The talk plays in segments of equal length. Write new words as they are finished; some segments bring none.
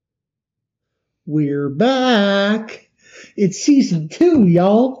We're back. It's season 2,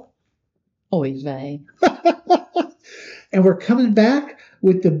 y'all. Oy vey. And we're coming back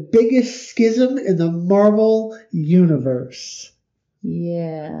with the biggest schism in the Marvel universe.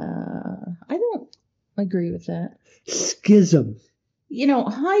 Yeah. I don't agree with that. Schism. You know,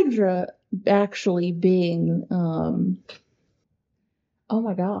 Hydra actually being, oh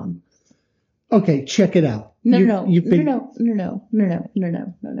my God. Okay, check it out. No.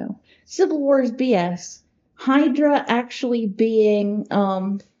 Civil War is BS. Hydra actually being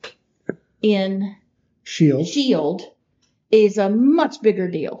in S.H.I.E.L.D. is a much bigger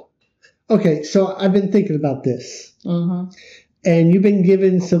deal. Okay, so I've been thinking about this. Uh-huh. And you've been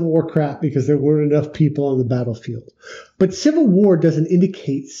given Civil War crap because there weren't enough people on the battlefield. But Civil War doesn't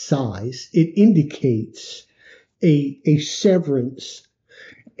indicate size. It indicates a severance.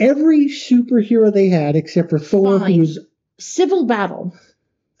 Every superhero they had, except for Thor, Fine. who was... Civil battle.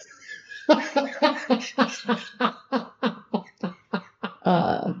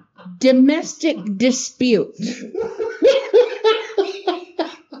 Domestic dispute.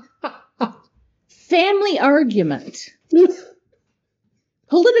 Family argument.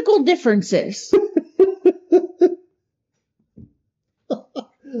 Political differences.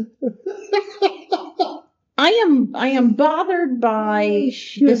 I am bothered by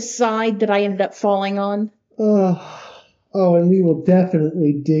the side that I ended up falling on. Oh, and we will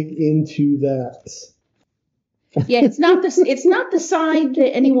definitely dig into that. Yeah, it's not the side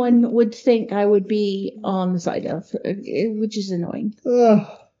that anyone would think I would be on the side of, which is annoying.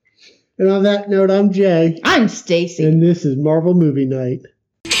 And on that note, I'm Jay. I'm Stacy. And this is Marvel Movie Night.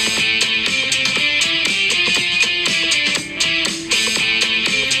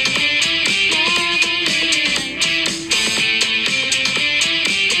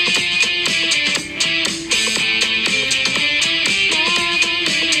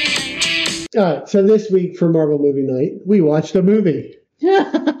 All right, so this week for Marvel Movie Night, we watched a movie.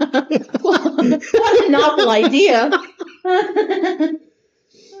 What a novel idea.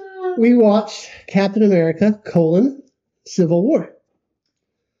 We watched Captain America, Civil War.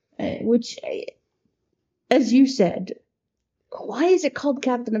 Which, as you said, why is it called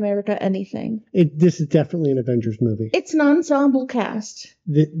Captain America anything? This is definitely an Avengers movie. It's an ensemble cast.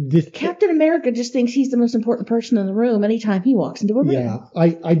 Captain America just thinks he's the most important person in the room anytime he walks into a room. Yeah,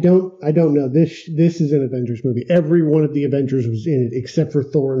 I don't know. This is an Avengers movie. Every one of the Avengers was in it except for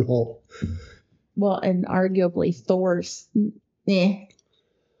Thor and Hulk. Well, and arguably Thor's...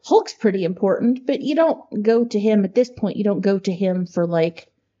 Hulk's pretty important, but you don't go to him at this point. You don't go to him for,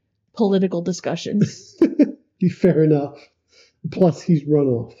 like, political discussions. Fair enough. Plus, he's run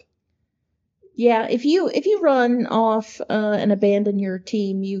off. Yeah, if you run off and abandon your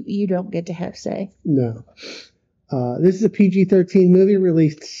team, you don't get to have say. No. This is a PG-13 movie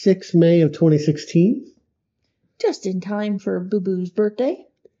released 6 May of 2016. Just in time for Boo Boo's birthday.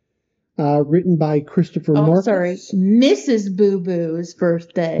 Written by Christopher Marcus. Sorry, Mrs. Boo Boo's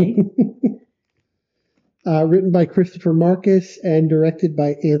birthday. Written by Christopher Marcus and directed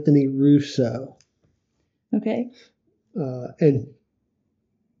by Anthony Russo. Okay. And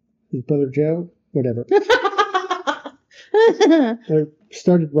his brother Joe, whatever. I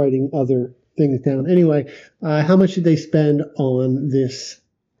started writing other things down. Anyway, how much did they spend on this?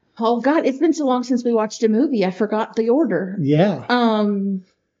 Oh, God, it's been so long since we watched a movie. I forgot the order. Yeah.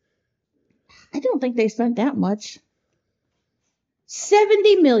 I don't think they spent that much.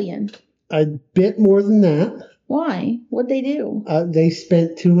 $70 million. A bit more than that. Why? What'd they do? They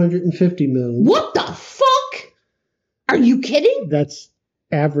spent $250 million. What the fuck? Are you kidding? That's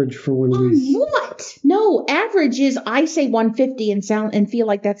average for one of these. What? No, average is I say 150 and feel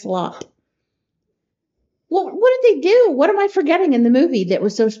like that's a lot. Well, what did they do? What am I forgetting in the movie that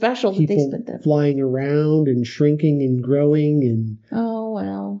was so special that they spent that? Flying around and shrinking and growing and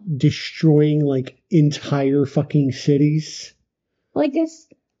destroying like entire fucking cities. Well, I guess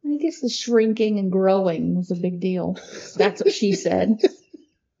the shrinking and growing was a big deal. That's what she said.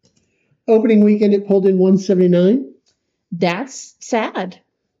 Opening weekend, it pulled in 179. That's sad.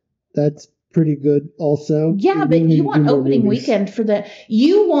 That's pretty good also. Yeah, but you want opening weekend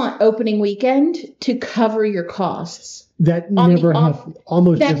you want opening weekend to cover your costs. That almost never happens.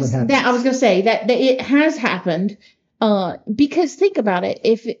 I was going to say that it has happened. Because think about it.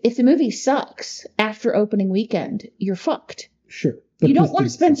 If the movie sucks after opening weekend, you're fucked. Sure. You don't want to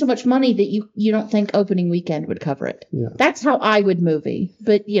spend so much money that you don't think opening weekend would cover it. Yeah. That's how I would movie.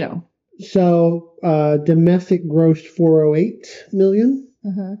 But, you know. So, domestic grossed $408 million.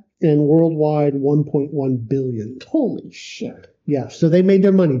 Uh-huh. And worldwide $1.1 billion. Holy shit. Yeah, so they made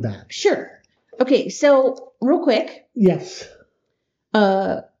their money back. Sure. Okay, so real quick. Yes.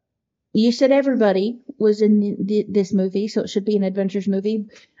 you said everybody was in this movie, so it should be an Avengers movie.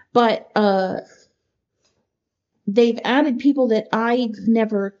 But they've added people that I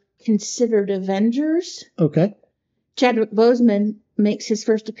never considered Avengers. Okay. Chadwick Boseman makes his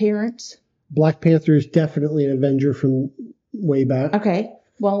first appearance. Black Panther is definitely an Avenger from way back. Okay.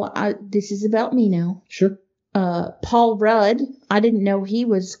 Well, this is about me now. Sure. Paul Rudd, I didn't know he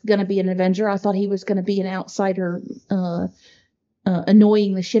was going to be an Avenger. I thought he was going to be an outsider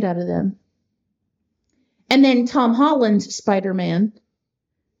annoying the shit out of them. And then Tom Holland's Spider-Man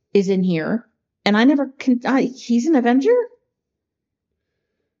is in here. And he's an Avenger?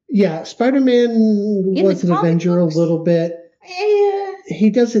 Yeah, Spider-Man was an Avenger a little bit. He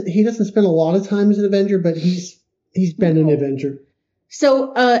doesn't spend a lot of time as an Avenger, but he's been an Avenger.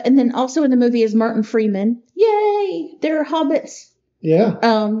 So, and then also in the movie is Martin Freeman. Yay! They're hobbits. Yeah.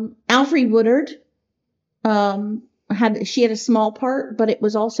 Alfre Woodard. She had a small part, but it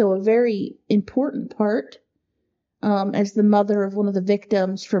was also a very important part. As the mother of one of the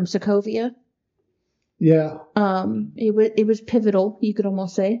victims from Sokovia. Yeah. It was pivotal, you could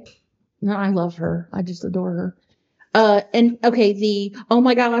almost say. No, I love her. I just adore her. And okay, oh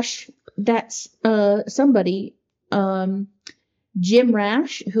my gosh, that's somebody. Jim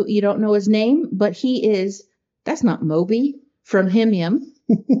Rash, who you don't know his name, but that's not Moby from Him Yim.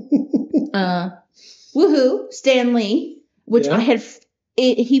 Woohoo, Stan Lee, which yeah.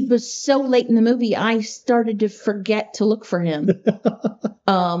 He was so late in the movie, I started to forget to look for him.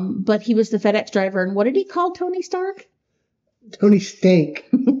 But he was the FedEx driver, and what did he call Tony Stark? Tony Stank.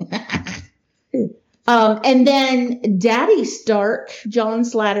 And then Daddy Stark, John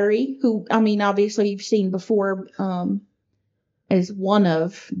Slattery, who, I mean, obviously you've seen before, as one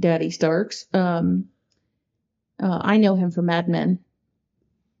of Daddy Starks. I know him from Mad Men.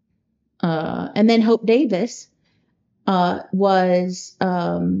 And then Hope Davis was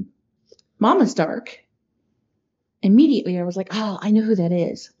Mama Stark. Immediately I was like, oh, I know who that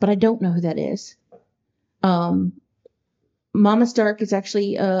is, but I don't know who that is. Mama Stark is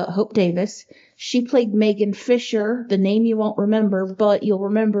actually Hope Davis. She played Megan Fisher, the name you won't remember, but you'll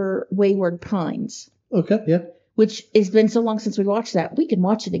remember Wayward Pines. Okay, yeah. Which has been so long since we watched that. We can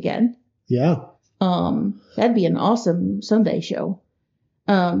watch it again. Yeah. That'd be an awesome Sunday show.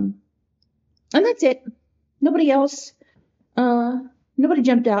 And that's it. Nobody else. Nobody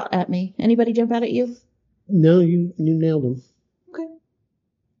jumped out at me. Anybody jump out at you? No, you nailed them. Okay.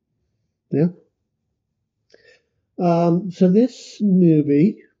 Yeah. So this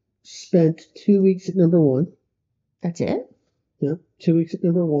movie spent 2 weeks at number one. That's it? Yeah, 2 weeks at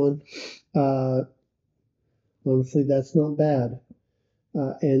number one. Honestly, that's not bad.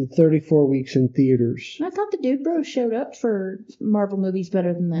 And 34 weeks in theaters. I thought the Dude Bros showed up for Marvel movies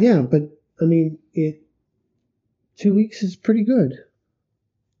better than that. Yeah, but, I mean, 2 weeks is pretty good.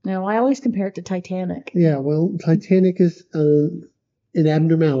 No, I always compare it to Titanic. Yeah, well, Titanic is an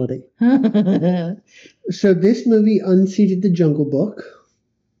abnormality. So this movie unseated the Jungle Book.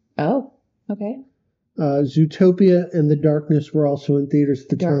 Oh, okay. Zootopia and The Darkness were also in theaters at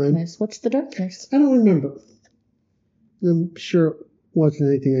the time. Darkness. What's The Darkness? I don't remember. I'm sure it wasn't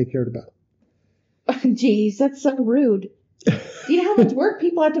anything I cared about. Jeez, that's so rude. Do you know how much work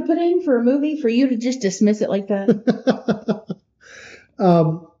people have to put in for a movie for you to just dismiss it like that?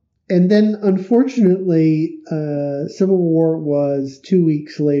 And then, unfortunately, Civil War was 2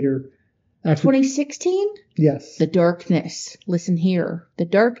 weeks later. 2016? Yes. The Darkness. Listen here. The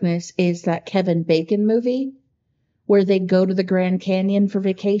Darkness is that Kevin Bacon movie where they go to the Grand Canyon for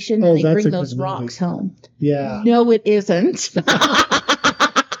vacation and they bring those rocks home. Yeah. No, it isn't.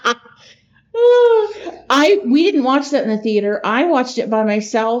 We didn't watch that in the theater. I watched it by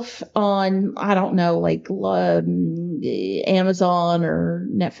myself on, I don't know, like Amazon or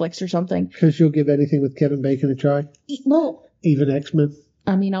Netflix or something. Because you'll give anything with Kevin Bacon a try? Well, even X-Men?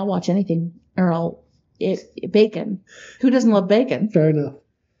 I mean, I'll watch anything. Bacon. Who doesn't love bacon? Fair enough.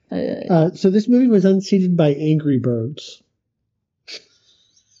 So this movie was unseated by Angry Birds.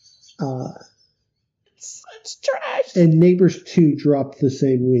 It's trash. And Neighbors 2 dropped the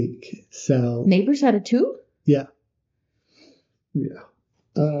same week. So Neighbors had a 2? Yeah. Yeah.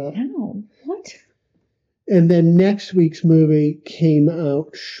 Wow. What? And then next week's movie came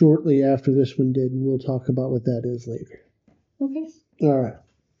out shortly after this one did, and we'll talk about what that is later. Okay. All right.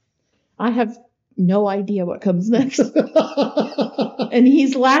 I have no idea what comes next. And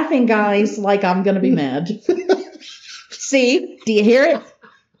he's laughing, guys, like I'm going to be mad. See? Do you hear it?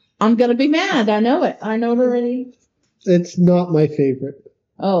 I'm going to be mad. I know it. I know it already. It's not my favorite.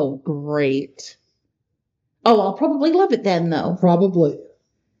 Oh, great. Oh, I'll probably love it then, though. Probably.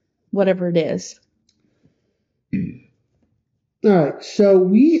 Whatever it is. All right, so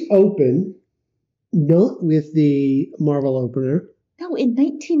we open not with the Marvel opener, No, in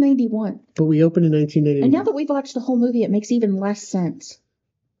 1991. but we open in 1991. And now that we've watched the whole movie, it makes even less sense.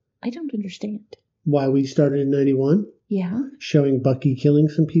 I don't understand. Why we started in 91? Yeah. Showing Bucky killing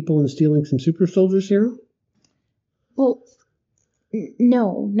some people and stealing some super soldier serum? Well,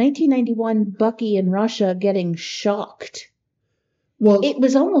 no. 1991, Bucky in Russia getting shocked. Well, It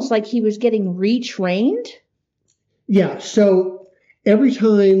was almost like he was getting retrained. yeah, so every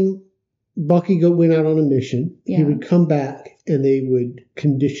time Bucky went out on a mission, he would come back and they would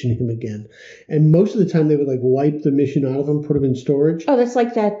condition him again. And most of the time they would like wipe the mission out of him, put him in storage. Oh, that's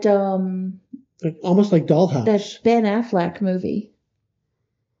like that Almost like Dollhouse. that Ben Affleck movie.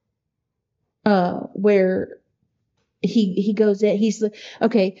 Where he goes in,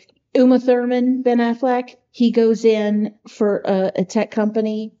 Uma Thurman, Ben Affleck, he goes in for a tech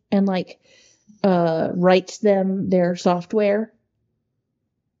company and writes them their software.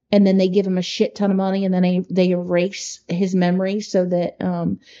 And then they give him a shit ton of money, and then they erase his memory so that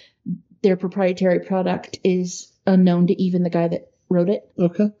their proprietary product is unknown to even the guy that wrote it.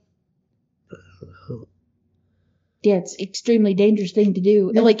 Okay. Yeah, it's an extremely dangerous thing to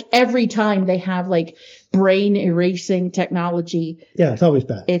do. Yeah. Like every time they have brain erasing technology. Yeah, it's always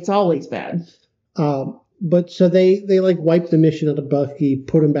bad. It's always bad. But so they wipe the mission out of Bucky,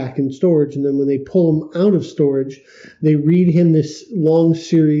 put him back in storage, and then when they pull him out of storage, they read him this long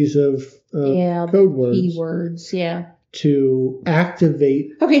series of code words. Keywords, yeah. To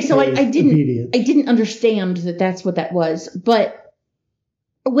activate. Okay, so I didn't obedience. I didn't understand that that's what that was, but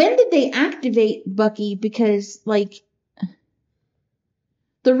when did they activate Bucky? Because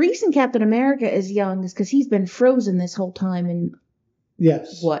the reason Captain America is young is because he's been frozen this whole time and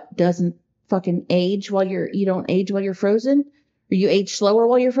yes, doesn't fucking age you don't age while you're frozen, or you age slower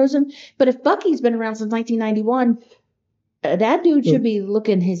while you're frozen. But if Bucky's been around since 1991, that dude should be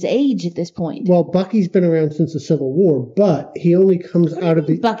looking his age at this point. Well, Bucky's been around since the Civil War, but he only comes out of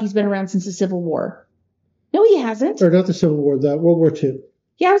the. Bucky's been around since the Civil War. No, he hasn't. Or not the Civil War, the World War II.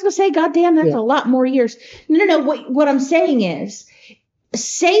 Yeah, I was gonna say, goddamn, that's a lot more years. No. What I'm saying is,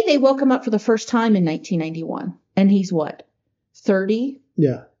 say they woke him up for the first time in 1991, and he's what, 30?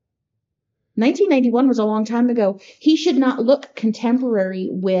 Yeah. 1991 was a long time ago. He should not look contemporary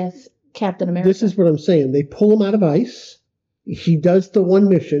with Captain America. This is what I'm saying. They pull him out of ice. He does the one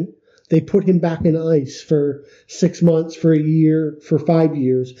mission. They put him back in ice for 6 months, for a year, for 5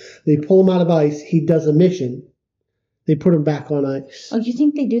 years. They pull him out of ice. He does a mission. They put him back on ice. Oh, you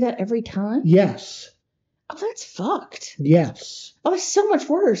think they do that every time? Yes. Oh, that's fucked. Yes. Oh, it's so much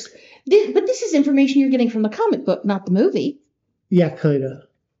worse. But this is information you're getting from the comic book, not the movie. Yeah, kind of.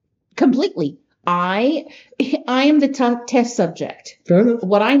 Completely. I am the test subject. Fair enough.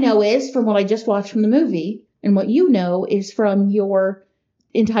 What I know is from what I just watched from the movie, and what you know is from your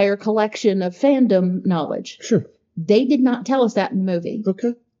entire collection of fandom knowledge. Sure. They did not tell us that in the movie.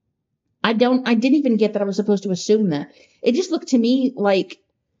 Okay. I didn't even get that I was supposed to assume that. It just looked to me like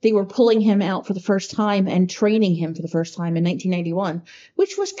they were pulling him out for the first time and training him for the first time in 1991,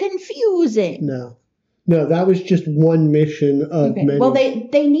 which was confusing. No, that was just one mission of many. Well, they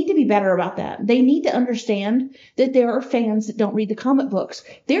need to be better about that. They need to understand that there are fans that don't read the comic books.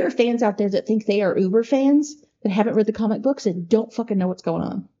 There are fans out there that think they are uber fans that haven't read the comic books and don't fucking know what's going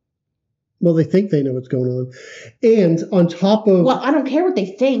on. Well, they think they know what's going on. And on top of... Well, I don't care what they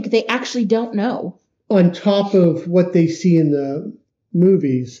think. They actually don't know. On top of what they see in the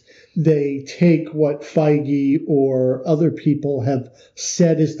movies, they take what Feige or other people have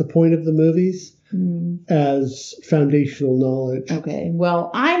said is the point of the movies as foundational knowledge. Okay. Well,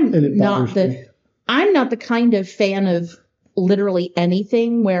 I'm not the kind of fan of literally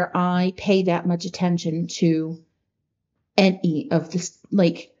anything where I pay that much attention to any of this.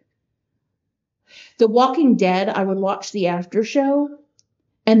 Like The Walking Dead, I would watch the after show,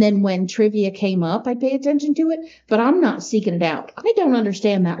 and then when trivia came up, I'd pay attention to it, but I'm not seeking it out. I don't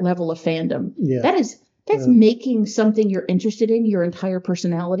understand that level of fandom. Yeah. That's making something you're interested in your entire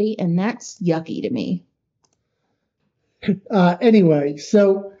personality, and that's yucky to me. Anyway,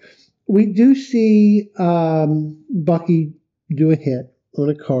 so we do see Bucky do a hit on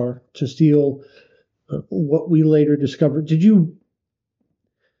a car to steal what we later discovered.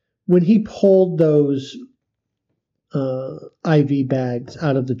 When he pulled those IV bags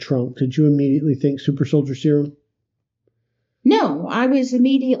out of the trunk, did you immediately think super soldier serum? No, I was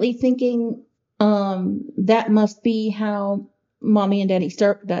immediately thinking that must be how Mommy and Daddy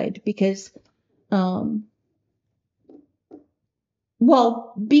Stark died, because I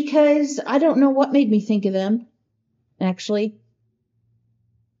don't know what made me think of them, actually.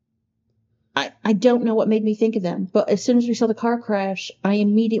 I don't know what made me think of them, but as soon as we saw the car crash, I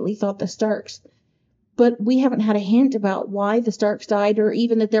immediately thought the Starks. But we haven't had a hint about why the Starks died, or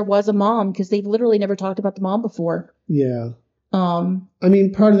even that there was a mom, because they've literally never talked about the mom before. Yeah. I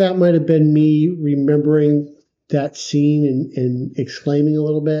mean, part of that might have been me remembering that scene and exclaiming a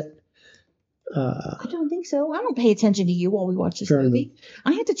little bit. I don't think so. I don't pay attention to you while we watch this movie.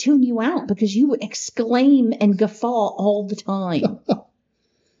 I had to tune you out because you would exclaim and guffaw all the time.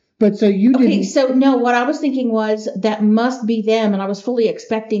 But so you didn't. Okay, so no, what I was thinking was that must be them, and I was fully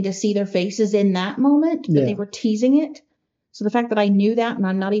expecting to see their faces in that moment, but they were teasing it. So the fact that I knew that, and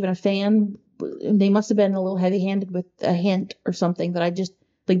I'm not even a fan, they must have been a little heavy-handed with a hint or something that I just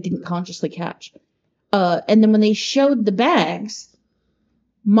didn't consciously catch. And then when they showed the bags,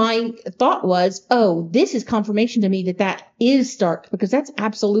 my thought was, oh, this is confirmation to me that is Stark, because that's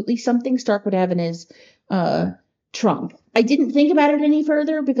absolutely something Stark would have in his trunk. I didn't think about it any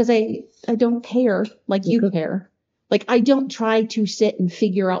further because I don't care like you care. Like, I don't try to sit and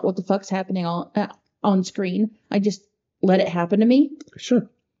figure out what the fuck's happening on screen. I just let it happen to me. Sure.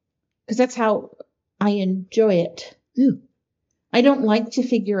 Because that's how I enjoy it. Yeah. I don't like to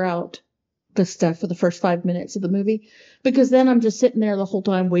figure out the stuff for the first 5 minutes of the movie, because then I'm just sitting there the whole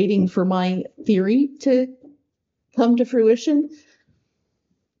time waiting for my theory to come to fruition.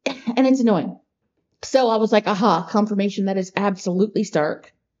 And it's annoying. So I was like, aha, confirmation that is absolutely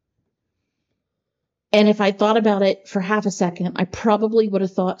Stark. And if I thought about it for half a second, I probably would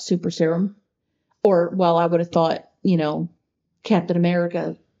have thought super serum. Or, well, I would have thought, Captain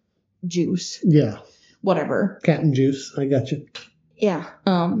America juice. Yeah. Whatever. Captain Juice. I got you. Yeah.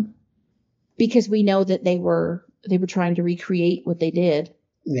 Because we know that they were trying to recreate what they did.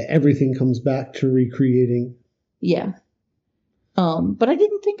 Yeah, everything comes back to recreating. Yeah. But I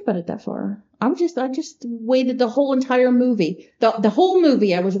didn't think about it that far. I just waited the whole entire movie. The whole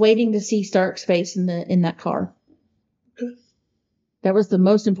movie I was waiting to see Stark's face in that car. Okay. That was the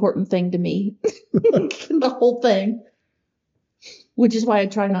most important thing to me. The whole thing. Which is why I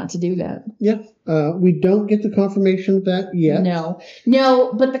try not to do that. Yeah. We don't get the confirmation of that yet.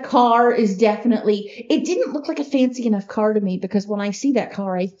 No, but the car is definitely, it didn't look like a fancy enough car to me, because when I see that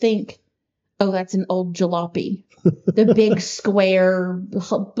car, I think, oh, that's an old jalopy. The big square,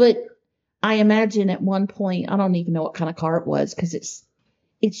 but I imagine at one point, I don't even know what kind of car it was, because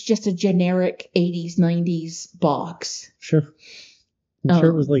it's just a generic 80s, 90s box. Sure. I'm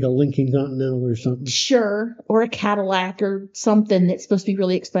sure it was like a Lincoln Continental or something. Sure. Or a Cadillac or something that's supposed to be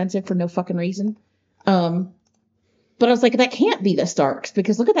really expensive for no fucking reason. But I was like, that can't be the Starks,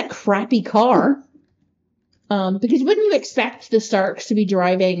 because look at that crappy car. Because wouldn't you expect the Starks to be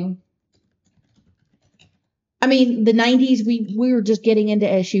driving? I mean, the 90s, we were just getting into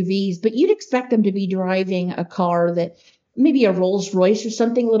SUVs, but you'd expect them to be driving a car that maybe a Rolls Royce or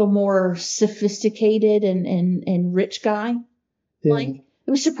something a little more sophisticated and rich guy. Yeah. Like,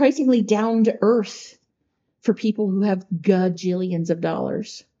 it was surprisingly down to earth for people who have gajillions of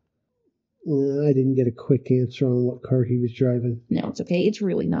dollars. I didn't get a quick answer on what car he was driving. No, it's okay. It's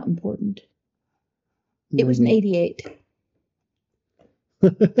really not important. It was an 88.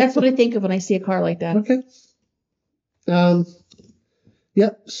 That's what I think of when I see a car like that. Okay.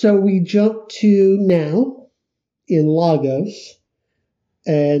 Yep. So we jump to now in Lagos,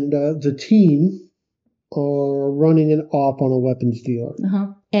 and the team are running an op on a weapons dealer.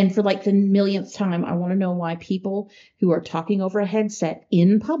 And for the millionth time, I want to know why people who are talking over a headset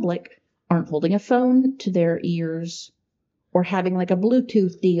in public aren't holding a phone to their ears or having a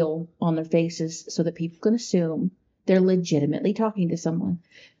Bluetooth deal on their faces so that people can assume they're legitimately talking to someone.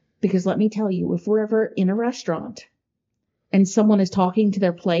 Because let me tell you, if we're ever in a restaurant and someone is talking to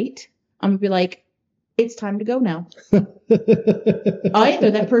their plate, I'm going to be like, it's time to go now.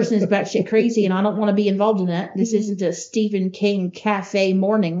 Either that person is batshit crazy and I don't want to be involved in that. This isn't a Stephen King cafe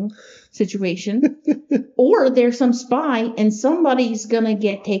morning situation. Or there's some spy and somebody's going to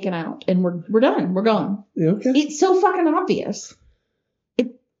get taken out and we're done. We're gone. Okay. It's so fucking obvious.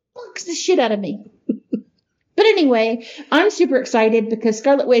 It fucks the shit out of me. But anyway, I'm super excited because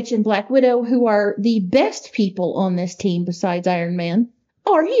Scarlet Witch and Black Widow, who are the best people on this team besides Iron Man,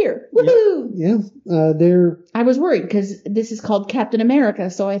 are here. Woohoo! Yeah. They're. I was worried because this is called Captain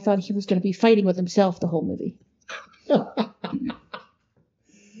America, so I thought he was going to be fighting with himself the whole movie.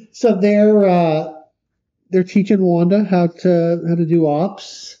 So they're teaching Wanda how to do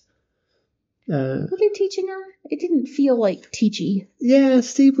ops. Were they teaching her? It didn't feel like teachy. Yeah,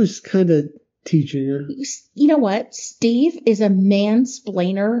 Steve was kind of teaching her. You know what? Steve is a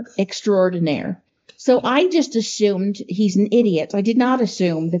mansplainer extraordinaire. So I just assumed he's an idiot. I did not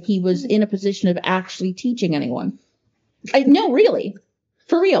assume that he was in a position of actually teaching anyone. No, really.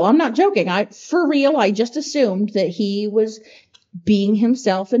 For real. I'm not joking. For real, I just assumed that he was being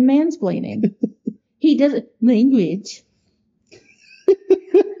himself and mansplaining. He doesn't language.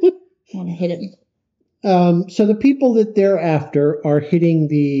 I want to hit him. So the people that they're after are hitting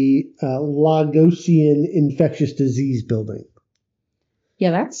the Lagosian infectious disease building.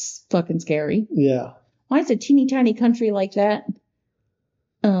 Yeah, that's fucking scary. Yeah. Why is a teeny tiny country like that?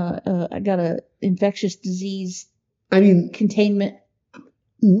 I got a infectious disease. Containment.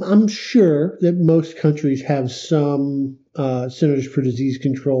 I'm sure that most countries have some Centers for Disease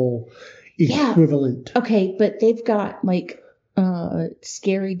Control equivalent. Yeah. Okay, but they've got like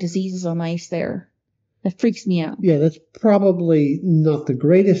scary diseases on ice there. That freaks me out. Yeah, that's probably not the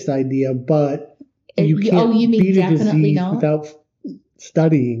greatest idea, but you can't beat a disease without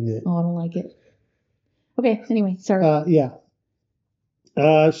studying it. Oh, I don't like it. Okay, anyway, sorry. Yeah.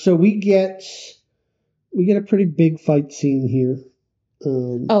 So we get a pretty big fight scene here.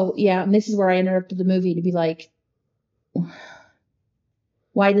 Oh, yeah, and this is where I interrupted the movie to be like,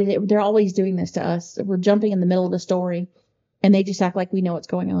 why did it? They're always doing this to us. We're jumping in the middle of the story, and they just act like we know what's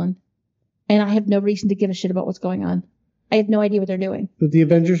going on. And I have no reason to give a shit about what's going on. I have no idea what they're doing. But the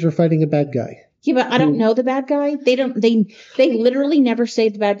Avengers are fighting a bad guy. Yeah, but I don't know the bad guy. They literally never say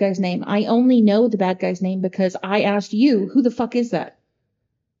the bad guy's name. I only know the bad guy's name because I asked you, who the fuck is that?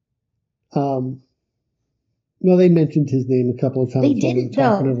 Well, they mentioned his name a couple of times when they were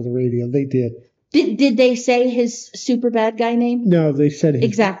talking over the radio. They did. Did they say his super bad guy name? No, they said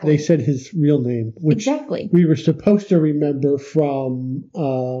exactly. They said his real name, which we were supposed to remember from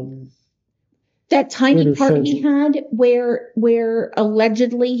that tiny part he had where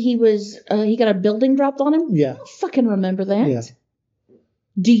allegedly he got a building dropped on him. Yeah, I don't fucking remember that. Yeah.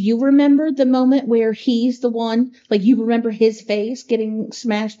 Do you remember the moment where he's the one, like you remember his face getting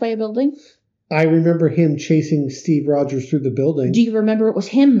smashed by a building? I remember him chasing Steve Rogers through the building. Do you remember it was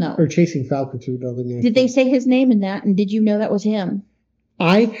him, though? Or chasing Falcon through the building. Actually. Did they say his name in that, and did you know that was him?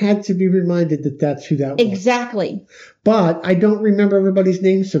 I had to be reminded that that's who that was. Exactly. But I don't remember everybody's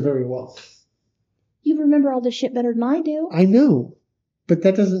names so very well. You remember all this shit better than I do. I know. But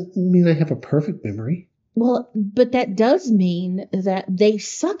that doesn't mean I have a perfect memory. Well, but that does mean that they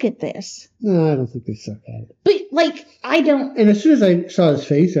suck at this. No, I don't think they suck at it. But, like, I don't... And as soon as I saw his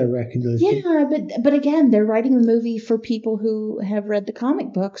face, I recognized him. Yeah, but again, they're writing the movie for people who have read the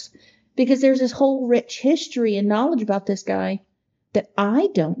comic books because there's this whole rich history and knowledge about this guy that I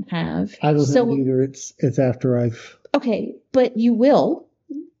don't have. I don't have either. It's after I've... Okay, but you will.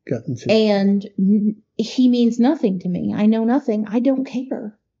 Gotten to. And he means nothing to me. I know nothing. I don't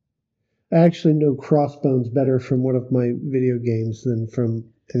care. I actually know Crossbones better from one of my video games than from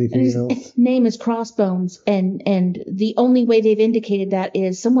anything else. His name is Crossbones, and the only way they've indicated that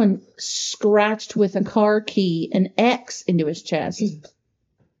is someone scratched with a car key an X into his chest.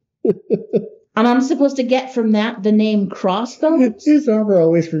 And I'm supposed to get from that the name Crossbones? His armor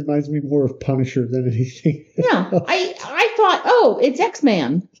always reminds me more of Punisher than anything else. Yeah, I thought, oh, it's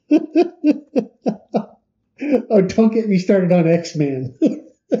X-Man. Oh, don't get me started on X-Man.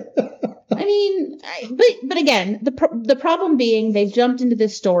 I mean, but again, the problem being they've jumped into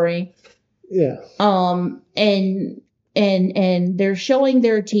this story. Yeah. And they're showing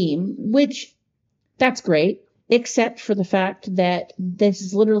their team, which that's great, except for the fact that this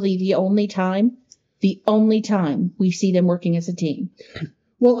is literally the only time we see them working as a team.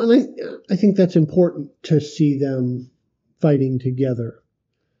 Well, and I think that's important to see them fighting together.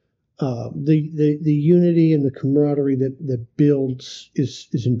 The unity and the camaraderie that builds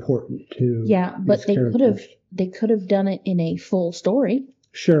is important too. Yeah, but they could have done it in a full story.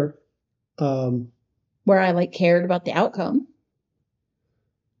 Sure. Where I cared about the outcome.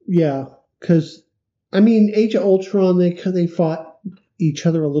 Yeah, because I mean, Age of Ultron, they fought each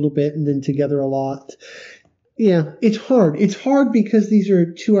other a little bit and then together a lot. Yeah, it's hard. It's hard because these are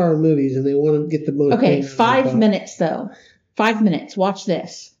 2-hour movies and they want to get the most. Okay, 5 minutes though. 5 minutes. Watch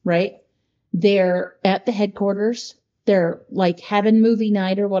this, right? They're at the headquarters. They're having movie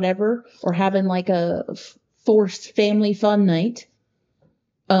night or whatever, or having a forced family fun night.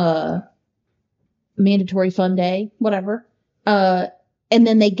 Mandatory fun day, whatever. And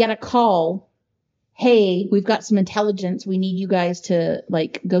then they get a call. Hey, we've got some intelligence. We need you guys to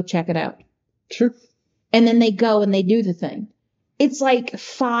go check it out. Sure. And then they go and they do the thing. It's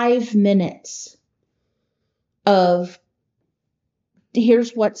 5 minutes of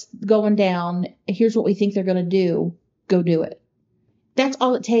here's what's going down. Here's what we think they're going to do. Go do it. That's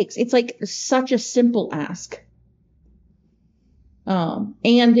all it takes. It's such a simple ask. And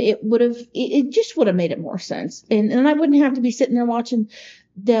it just would have made it more sense. And I wouldn't have to be sitting there watching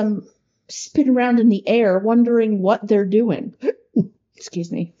them spin around in the air wondering what they're doing.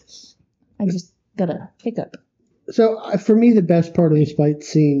 Excuse me. I just got a hiccup. So for me, the best part of this fight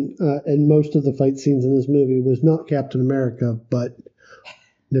scene, and most of the fight scenes in this movie, was not Captain America, but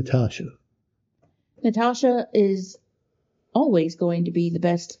Natasha. Natasha is always going to be the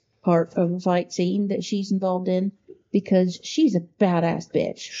best part of a fight scene that she's involved in because she's a badass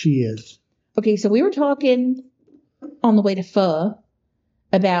bitch. She is. Okay, so we were talking on the way to Pho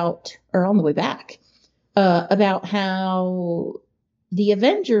on the way back, about how the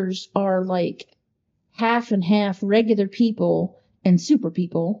Avengers are like half and half regular people and super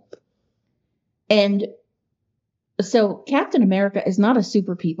people. And so Captain America is not a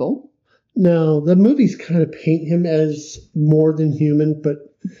super people. No, the movies kind of paint him as more than human,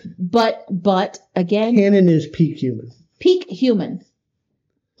 but again, canon is peak human. Peak human.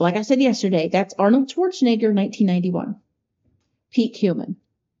 Like I said yesterday, that's Arnold Schwarzenegger, 1991. Peak human.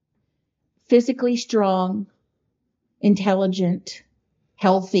 Physically strong, intelligent,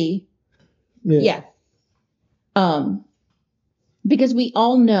 healthy. Yeah. Because we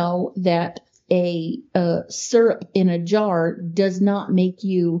all know that a syrup in a jar does not make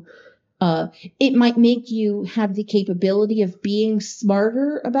you, it might make you have the capability of being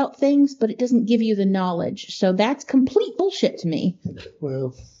smarter about things, but it doesn't give you the knowledge. So that's complete bullshit to me.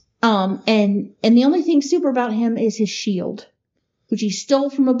 Well. And the only thing super about him is his shield, which he stole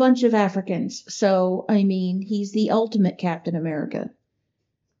from a bunch of Africans. So, I mean, he's the ultimate Captain America.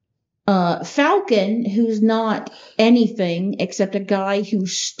 Falcon, who's not anything except a guy who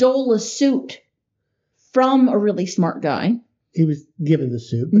stole a suit from a really smart guy. He was given the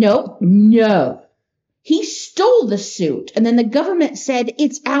suit. No. He stole the suit, and then the government said,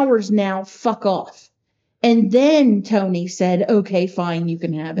 it's ours now, fuck off. And then Tony said, okay, fine, you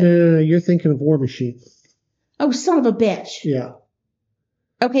can have it. You're thinking of War Machine. Oh, son of a bitch. Yeah.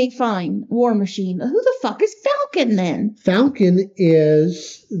 Okay, fine. War Machine. Who the fuck is Falcon then? Falcon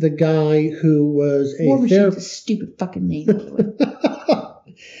is the guy who was a... War Machine's a stupid fucking name, by the way.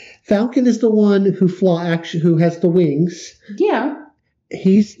 Falcon is the one who has the wings. Yeah.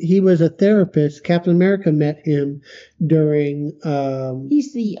 He was a therapist. Captain America met him during...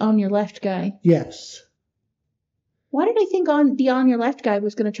 He's the on your left guy. Yes. Why did I think the on your left guy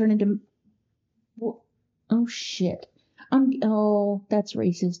was going to turn into... Oh, shit. That's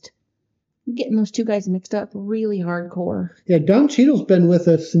racist. I'm getting those two guys mixed up really hardcore. Yeah, Don Cheadle's been with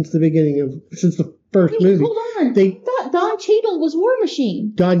us since the first movie. Hold on. I thought Don Cheadle was War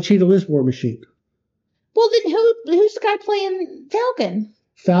Machine. Don Cheadle is War Machine. Well, then who's the guy playing Falcon?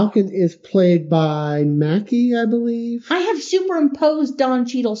 Falcon is played by Mackie, I believe. I have superimposed Don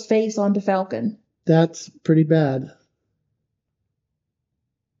Cheadle's face onto Falcon. That's pretty bad.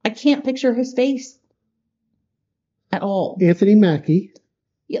 I can't picture his face at all. Anthony Mackie.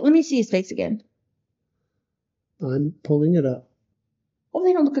 Yeah, let me see his face again. I'm pulling it up. Oh,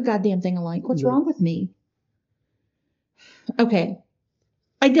 they don't look a goddamn thing alike. What's wrong with me? Okay.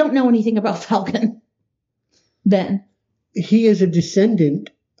 I don't know anything about Falcon. Then. He is a descendant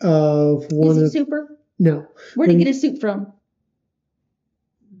of one of... Is he super? No. Where did he get his suit from?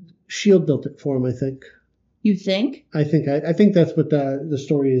 S.H.I.E.L.D. built it for him, I think. You think? I think that's what the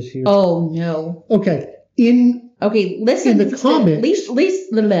story is here. Oh, no. Okay. Listen. In the comics...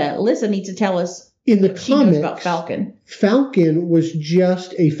 Lisa needs to tell us in the what comics, she knows about Falcon. Falcon was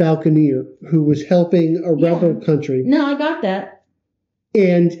just a falconeer who was helping a rebel country. No, I got that.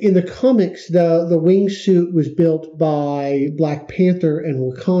 And in the comics, the wingsuit was built by Black Panther and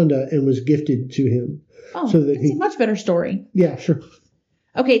Wakanda and was gifted to him. Oh, so that's a much better story. Yeah, sure.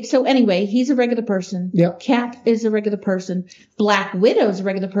 Okay, so anyway, he's a regular person. Yep. Cap is a regular person. Black Widow's a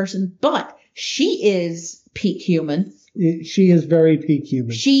regular person, but she is peak human. She is very peak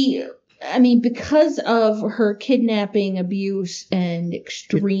human. Because of her kidnapping, abuse, and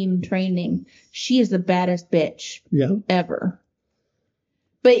extreme training, she is the baddest bitch ever.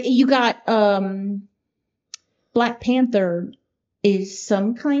 But you got Black Panther is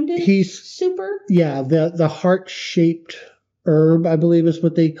some kind of super? Yeah, the heart-shaped herb, I believe is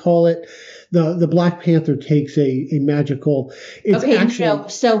what they call it. The Black Panther takes a magical...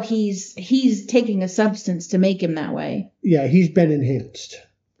 So he's taking a substance to make him that way. Yeah, he's been enhanced.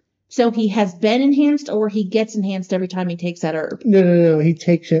 So he has been enhanced, or he gets enhanced every time he takes that herb? No. He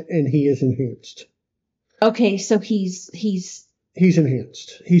takes it and he is enhanced. Okay, so he's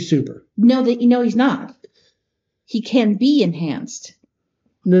enhanced. He's super. No, he's not. He can be enhanced.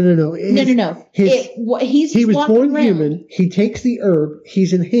 No. No. He was born human. He takes the herb.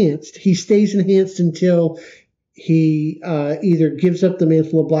 He's enhanced. He stays enhanced until he either gives up the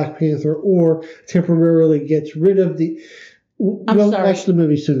mantle of Black Panther or temporarily gets rid of the... I'm We'll sorry. watch the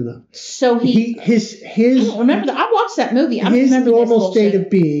movie soon enough. So His I don't remember that. I watched that movie. I don't his remember normal this state bullshit. of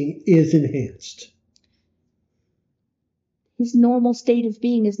being is enhanced. His normal state of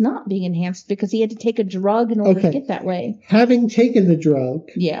being is not being enhanced because he had to take a drug in order to get that way. Having taken the drug,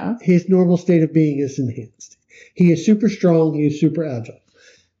 Yeah. his normal state of being is enhanced. He is super strong. He is super agile.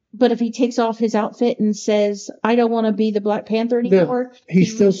 But if he takes off his outfit and says, I don't want to be the Black Panther anymore.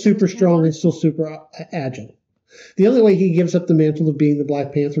 He's still super strong and still super agile. The only way he gives up the mantle of being the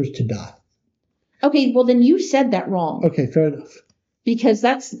Black Panther is to die. Okay, well then you said that wrong. Okay, fair enough. Because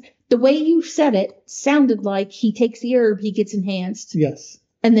that's the way you said it sounded like he takes the herb, he gets enhanced. Yes.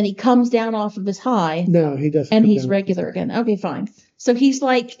 And then he comes down off of his high. No, he doesn't. And he's regular again. Okay, fine. So he's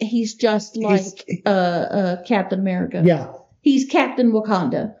just like Captain America. Yeah. He's Captain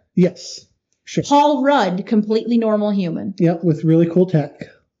Wakanda. Yes. Sure. Paul Rudd, completely normal human. Yep, with really cool tech.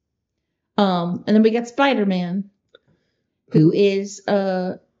 And then we got Spider-Man, who is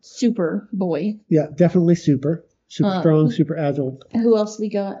super boy. Yeah, definitely super strong, super agile. Who else we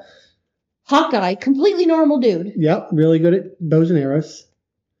got? Hawkeye, completely normal dude. Yep, really good at bows and arrows.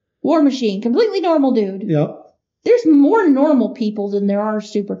 War Machine, completely normal dude. Yep. There's more normal people than there are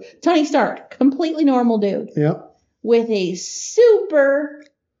super. Tony Stark, completely normal dude. Yep. With a super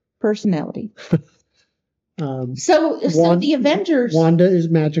personality. So the Avengers. Wanda is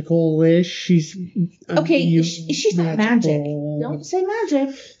magical-ish. She's she's not magic. Don't say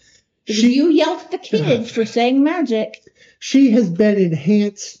magic. You yelled at the kids for saying magic. She has been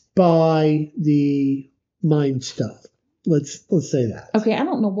enhanced by the mind stuff. Let's say that. Okay, I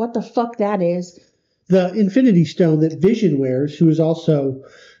don't know what the fuck that is. The Infinity Stone that Vision wears, who is also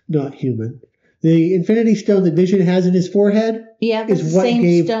not human. The Infinity Stone that Vision has in his forehead. Yeah, that's the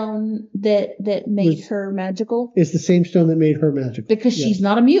same stone that made her magical. It's the same stone that made her magical. Because she's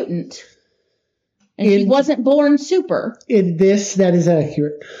not a mutant. And she wasn't born super. In this, that is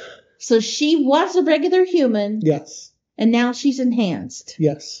accurate. So she was a regular human. Yes. And now she's enhanced.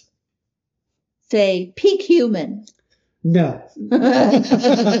 Yes. Say, peak human. No.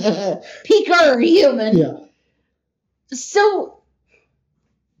 Peaker human. Yeah. So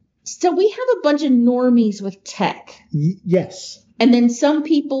we have a bunch of normies with tech. Yes. And then some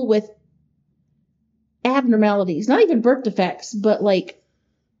people with abnormalities, not even birth defects, but like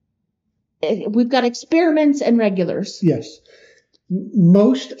we've got experiments and regulars. Yes.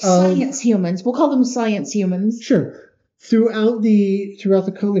 Science humans. We'll call them science humans. Sure. Throughout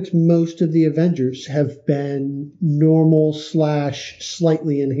the comics, most of the Avengers have been normal /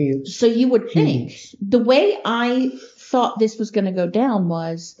 slightly enhanced. So you would think the way I thought this was going to go down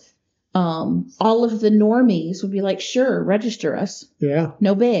was all of the normies would be like, sure, register us. Yeah.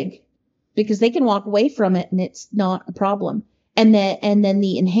 No big. Because they can walk away from it and it's not a problem. And then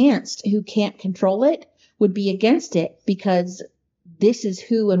the enhanced who can't control it would be against it because this is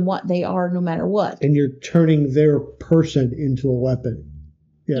who and what they are no matter what. And you're turning their person into a weapon.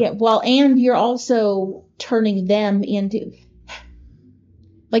 Yeah. Well, and you're also turning them into,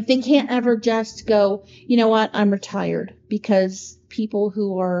 like, they can't ever just go, you know what, I'm retired, because people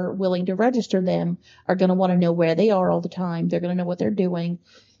who are willing to register them are going to want to know where they are all the time. They're going to know what they're doing.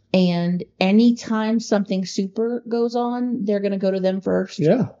 And anytime something super goes on, they're going to go to them first.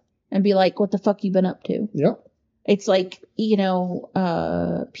 Yeah. And be like, what the fuck you been up to? Yep. It's like,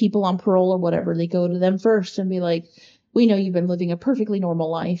 people on parole or whatever, they go to them first and be like, we know you've been living a perfectly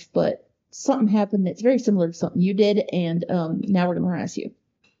normal life, but something happened that's very similar to something you did, and now we're going to harass you.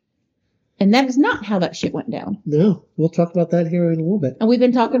 And that is not how that shit went down. No, we'll talk about that here in a little bit. And we've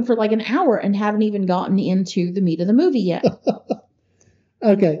been talking for like an hour and haven't even gotten into the meat of the movie yet.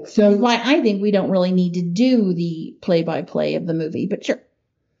 Okay, so... That's why I think we don't really need to do the play-by-play of the movie, but sure.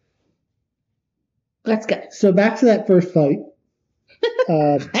 Let's go. So back to that first fight.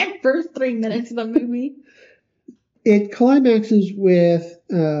 That first 3 minutes of the movie. It climaxes with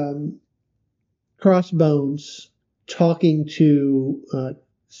Crossbones talking to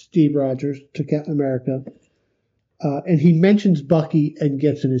Steve Rogers, to Captain America, and he mentions Bucky and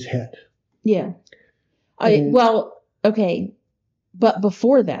gets in his head. Yeah. Okay. But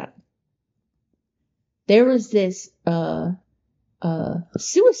before that, there was this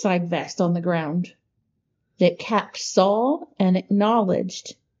suicide vest on the ground that Cap saw and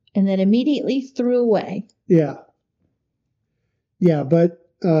acknowledged and then immediately threw away. Yeah. Yeah, but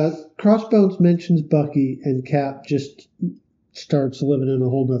Crossbones mentions Bucky and Cap just starts living in a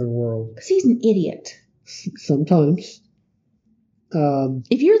whole nother world. Because he's an idiot. Sometimes.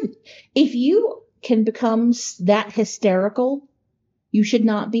 If you can become that hysterical, you should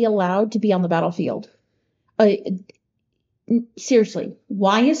not be allowed to be on the battlefield. Seriously,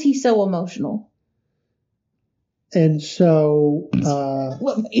 why is he so emotional? And so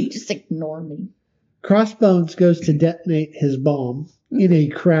Well, you just ignore me. Crossbones goes to detonate his bomb in a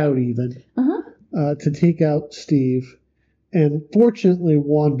crowd even to take out Steve. And fortunately,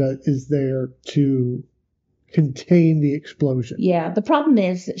 Wanda is there to contain the explosion. Yeah, the problem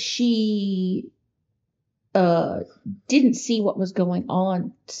is that she didn't see what was going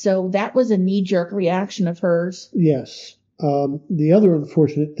on. So that was a knee-jerk reaction of hers. Yes. The other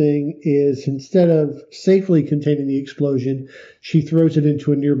unfortunate thing is instead of safely containing the explosion, she throws it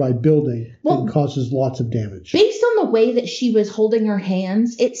into a nearby building and causes lots of damage. Based on the way that she was holding her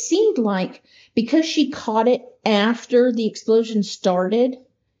hands, it seemed like because she caught it after the explosion started,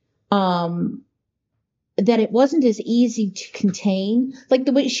 that it wasn't as easy to contain. Like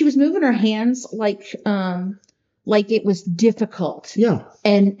the way she was moving her hands, like it was difficult. Yeah.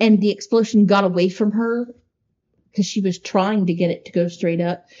 And the explosion got away from her because she was trying to get it to go straight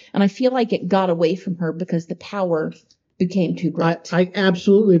up. And I feel like it got away from her because the power became too great. I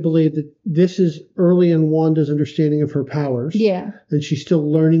absolutely believe that this is early in Wanda's understanding of her powers. Yeah. And she's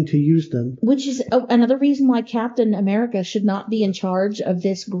still learning to use them. Which is another reason why Captain America should not be in charge of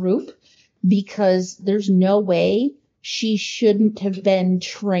this group, because there's no way she shouldn't have been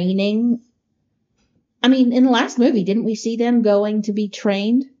training. I mean, in the last movie, didn't we see them going to be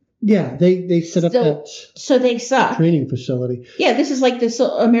trained? Yeah, they set up that so they suck. Training facility. Yeah, this is like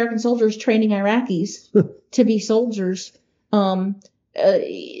the American soldiers training Iraqis to be soldiers. They're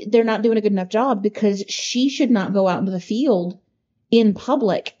not doing a good enough job because she should not go out into the field in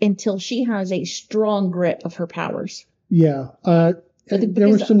public until she has a strong grip of her powers. Yeah, there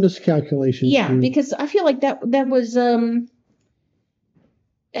were some miscalculations. Yeah, because I feel like that was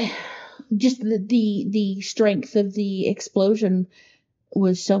just the strength of the explosion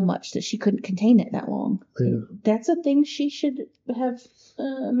was so much that she couldn't contain it that long. Yeah. That's a thing she should have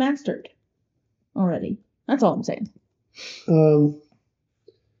mastered already. That's all I'm saying.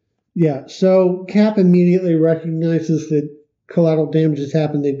 Yeah, so Cap immediately recognizes that collateral damage has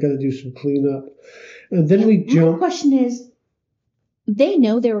happened. They've got to do some cleanup. And then we jump. My question is, they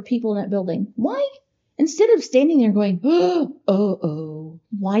know there were people in that building. Why? Instead of standing there going,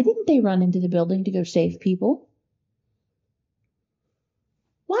 why didn't they run into the building to go save people?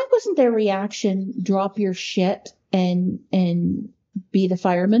 Why wasn't their reaction, drop your shit and be the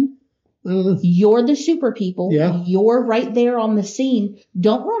fireman? I don't know. You're the super people. Yeah. You're right there on the scene.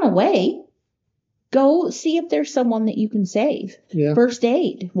 Don't run away. Go see if there's someone that you can save. Yeah. First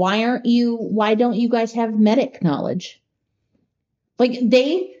aid. Why don't you guys have medic knowledge? Like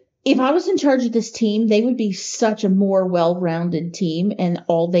if I was in charge of this team, they would be such a more well-rounded team, and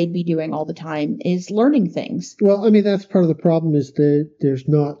all they'd be doing all the time is learning things. Well, I mean, that's part of the problem is that there's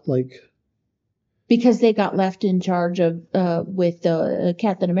not because they got left in charge of with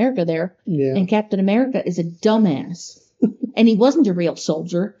Captain America there. Yeah. And Captain America is a dumbass. And he wasn't a real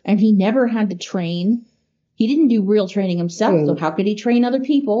soldier, and he never had to train. He didn't do real training himself, so how could he train other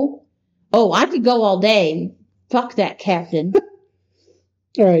people? Oh, I could go all day. Fuck that captain.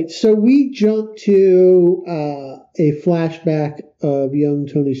 All right, so we jump to a flashback of young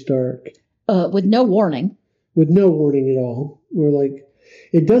Tony Stark. With no warning. With no warning at all. We're like,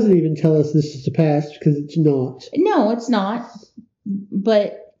 it doesn't even tell us this is the past because it's not. No, it's not.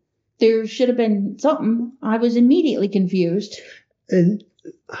 But there should have been something. I was immediately confused. And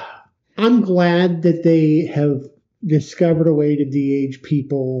I'm glad that they have discovered a way to de-age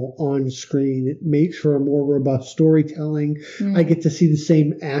people on screen. It makes for a more robust storytelling. I get to see the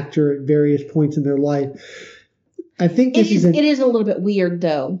same actor at various points in their life. I think it is a little bit weird,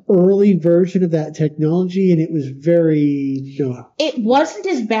 though. Early version of that technology, and it was very not. It wasn't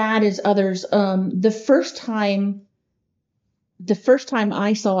as bad as others. The first time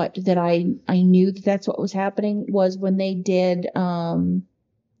I saw it that I knew that that's what was happening was when they did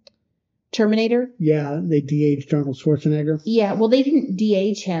Terminator. Yeah, they de-aged Arnold Schwarzenegger. Yeah, well, they didn't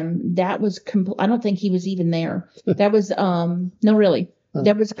de-age him. That was I don't think he was even there. That was no, really.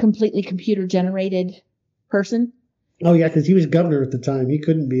 That was a completely computer generated person. Oh yeah, because he was governor at the time. He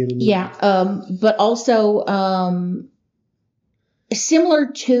couldn't be in the movie. Yeah, but also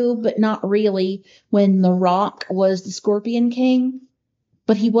similar to, but not really, when The Rock was the Scorpion King,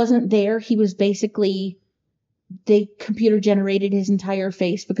 but he wasn't there. He was basically, they computer generated his entire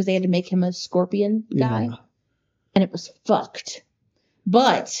face because they had to make him a scorpion guy. Yeah. And it was fucked.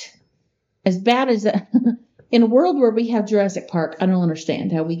 But as bad as that, in a world where we have Jurassic Park, I don't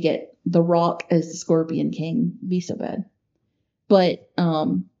understand how we get The Rock as the Scorpion King be so bad. But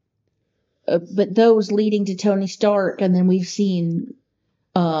those leading to Tony Stark, and then we've seen,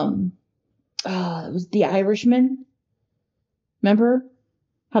 it was The Irishman. Remember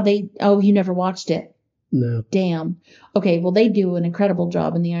how you never watched it? No. Damn. Okay, well they do an incredible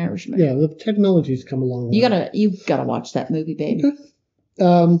job in The Irishman. Yeah, the technology's come a long way. You gotta watch that movie, babe. Okay.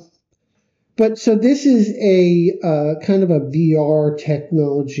 But so this is a kind of a VR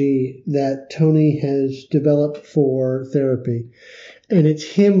technology that Tony has developed for therapy. And it's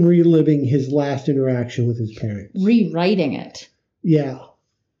him reliving his last interaction with his parents. Rewriting it. Yeah.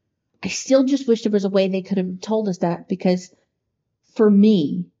 I still just wish there was a way they could have told us that, because for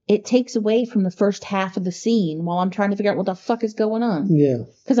me, it takes away from the first half of the scene while I'm trying to figure out what the fuck is going on. Yeah.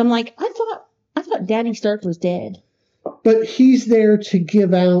 Because I'm like, I thought Daddy Stark was dead. But he's there to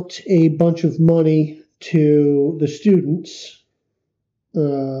give out a bunch of money to the students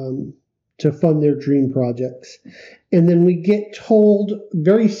to fund their dream projects. And then we get told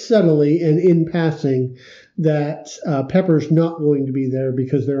very subtly and in passing that Pepper's not going to be there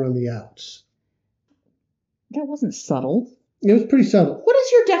because they're on the outs. That wasn't subtle. It was pretty subtle. What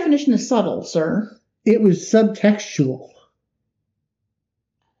is your definition of subtle, sir? It was subtextual.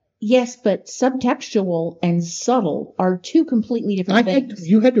 Yes, but subtextual and subtle are two completely different things.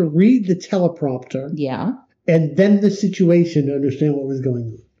 You had to read the teleprompter. Yeah. And then the situation to understand what was going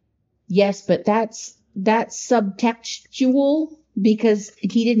on. Yes, but that's subtextual because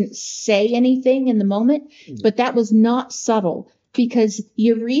he didn't say anything in the moment. But that was not subtle because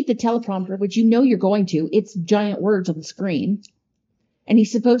you read the teleprompter, which you know you're going to. It's giant words on the screen. And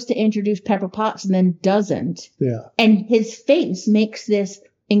he's supposed to introduce Pepper Potts and then doesn't. Yeah. And his face makes this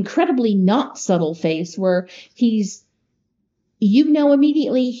incredibly not subtle face where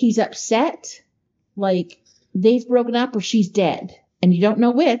immediately he's upset, like they've broken up or she's dead, and you don't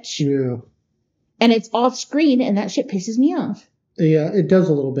know which. Yeah. And it's off screen, and that shit pisses me off. Yeah, it does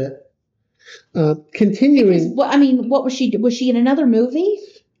a little bit. Continuing. Because, what was she? Was she in another movie?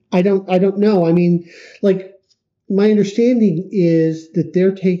 I don't know. I mean, like, my understanding is that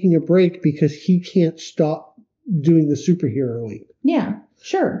they're taking a break because he can't stop doing the superheroing. Yeah.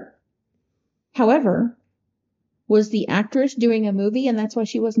 Sure. However, was the actress doing a movie and that's why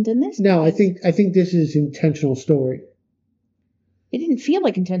she wasn't in this? No, I think this is intentional story. It didn't feel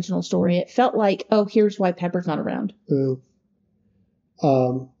like intentional story. It felt like, oh, here's why Pepper's not around.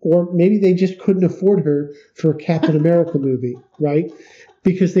 Or maybe they just couldn't afford her for a Captain America movie, right?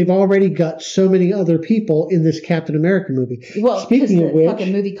 Because they've already got so many other people in this Captain America movie. Well, speaking of which, the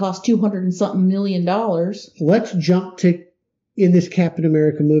fucking movie cost $200 and something million. Let's jump to. In this Captain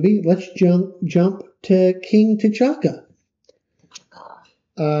America movie, let's jump to King T'Chaka.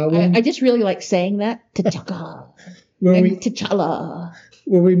 I just really like saying that. T'Chaka. T'Challa.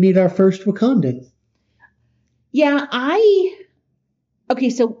 Where we meet our first Wakandan. Yeah, okay,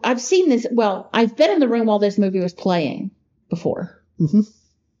 so I've seen this. Well, I've been in the room while this movie was playing before. Mm-hmm.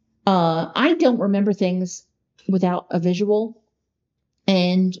 I don't remember things without a visual.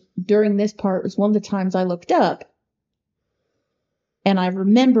 And during this part was one of the times I looked up. And I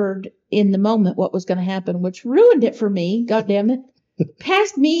remembered in the moment what was going to happen, which ruined it for me. God damn it.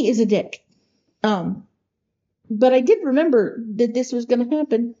 Past me is a dick. But I did remember that this was going to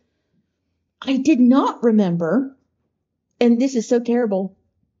happen. I did not remember, and this is so terrible,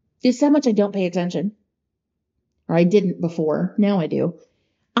 just how much I don't pay attention. Or I didn't before. Now I do.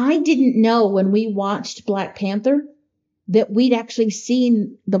 I didn't know when we watched Black Panther that we'd actually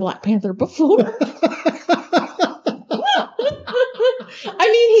seen the Black Panther before.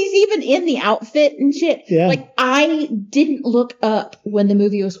 I mean, he's even in the outfit and shit. Yeah. Like, I didn't look up when the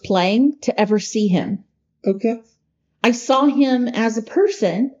movie was playing to ever see him. Okay. I saw him as a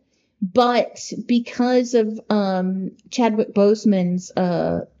person, but because of Chadwick Boseman's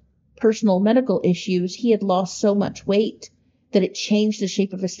personal medical issues, he had lost so much weight that it changed the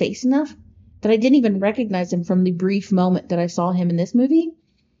shape of his face enough that I didn't even recognize him from the brief moment that I saw him in this movie.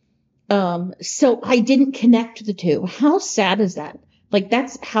 So I didn't connect the two. How sad is that? Like,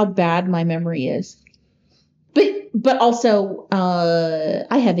 that's how bad my memory is. But also,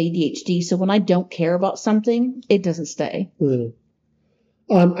 I have ADHD, so when I don't care about something, it doesn't stay.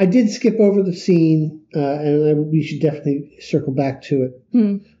 I did skip over the scene, and we should definitely circle back to it,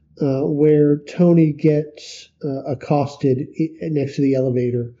 where Tony gets accosted next to the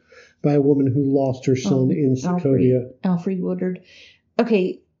elevator by a woman who lost her son in Sokovia. Alfred Woodard.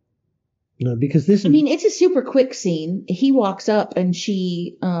 Okay. No, because this is... I mean, it's a super quick scene. He walks up and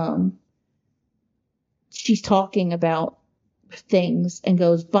she's talking about things and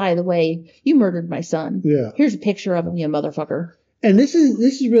goes, by the way, you murdered my son. Yeah. Here's a picture of him, you motherfucker. And this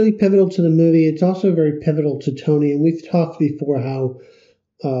is really pivotal to the movie. It's also very pivotal to Tony. And we've talked before how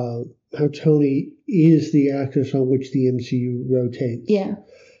Tony is the axis on which the MCU rotates. Yeah.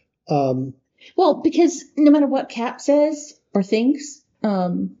 Well, because no matter what Cap says or thinks,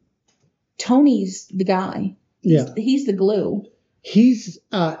 Tony's the guy. He's the glue. He's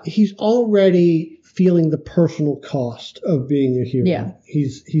already feeling the personal cost of being a hero. Yeah.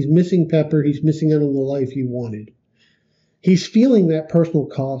 He's missing Pepper. He's missing out on the life he wanted. He's feeling that personal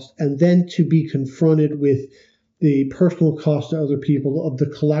cost, and then to be confronted with the personal cost to other people of the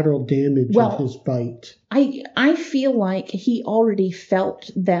collateral damage of his bite. I feel like he already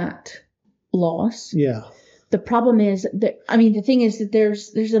felt that loss. Yeah. The problem is that, I mean, the thing is that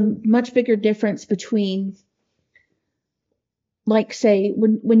there's a much bigger difference between, like, say,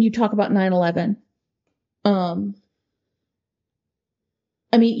 when you talk about 9/11,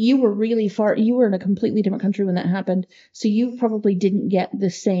 I mean, you were really far, you were in a completely different country when that happened, so you probably didn't get the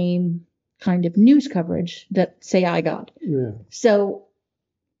same kind of news coverage that, say, I got. Yeah. So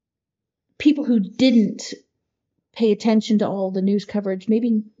people who didn't pay attention to all the news coverage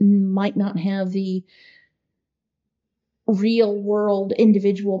maybe might not have the real world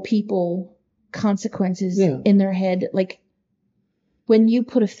individual people consequences in their head. Like, when you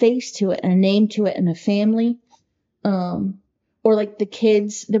put a face to it and a name to it and a family, or like the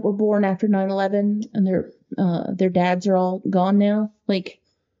kids that were born after 9/11 and their dads are all gone now, like.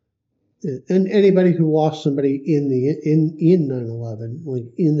 And anybody who lost somebody in 9/11, like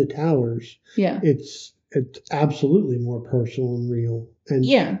in the towers, it's absolutely more personal and real. And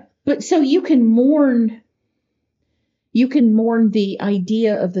but so you can mourn the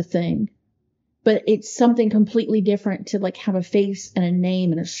idea of the thing, but it's something completely different to like have a face and a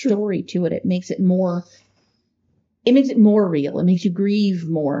name and a story to it. It makes it more real. It makes you grieve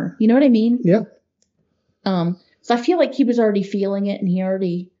more. You know what I mean? Yeah. So I feel like he was already feeling it, and he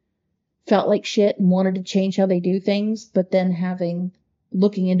already felt like shit and wanted to change how they do things, but then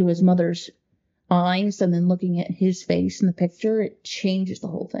looking into his mother's eyes and then looking at his face in the picture, it changes the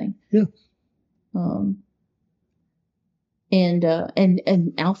whole thing. Yeah. And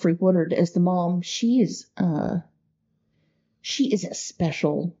Alfre Woodard as the mom, she is a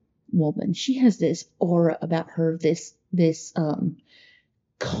special woman. She has this aura about her, this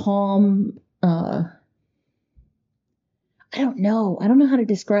calm, I don't know how to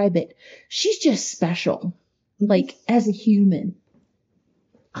describe it. She's just special, like, as a human.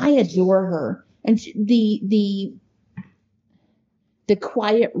 I adore her. And the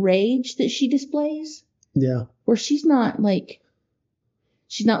quiet rage that she displays. Yeah. Where she's not like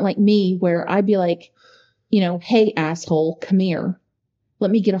me, where I'd be like, hey, asshole, come here.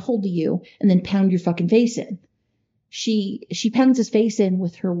 Let me get a hold of you, and then pound your fucking face in. She pounds his face in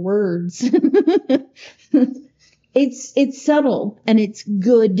with her words. It's subtle and it's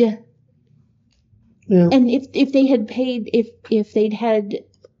good. Yeah. And if they had paid, if they'd had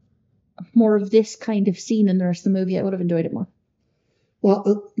more of this kind of scene in the rest of the movie, I would have enjoyed it more.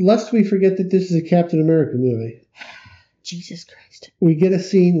 Well, lest we forget that this is a Captain America movie. Jesus Christ. We get a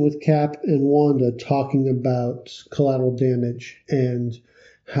scene with Cap and Wanda talking about collateral damage and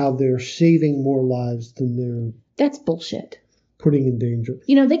how they're saving more lives than they're... That's bullshit. Putting in danger.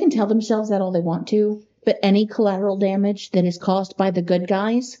 They can tell themselves that all they want to, but any collateral damage that is caused by the good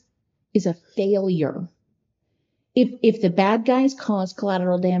guys is a failure. If the bad guys cause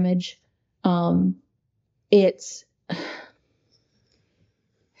collateral damage, it's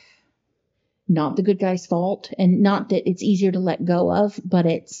not the good guy's fault, and not that it's easier to let go of, but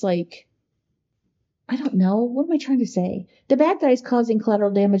it's like, I don't know. What am I trying to say? The bad guys causing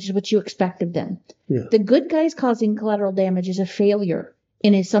collateral damage is what you expect of them. Yeah. The good guys causing collateral damage is a failure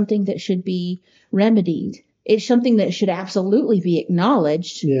and is something that should be remedied. It's something that should absolutely be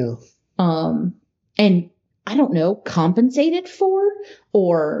acknowledged. Yeah. And I don't know, compensated for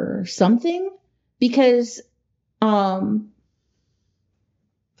or something, because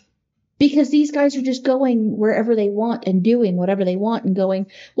these guys are just going wherever they want and doing whatever they want and going,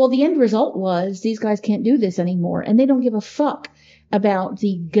 well, the end result was these guys can't do this anymore. And they don't give a fuck about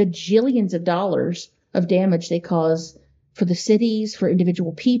the gajillions of dollars of damage they cause for the cities, for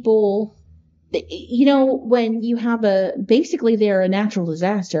individual people. When you have basically they're a natural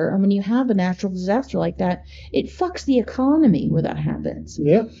disaster. And when you have a natural disaster like that, it fucks the economy where that happens.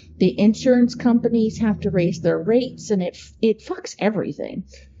 Yeah. The insurance companies have to raise their rates, and it fucks everything.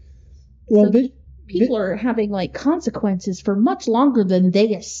 Well, so people are having like consequences for much longer than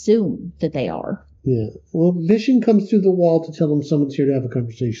they assume that they are. Yeah. Well, Vision comes through the wall to tell them someone's here to have a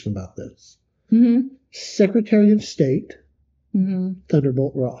conversation about this. Mm-hmm. Secretary of State, mm-hmm.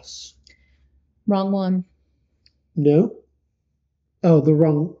 Thunderbolt Ross. Wrong one. No? Oh, the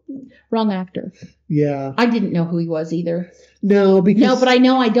wrong actor. Yeah. I didn't know who he was either. No, because... No, but I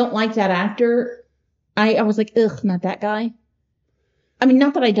know I don't like that actor. I was like, ugh, not that guy. I mean,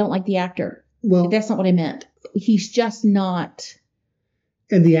 not that I don't like the actor. Well, that's not what I meant. He's just not.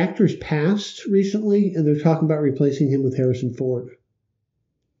 And the actor's passed recently, and they're talking about replacing him with Harrison Ford.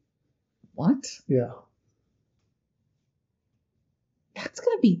 What? Yeah. That's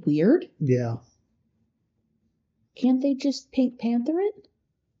going to be weird. Yeah. Can't they just Pink Panther it?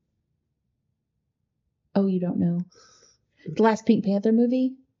 Oh, you don't know. The last Pink Panther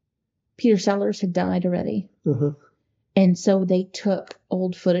movie, Peter Sellers had died already. Uh-huh. And so they took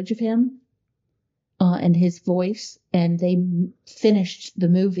old footage of him and his voice, and they finished the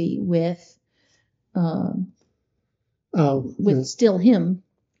movie with still him.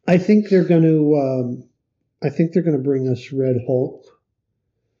 I think they're going to. I think they're going to bring us Red Hulk,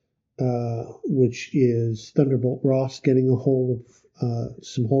 which is Thunderbolt Ross getting a hold of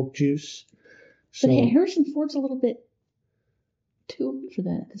some Hulk juice. So, but Harrison Ford's a little bit too old for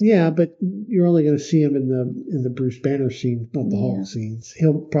that. Yeah, but you're only going to see him in the Bruce Banner scene, not the Hulk scenes.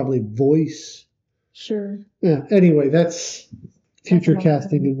 He'll probably voice. Sure. Yeah. Anyway, that's future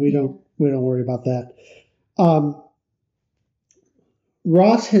casting, and we don't worry about that.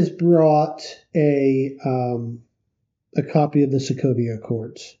 Ross has brought a copy of the Sokovia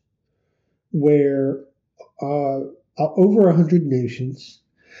Accords, where over 100 nations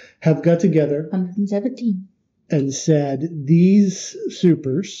have got together 117 and said these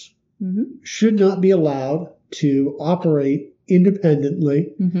supers should not be allowed to operate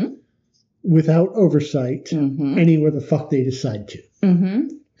independently without oversight anywhere the fuck they decide to.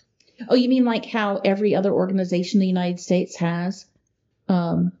 Oh, you mean like how every other organization in the United States has,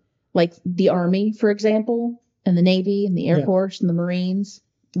 like the Army, for example, and the Navy and the Air Force and the Marines?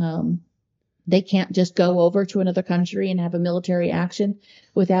 They can't just go over to another country and have a military action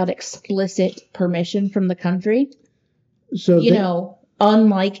without explicit permission from the country. So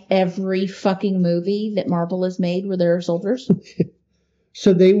unlike every fucking movie that Marvel has made where there are soldiers.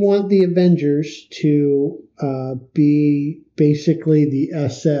 So they want the Avengers to be basically the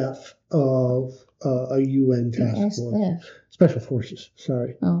SF of a UN task force. Special Forces,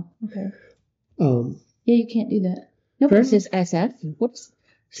 sorry. Oh, okay. Yeah, you can't do that. Nobody says SF. What's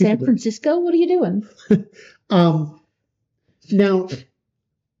San Francisco? What are you doing? Now,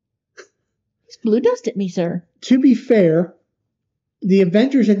 it's blue dust at me, sir. To be fair, the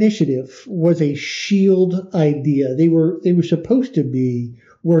Avengers Initiative was a SHIELD idea. They were supposed to be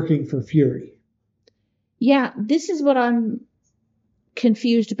working for Fury. Yeah, this is what I'm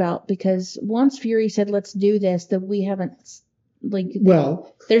confused about, because once Fury said, let's do this, that we haven't,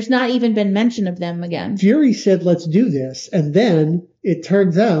 there's not even been mention of them again. Fury said, let's do this. And then it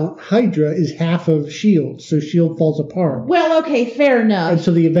turns out Hydra is half of S.H.I.E.L.D., so S.H.I.E.L.D. falls apart. Well, okay, fair enough. And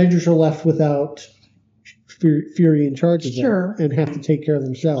so the Avengers are left without Fury in charge of them and have to take care of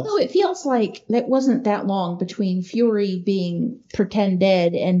themselves. Although it feels like that wasn't that long between Fury being pretend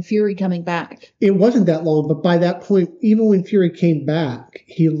dead and Fury coming back. It wasn't that long, but by that point, even when Fury came back,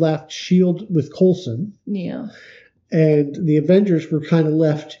 he left S.H.I.E.L.D. with Coulson. Yeah. And the Avengers were kind of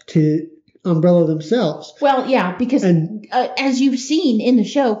left to umbrella themselves. Well, yeah, because as you've seen in the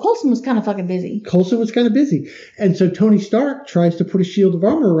show, Coulson was kind of fucking busy. And so Tony Stark tries to put a shield of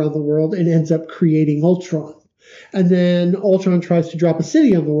armor around the world and ends up creating Ultron. And then Ultron tries to drop a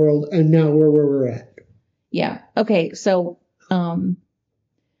city on the world, and now we're where we're at. Yeah. Okay, so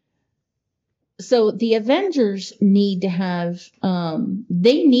the Avengers need to have,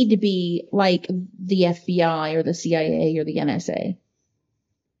 they need to be like the FBI or the CIA or the NSA.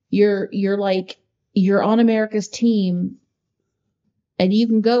 You're on America's team and you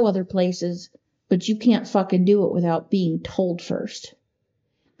can go other places, but you can't fucking do it without being told first.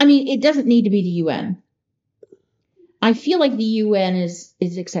 I mean, it doesn't need to be the UN. I feel like the UN is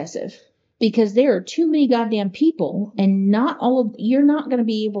excessive because there are too many goddamn people, and you're not going to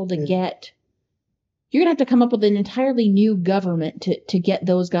be able to get, you're going to have to come up with an entirely new government to get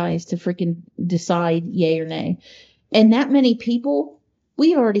those guys to freaking decide yay or nay. And that many people,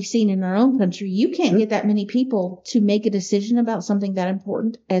 we've already seen in our own country, you can't get that many people to make a decision about something that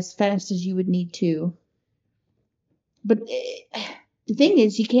important as fast as you would need to. But the thing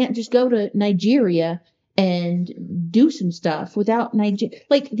is, you can't just go to Nigeria and do some stuff without Nigeria.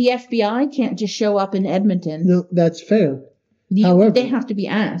 Like, the FBI can't just show up in Edmonton. No, that's fair. However, they have to be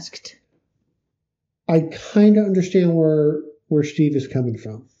asked. I kind of understand where Steve is coming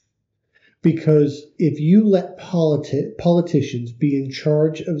from. Because if you let politicians be in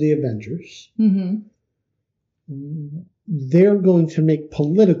charge of the Avengers, they're going to make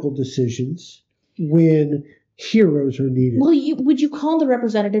political decisions when heroes are needed. Well, would you call the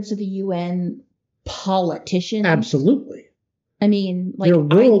representatives of the UN politicians? Absolutely. I mean, they're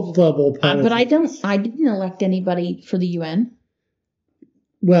world level politicians. But I didn't elect anybody for the UN.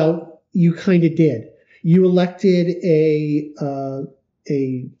 Well, you kind of did. You elected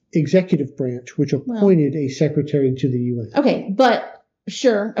a executive branch which appointed a secretary to the UN. Okay, but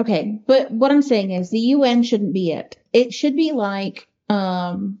sure. Okay, but what I'm saying is the UN shouldn't be it. It should be like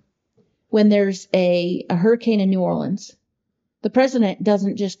when there's a hurricane in New Orleans. The president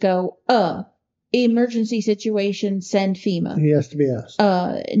doesn't just go, emergency situation, send FEMA. He has to be asked.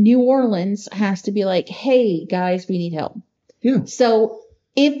 New Orleans has to be like, hey, guys, we need help. Yeah. So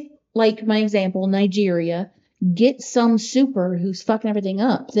if, like my example, Nigeria gets some super who's fucking everything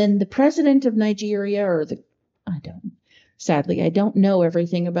up, then the president of Nigeria sadly, I don't know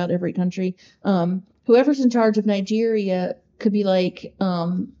everything about every country. Whoever's in charge of Nigeria could be like,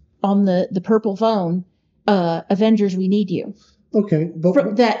 on the purple phone, Avengers, we need you. Okay.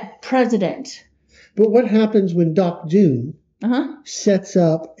 But that president. But what happens when Doc Doom sets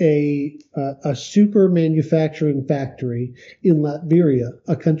up a super manufacturing factory in Latveria,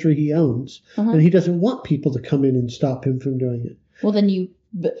 a country he owns, and he doesn't want people to come in and stop him from doing it? Well, then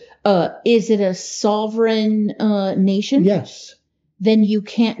is it a sovereign nation? Yes. Then you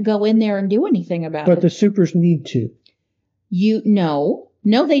can't go in there and do anything about it. But the supers need to. No,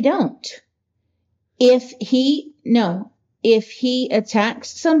 they don't. If he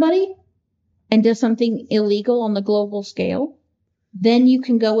attacks somebody and does something illegal on the global scale, then you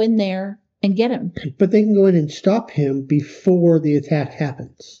can go in there and get him. But they can go in and stop him before the attack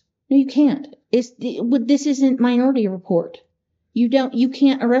happens. No, you can't. This isn't Minority Report. You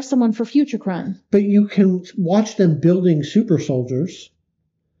can't arrest someone for future crime. But you can watch them building super soldiers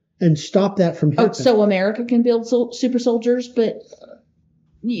and stop that from happening. Oh, so America can build super soldiers, but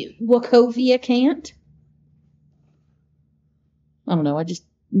Wachovia can't? I don't know. I just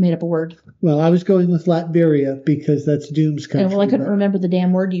made up a word. Well, I was going with Latveria because that's Doom's country. Well, I couldn't remember the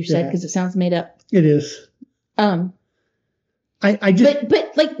damn word you said because it sounds made up. It is. I just.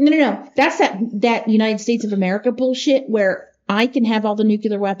 But like no. That's that United States of America bullshit where I can have all the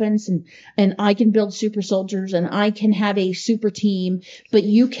nuclear weapons and I can build super soldiers and I can have a super team, but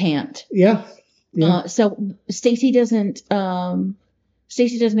you can't. Yeah. So Stacey doesn't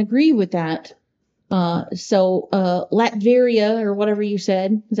agree with that. So Latveria or whatever you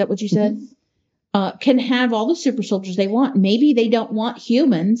said, is that what you said? Can have all the super soldiers they want. Maybe they don't want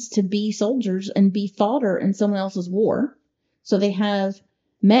humans to be soldiers and be fodder in someone else's war. So they have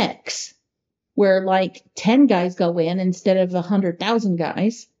mechs where like 10 guys go in instead of 100,000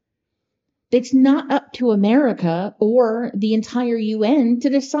 guys. It's not up to America or the entire UN to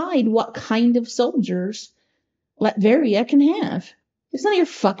decide what kind of soldiers Latveria can have. It's none of your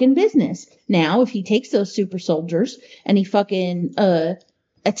fucking business. Now, if he takes those super soldiers and he fucking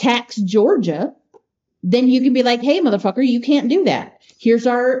attacks Georgia, then you can be like, hey, motherfucker, you can't do that. Here's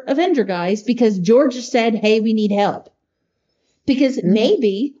our Avenger guys because Georgia said, hey, we need help. Because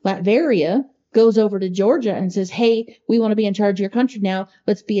maybe Latveria goes over to Georgia and says, hey, we want to be in charge of your country now.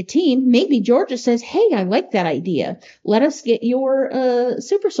 Let's be a team. Maybe Georgia says, hey, I like that idea. Let us get your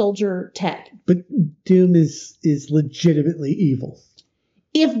super soldier tech. But Doom is legitimately evil.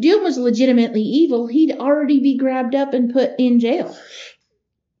 If Doom was legitimately evil, he'd already be grabbed up and put in jail.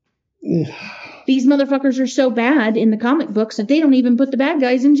 These motherfuckers are so bad in the comic books that they don't even put the bad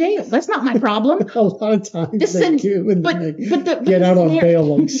guys in jail. That's not my problem. A lot of times they do, and they get out on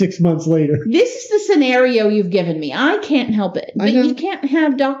bail like 6 months later. This is the scenario you've given me. I can't help it. But you can't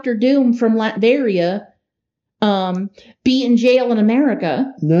have Dr. Doom from Latveria be in jail in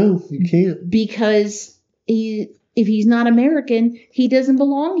America. No, you can't. Because if he's not American, he doesn't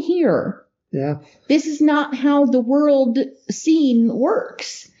belong here. Yeah. This is not how the world scene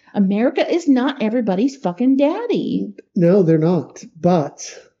works. America is not everybody's fucking daddy. No, they're not. But.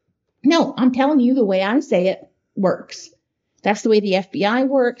 No, I'm telling you the way I say it works. That's the way the FBI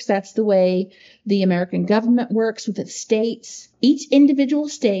works. That's the way the American government works with its states. Each individual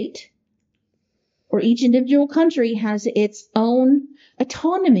state or each individual country has its own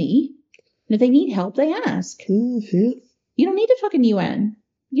autonomy. And if they need help, they ask. Yeah. You don't need a fucking UN.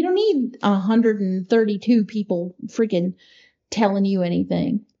 You don't need 132 people freaking telling you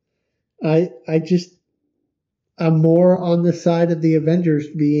anything. I'm more on the side of the Avengers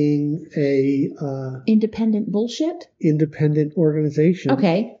being a independent bullshit? Independent organization.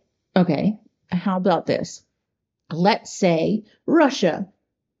 Okay. How about this? Let's say Russia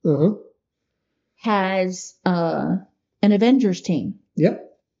has an Avengers team.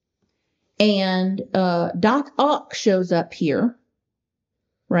 Yep. And Doc Ock shows up here,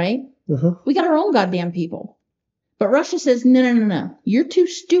 right? We got our own goddamn people. But Russia says, no. You're too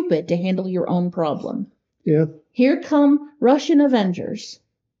stupid to handle your own problem. Yeah. Here come Russian Avengers.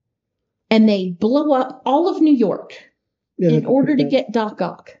 And they blow up all of New York in order to get Doc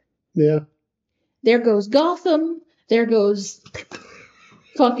Ock. Yeah. There goes Gotham. There goes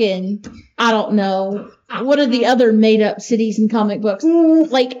fucking, I don't know, what are the other made up cities in comic books?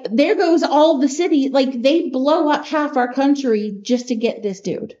 Like, there goes all the city. Like, they blow up half our country just to get this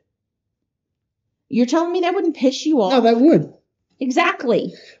dude. You're telling me that wouldn't piss you off? No, that would.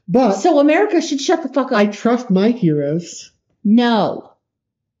 Exactly. But so America should shut the fuck up. I trust my heroes. No,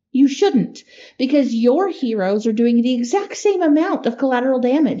 you shouldn't, because your heroes are doing the exact same amount of collateral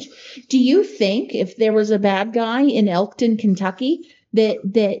damage. Do you think if there was a bad guy in Elkton, Kentucky,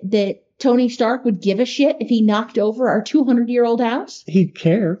 that Tony Stark would give a shit if he knocked over our 200-year-old house? He'd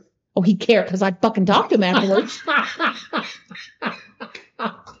care. Oh, he'd care because I'd fucking talk to him afterwards.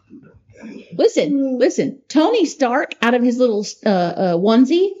 Listen. Tony Stark, out of his little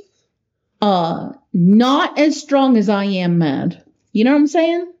onesie, not as strong as I am mad. You know what I'm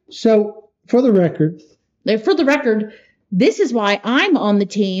saying? So, for the record, this is why I'm on the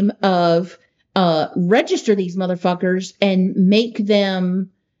team of register these motherfuckers and make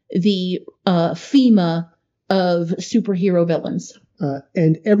them the FEMA of superhero villains.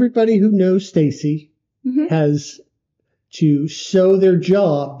 And everybody who knows Stacy has to sew their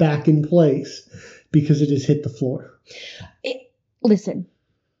jaw back in place because it has hit the floor. Listen,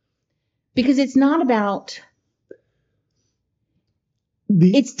 because it's not about...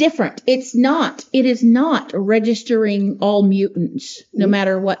 It's different. It is not registering all mutants, no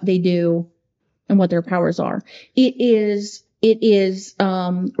matter what they do and what their powers are. It is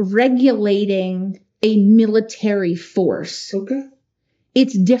regulating a military force. Okay.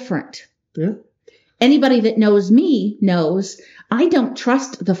 It's different. Yeah. Anybody that knows me knows I don't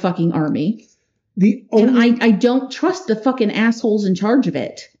trust the fucking army. And I don't trust the fucking assholes in charge of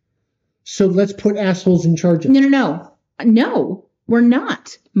it. So let's put assholes in charge of it. No, we're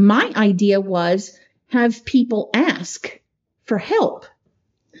not. My idea was have people ask for help.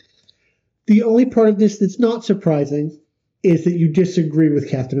 The only part of this that's not surprising is that you disagree with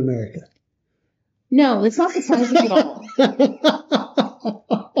Captain America. No, it's not surprising at all.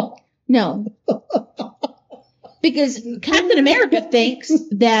 No. Because Captain America thinks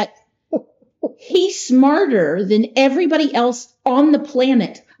that he's smarter than everybody else on the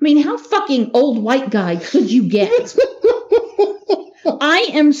planet. I mean, how fucking old white guy could you get? I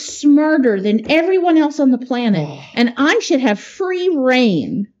am smarter than everyone else on the planet, and I should have free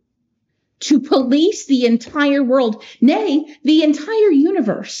reign to police the entire world, nay, the entire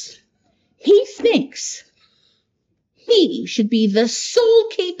universe. He thinks he should be the sole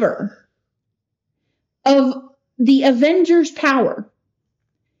keeper of the Avengers' power.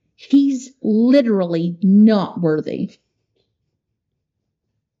 He's literally not worthy.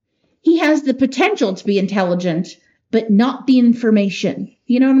 He has the potential to be intelligent, but not the information.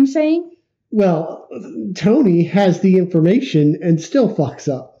 You know what I'm saying? Well, Tony has the information and still fucks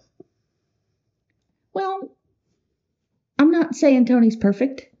up. Well, I'm not saying Tony's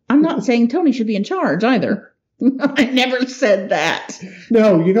perfect. I'm not saying Tony should be in charge either. I never said that.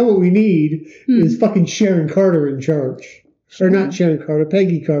 No, you know what we need is fucking Sharon Carter in charge. Or not Sharon Carter,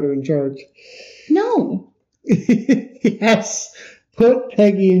 Peggy Carter in charge. No. Yes. Put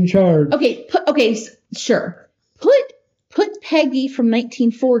Peggy in charge. Okay, sure. Put Peggy from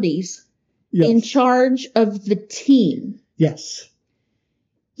 1940s in charge of the team. Yes.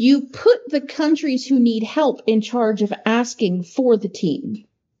 You put the countries who need help in charge of asking for the team.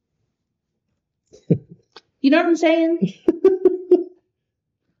 You know what I'm saying?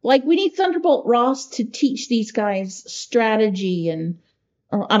 Like, we need Thunderbolt Ross to teach these guys strategy and,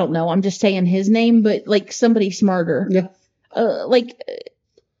 or I don't know, I'm just saying his name, but like somebody smarter. Yeah.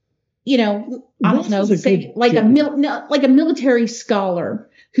 You know, I don't know, say like a military scholar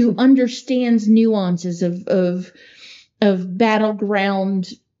who understands nuances of battleground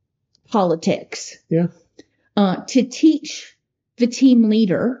politics. Yeah. To teach the team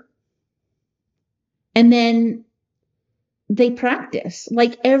leader, and then they practice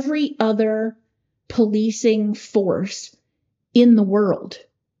like every other policing force in the world.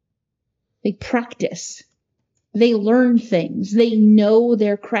 They practice. They learn things. They know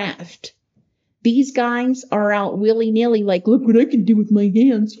their craft. These guys are out willy-nilly like, look what I can do with my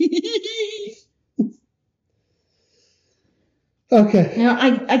hands. Okay. Now,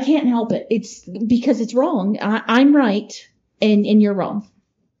 I can't help it. It's because it's wrong. I'm right, and you're wrong.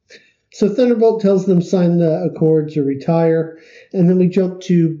 So Thunderbolt tells them sign the Accords or retire, and then we jump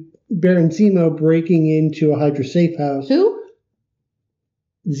to Baron Zemo breaking into a Hydra safe house. Who?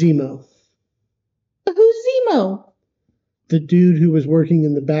 Zemo. Who's Zemo? The dude who was working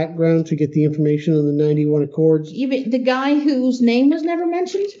in the background to get the information on the 91 Accords. You mean the guy whose name was never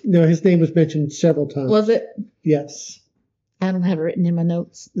mentioned? No, his name was mentioned several times. Was it? Yes. I don't have it written in my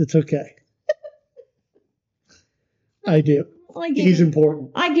notes. It's okay. I do. he's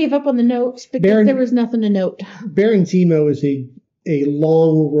important. I gave up on the notes because there was nothing to note. Baron Zemo is a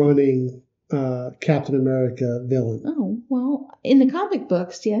long-running Captain America villain. Oh, well, in the comic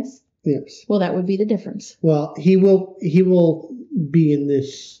books, yes. Yes. Well, that would be the difference. Well, he will be in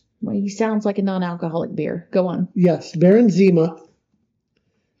this. Well, he sounds like a non-alcoholic beer. Go on. Yes, Baron Zemo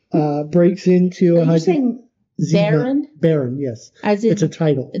breaks into Are you saying Baron? Baron, yes. As in it's a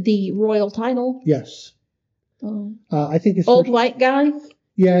title. The royal title? Yes. Oh. I think his old white guy?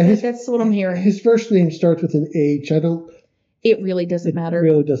 Yeah, that's what I'm hearing. His first name starts with an H. It really doesn't matter. It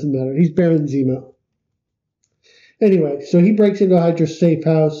really doesn't matter. He's Baron Zemo. Anyway, so he breaks into Hydra's safe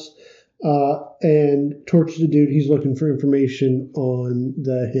house and tortures the dude. He's looking for information on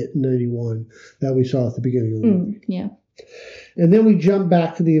the hit 91 that we saw at the beginning of the movie. Yeah. And then we jump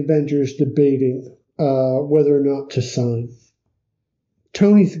back to the Avengers debating whether or not to sign.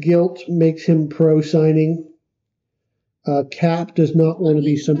 Tony's guilt makes him pro-signing. Cap does not want to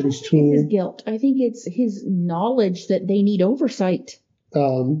be somebody's tool. His guilt. I think it's his knowledge that they need oversight.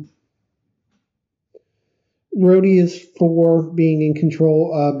 Rhodey is for being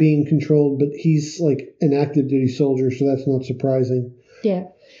controlled, but he's like an active duty soldier, so that's not surprising. Yeah.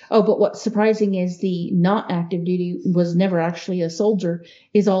 Oh, but what's surprising is the not active duty was never actually a soldier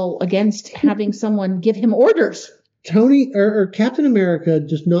is all against having someone give him orders. Tony or Captain America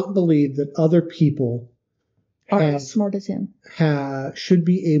does not believe that other people are as smart as him. Should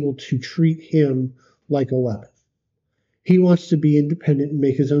be able to treat him like a weapon. He wants to be independent and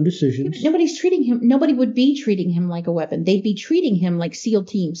make his own decisions. Nobody's treating him. Nobody would be treating him like a weapon. They'd be treating him like SEAL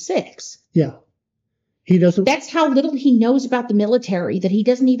Team 6. Yeah. He doesn't. That's how little he knows about the military, that he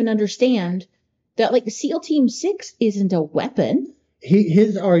doesn't even understand that, like, SEAL Team 6 isn't a weapon.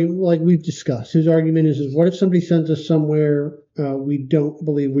 His argument, like we've discussed, his argument is what if somebody sends us somewhere we don't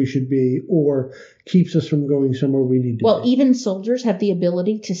believe we should be, or keeps us from going somewhere we need to Well, be? even soldiers have the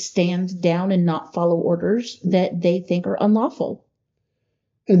ability to stand down and not follow orders that they think are unlawful.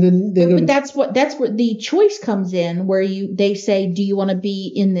 And then but that's where the choice comes in, where they say, do you want to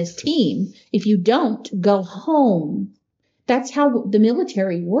be in this team? If you don't, go home. That's how the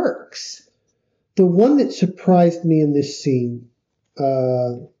military works. The one that surprised me in this scene,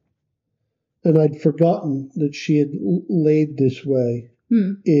 and I'd forgotten that she had laid this way,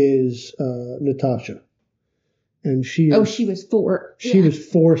 is Natasha. And she was for. She was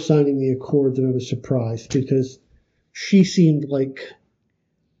for signing the Accords, and I was surprised because she seems like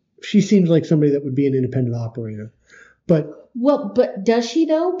somebody that would be an independent operator. But does she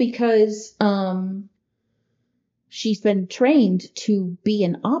though? Because she's been trained to be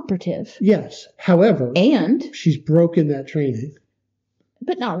an operative. Yes. However, and she's broken that training.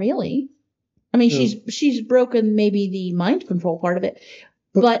 But not really. I mean, she's broken maybe the mind control part of it.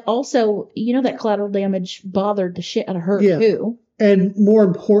 But also, that collateral damage bothered the shit out of her too. And more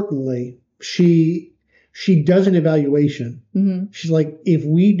importantly, she does an evaluation. Mm-hmm. She's like, if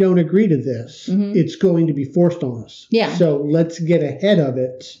we don't agree to this, it's going to be forced on us. Yeah. So let's get ahead of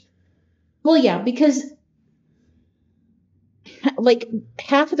it. Well, yeah, because like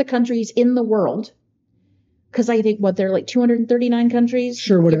half of the countries in the world, because I think there are like 239 countries.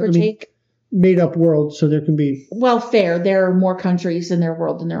 Sure, whatever. Made up world, so there can be. Well, fair. There are more countries in their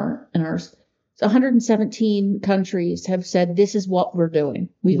world than there are in ours. 117 countries have said this is what we're doing.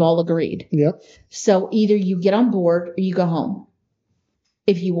 We've all agreed. Yep. So either you get on board or you go home.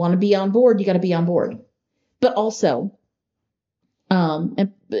 If you want to be on board, you got to be on board. But also,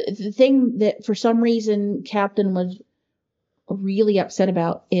 and the thing that for some reason Captain was really upset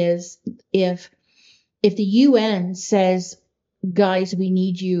about is if the UN says, guys, we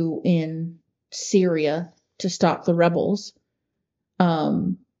need you in Syria to stop the rebels,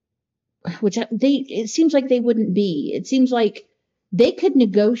 which it seems like they wouldn't be. It seems like they could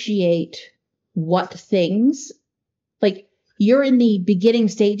negotiate what things, like you're in the beginning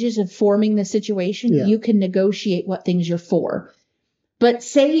stages of forming the situation. Yeah. You can negotiate what things you're for. But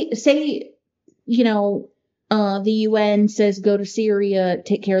say, the UN says go to Syria,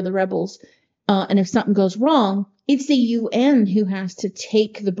 take care of the rebels. And if something goes wrong, it's the UN who has to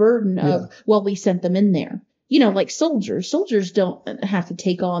take the burden of, well, we sent them in there. Like soldiers. Soldiers don't have to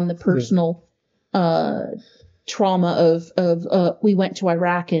take on the personal trauma of we went to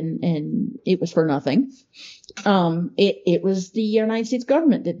Iraq and it was for nothing. It was the United States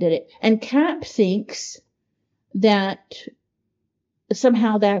government that did it. And Cap thinks that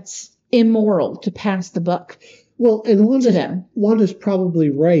somehow that's immoral to pass the buck. Well, and Wanda's probably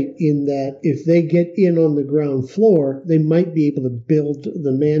right in that if they get in on the ground floor, they might be able to build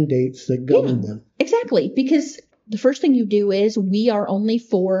the mandates that govern them. Exactly, because the first thing you do is we are only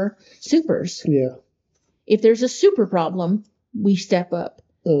for supers. Yeah. If there's a super problem, we step up.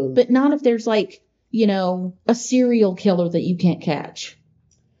 Um, But not if there's like, a serial killer that you can't catch.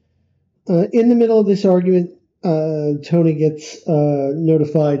 In the middle of this argument, Tony gets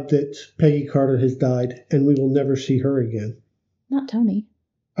notified that Peggy Carter has died, and we will never see her again. Not Tony.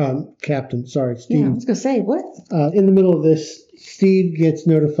 Captain, sorry, Steve. Yeah, I was going to say, what? In the middle of this, Steve gets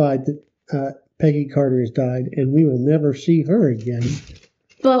notified that Peggy Carter has died, and we will never see her again.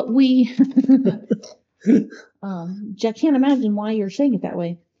 But I can't imagine why you're saying it that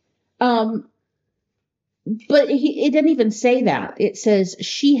way. But it didn't even say that. It says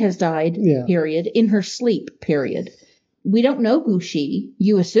she has died, period, in her sleep, period. We don't know who she.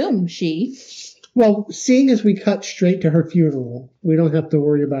 You assume she. Well, seeing as we cut straight to her funeral, we don't have to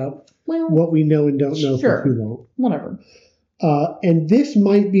worry about what we know and don't know for too long. Whatever. And this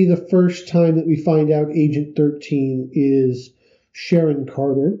might be the first time that we find out Agent 13 is Sharon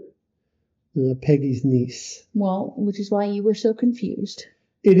Carter, Peggy's niece. Well, which is why you were so confused.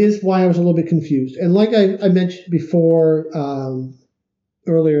 It is why I was a little bit confused. And like I mentioned before,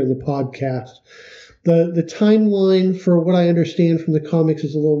 earlier in the podcast, the timeline for what I understand from the comics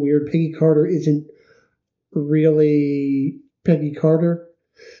is a little weird. Peggy Carter isn't really Peggy Carter.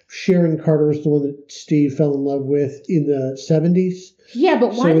 Sharon Carter is the one that Steve fell in love with in the 70s. Yeah,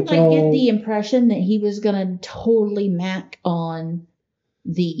 but why did I get the impression that he was going to totally mac on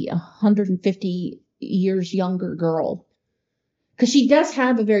the 150 years younger girl? Because she does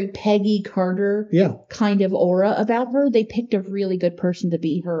have a very Peggy Carter kind of aura about her. They picked a really good person to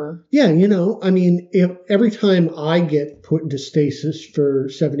be her. Yeah, every time I get put into stasis for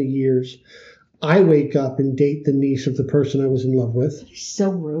 70 years, I wake up and date the niece of the person I was in love with.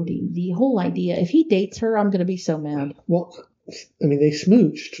 So roady. The whole idea. If he dates her, I'm going to be so mad. Well, they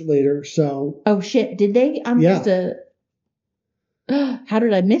smooched later, so. Oh, shit. Did they? I'm just How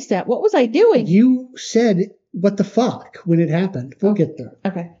did I miss that? What was I doing? You said, what the fuck, when it happened. We'll get there.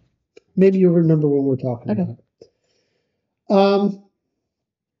 Okay. Maybe you'll remember when we're talking about it.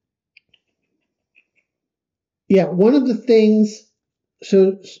 One of the things,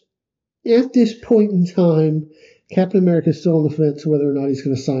 so at this point in time, Captain America is still on the fence whether or not he's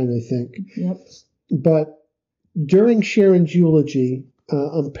going to sign, I think. Yep. But during Sharon's eulogy,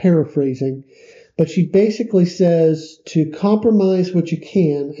 I'm paraphrasing, but she basically says to compromise what you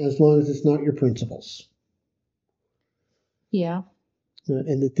can as long as it's not your principles. Yeah.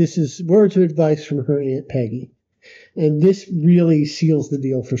 And that this is words of advice from her Aunt Peggy. And this really seals the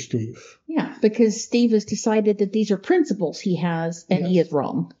deal for Steve. Yeah, because Steve has decided that these are principles he has, and he is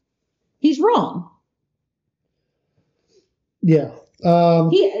wrong. He's wrong. Yeah.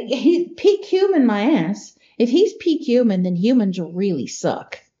 He's peak human, my ass. If he's peak human, then humans really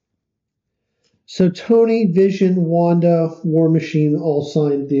suck. So Tony, Vision, Wanda, War Machine all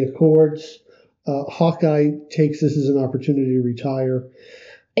signed the accords. Hawkeye takes this as an opportunity to retire.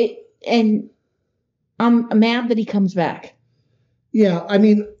 And I'm mad that he comes back. Yeah,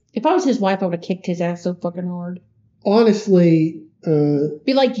 if I was his wife, I would have kicked his ass so fucking hard. Honestly,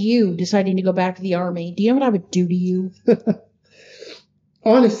 be like you deciding to go back to the army. Do you know what I would do to you?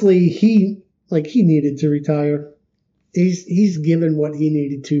 Honestly, he needed to retire. He's given what he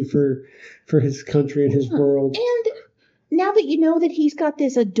needed to for his country and his world. And now that you know that he's got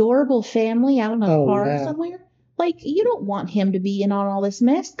this adorable family out on a farm somewhere, you don't want him to be in on all this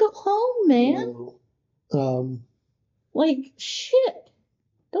mess. Go home, man. Shit.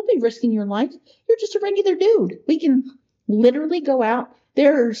 Don't be risking your life. You're just a regular dude. We can literally go out.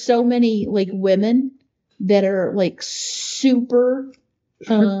 There are so many women that are super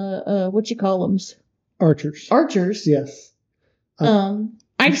what you call them? Archers. Yes.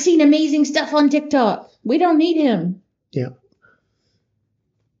 I've seen amazing stuff on TikTok. We don't need him. Yeah.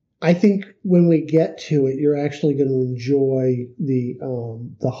 I think when we get to it, you're actually going to enjoy the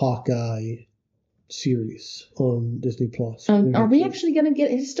Hawkeye series on Disney Plus. Are we actually going to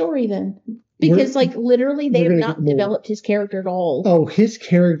get his story then? Because literally they have not developed his character at all. Oh, his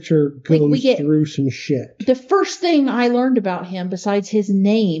character goes through some shit. The first thing I learned about him, besides his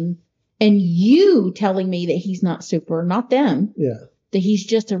name, and you telling me that he's not super, not them. Yeah. That he's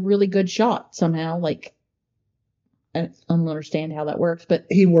just a really good shot somehow. I don't understand how that works, but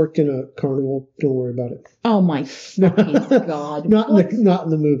he worked in a carnival. Don't worry about it. Oh my fucking god! Not in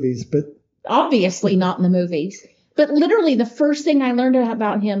the movies, but obviously not in the movies. But literally, the first thing I learned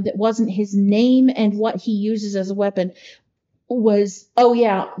about him that wasn't his name and what he uses as a weapon was, oh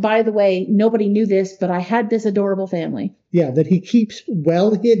yeah, by the way, nobody knew this, but I had this adorable family. Yeah, that he keeps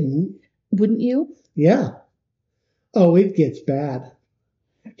well hidden. Wouldn't you? Yeah. Oh, it gets bad.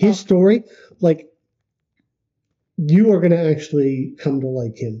 His story, you are going to actually come to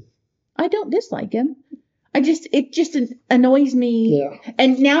like him. I don't dislike him. It just annoys me. Yeah.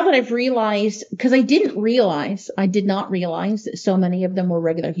 And now that I've realized, because I did not realize that so many of them were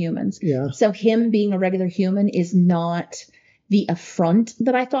regular humans. Yeah. So him being a regular human is not the affront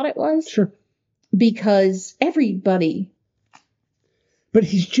that I thought it was. Sure. Because everybody. But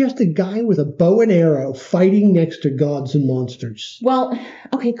he's just a guy with a bow and arrow fighting next to gods and monsters. Well,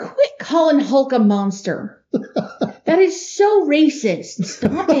 okay, quit calling Hulk a monster. That is so racist.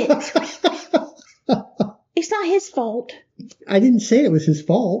 Stop it. It's not his fault. I didn't say it was his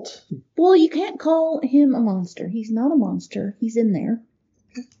fault. Well, you can't call him a monster. He's not a monster. He's in there.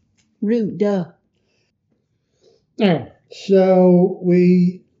 Rude, duh. All right. So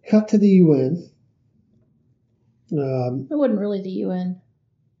we cut to the UN. It wasn't really the UN.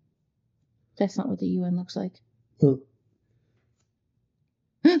 That's not what the UN looks like. King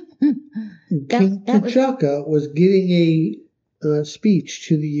T'Chaka was giving a speech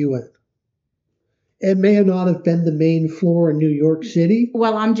to the UN. It may not have been the main floor in New York City.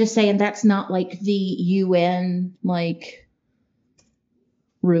 Well, I'm just saying that's not like the UN,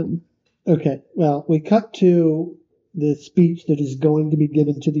 room. Okay, well, we cut to the speech that is going to be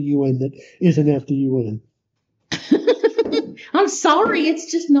given to the UN that isn't at the UN. I'm sorry,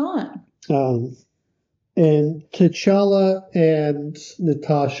 it's just not. And T'Challa and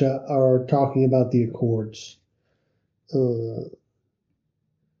Natasha are talking about the Accords. And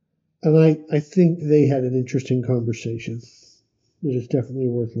I think they had an interesting conversation that is definitely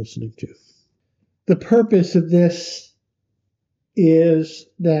worth listening to. The purpose of this is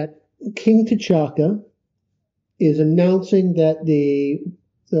that King T'Chaka is announcing that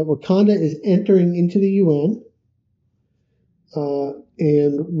that Wakanda is entering into the UN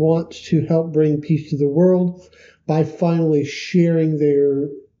and wants to help bring peace to the world by finally sharing their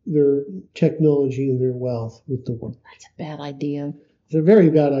technology and their wealth with the world. That's a bad idea. It's a very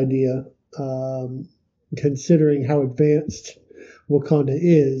bad idea, considering how advanced Wakanda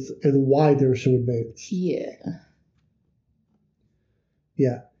is and why they're so advanced. Yeah.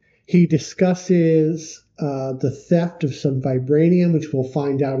 Yeah. He discusses the theft of some vibranium, which we'll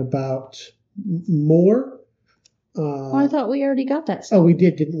find out about more. I thought we already got that stuff. Oh, we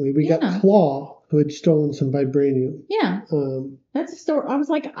did, didn't we? We got Claw, who had stolen some vibranium. Yeah. That's a story. I was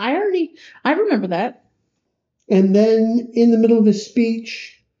like, I remember that. And then in the middle of his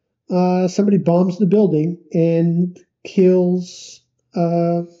speech, somebody bombs the building and kills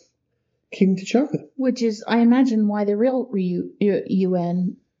King T'Chaka. Which is, I imagine, why the real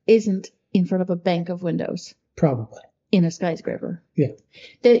UN isn't in front of a bank of windows. Probably. In a skyscraper. Yeah.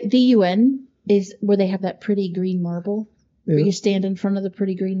 The UN is where they have that pretty green marble. Yeah. Where you stand in front of the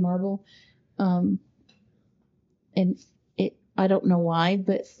pretty green marble. And I don't know why,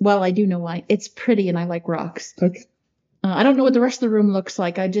 but, well, I do know why. It's pretty and I like rocks. Okay. I don't know what the rest of the room looks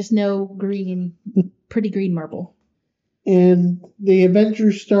like. I just know pretty green marble. And the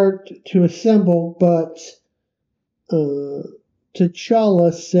Avengers start to assemble, but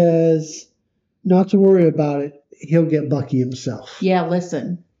T'Challa says not to worry about it. He'll get Bucky himself. Yeah,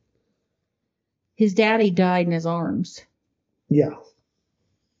 listen. His daddy died in his arms. Yeah.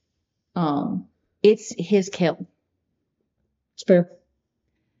 It's his kill. It's fair.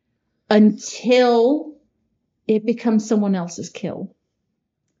 Until it becomes someone else's kill.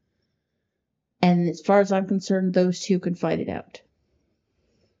 And as far as I'm concerned, those two can fight it out.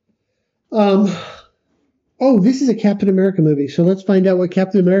 Oh, this is a Captain America movie, so let's find out what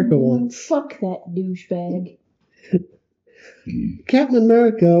Captain America wants. Fuck that douchebag. Captain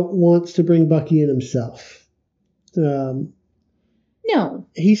America wants to bring Bucky in himself. No.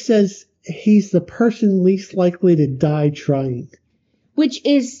 He says he's the person least likely to die trying. Which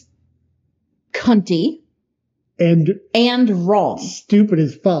is cunty. And wrong. Stupid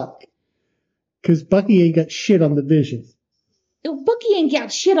as fuck. Because Bucky ain't got shit on the Vision. Bucky ain't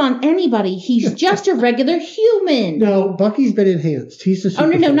got shit on anybody. He's just a regular human. No, Bucky's been enhanced. He's the Oh,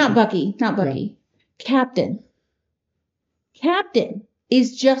 no, not Bucky. Not Bucky. Yeah. Captain. Captain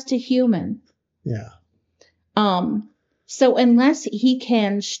is just a human. Yeah. So unless he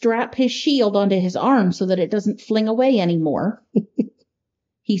can strap his shield onto his arm so that it doesn't fling away anymore,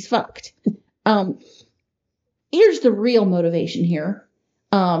 he's fucked. Here's the real motivation here.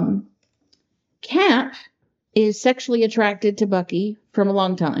 Cap is sexually attracted to Bucky from a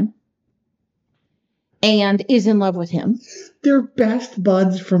long time and is in love with him. They're best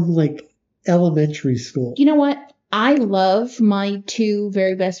buds from elementary school. You know what? I love my two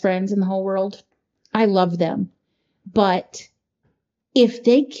very best friends in the whole world. I love them. But if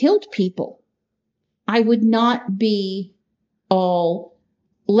they killed people, I would not be all,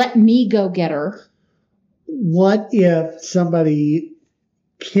 let me go get her. What if somebody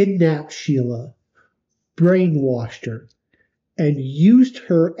kidnapped Sheila, brainwashed her and used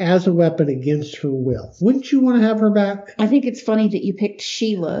her as a weapon against her will. Wouldn't you want to have her back? I think it's funny that you picked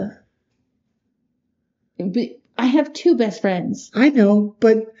Sheila. But I have two best friends. I know,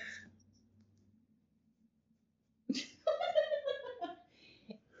 but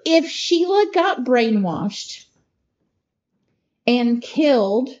if Sheila got brainwashed and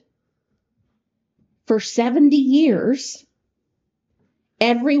killed for 70 years,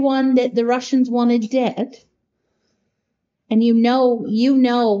 everyone that the Russians wanted dead, and you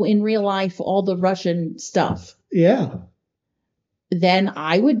know in real life all the Russian stuff, yeah, then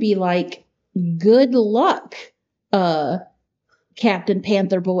I would be like, good luck, Captain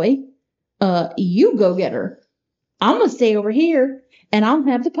Panther Boy. You go get her. I'm going to stay over here and I'll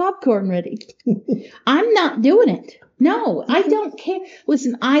have the popcorn ready. I'm not doing it. No, I don't care.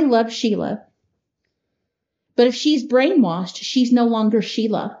 Listen, I love Sheila. But if she's brainwashed, she's no longer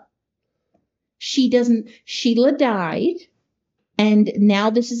Sheila. Sheila died, and now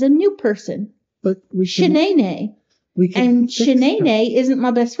this is a new person. But Shanae. And Shanae isn't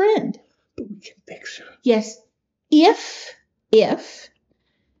my best friend. But we can fix her. Yes. If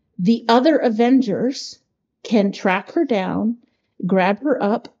the other Avengers can track her down, grab her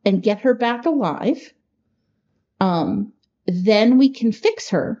up, and get her back alive, then we can fix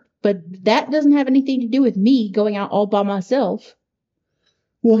her. But that doesn't have anything to do with me going out all by myself.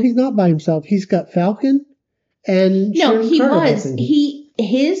 Well, he's not by himself. He's got Falcon and no, Sharon he Carter was.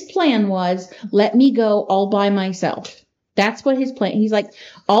 His plan was, let me go all by myself. That's what his plan. He's like,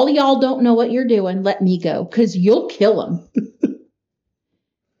 all y'all don't know what you're doing. Let me go, because you'll kill him.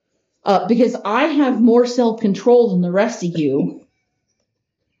 Because I have more self-control than the rest of you.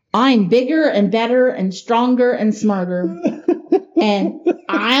 I'm bigger and better and stronger and smarter. And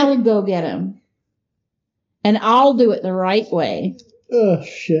I'll go get him. And I'll do it the right way. Oh,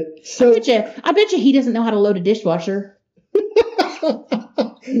 shit. So I bet you he doesn't know how to load a dishwasher.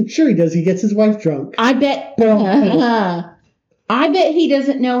 Sure he does. He gets his wife drunk. I bet he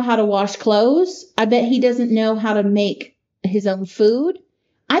doesn't know how to wash clothes. I bet he doesn't know how to make his own food.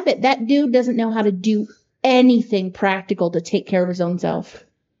 I bet that dude doesn't know how to do anything practical to take care of his own self.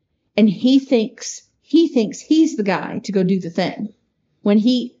 And he thinks he's the guy to go do the thing. When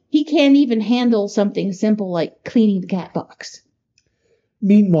he can't even handle something simple like cleaning the cat box.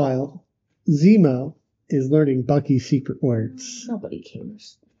 Meanwhile, Zemo is learning Bucky's secret words. Nobody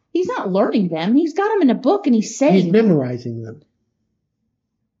cares. He's not learning them. He's got them in a book and he's saying He's memorizing them.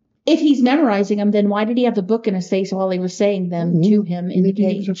 If he's memorizing them, then why did he have the book in his face while he was saying them to him in the cage?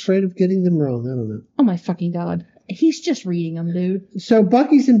 Maybe he was afraid of getting them wrong. I don't know. Oh my fucking God. He's just reading them, dude. So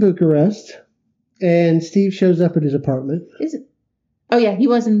Bucky's in Bucharest, and Steve shows up at his apartment. Is it? Oh yeah, he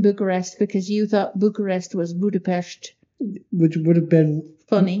was in Bucharest because you thought Bucharest was Budapest. Which would have been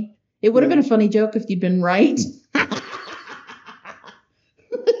funny. It would have been a funny joke if you'd been right.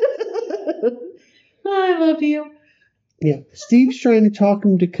 I love you. Yeah. Steve's trying to talk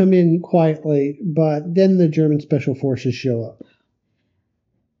him to come in quietly, but then the German special forces show up.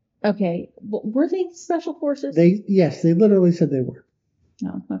 Okay. Were they special forces? Yes, they literally said they were.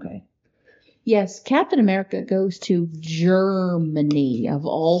 Oh, okay. Yes, Captain America goes to Germany, of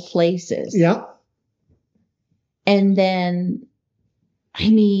all places. Yeah. And then, I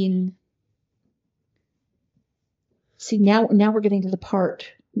mean, see, now we're getting to the part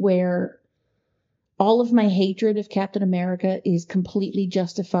where all of my hatred of Captain America is completely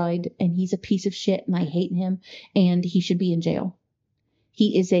justified, and he's a piece of shit, and I hate him, and he should be in jail.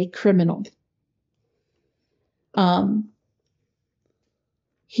 He is a criminal.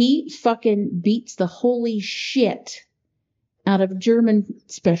 He fucking beats the holy shit out of German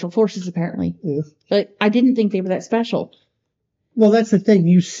special forces, apparently. Yeah. But I didn't think they were that special. Well, that's the thing.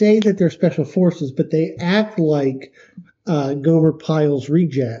 You say that they're special forces, but they act like Gomer Pyle's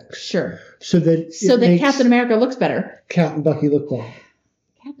rejects. Sure. So that Captain America looks better. Cap and Bucky look well.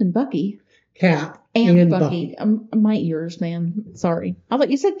 Captain Bucky? Cap and Bucky. My ears, man. Sorry. I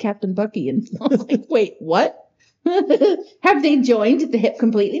thought you said Captain Bucky, and I was like, wait, what? Have they joined at the hip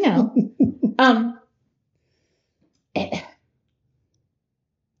completely? No.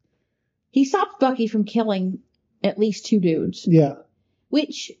 He stopped Bucky from killing at least 2 dudes. Yeah.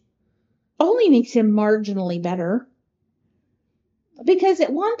 Which only makes him marginally better. Because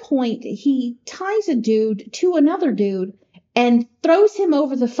at one point, he ties a dude to another dude and throws him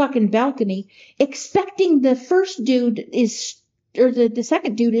over the fucking balcony, expecting the first dude the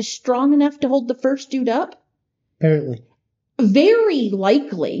second dude is strong enough to hold the first dude up. Apparently. Very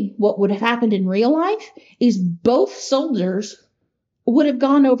likely what would have happened in real life is both soldiers would have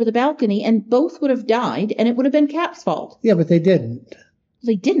gone over the balcony and both would have died, and it would have been Cap's fault. Yeah, but they didn't.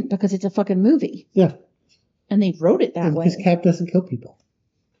 They didn't because it's a fucking movie. Yeah. And they wrote it that way. Because Cap doesn't kill people.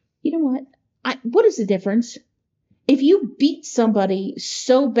 You know what? What is the difference? If you beat somebody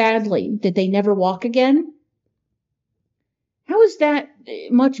so badly that they never walk again, how is that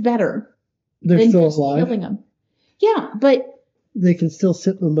much better? They're still alive. Killing them? Yeah, but they can still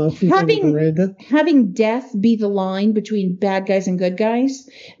sit in the mountains on the veranda. Having death be the line between bad guys and good guys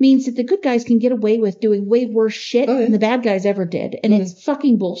means that the good guys can get away with doing way worse shit than the bad guys ever did. And it's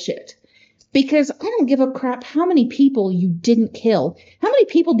fucking bullshit. Because I don't give a crap how many people you didn't kill. How many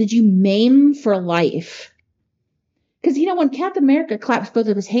people did you maim for life? Because, when Captain America claps both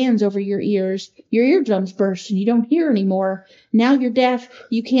of his hands over your ears, your eardrums burst and you don't hear anymore. Now you're deaf,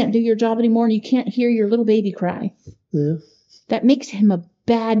 you can't do your job anymore, and you can't hear your little baby cry. Yeah. That makes him a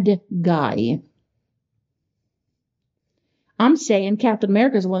bad guy. I'm saying Captain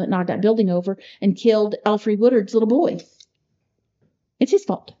America's the one that knocked that building over and killed Alfred Woodard's little boy. It's his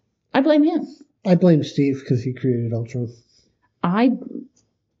fault. I blame him. I blame Steve because he created Ultron.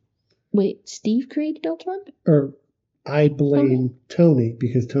 Wait, Steve created Ultron? Or I blame Tony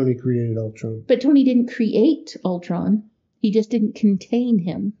because Tony created Ultron. But Tony didn't create Ultron. He just didn't contain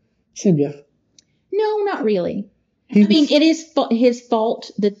him. Same, Jeff. No, not really. It is his fault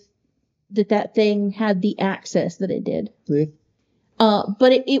that thing had the access that it did. Yeah.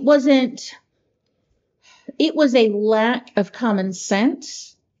 But it wasn't. It was a lack of common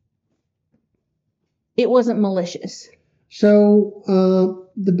sense. It wasn't malicious. So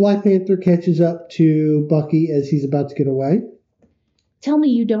the Black Panther catches up to Bucky as he's about to get away. Tell me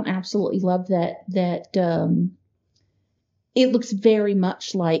you don't absolutely love that it looks very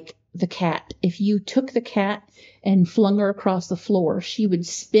much like the cat. If you took the cat and flung her across the floor, she would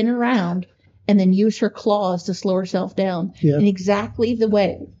spin around and then use her claws to slow herself down. Yeah. In exactly the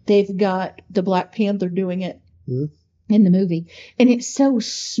way they've got the Black Panther doing it in the movie. And it's so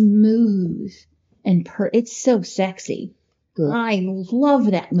smooth and it's so sexy. I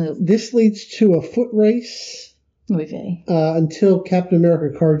love that movie. This leads to a foot race until Captain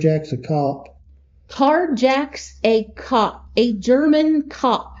America carjacks a cop. Carjacks a cop. A German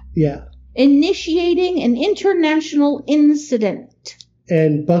cop. Yeah. Initiating an international incident.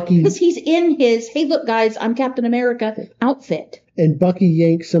 And Bucky... Because he's in his, hey, look, guys, I'm Captain America outfit. And Bucky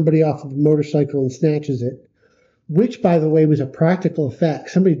yanks somebody off of a motorcycle and snatches it. Which, by the way, was a practical effect.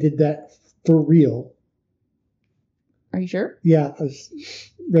 Somebody did that for real. Are you sure? Yeah, I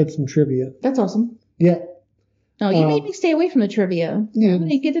read some trivia. That's awesome. Yeah. Oh, you made me stay away from the trivia. Yeah. I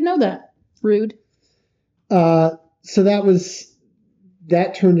didn't get to know that. Rude. So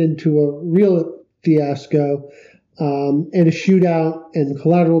that turned into a real fiasco, and a shootout and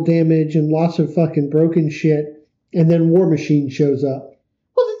collateral damage and lots of fucking broken shit. And then War Machine shows up.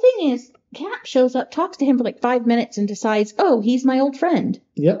 Well, the thing is, Cap shows up, talks to him for like 5 minutes and decides, oh, he's my old friend.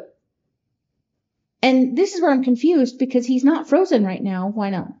 Yep. And this is where I'm confused because he's not frozen right now.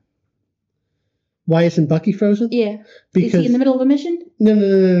 Why not? Why isn't Bucky frozen? Yeah. Is he in the middle of a mission?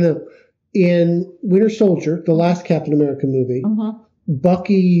 No. In Winter Soldier, the last Captain America movie,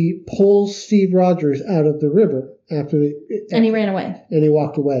 Bucky pulls Steve Rogers out of the river and he ran away. And he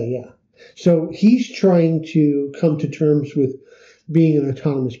walked away, yeah. So he's trying to come to terms with being an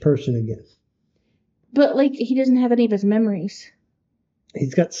autonomous person again. But, he doesn't have any of his memories.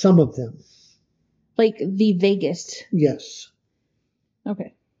 He's got some of them. The vaguest. Yes.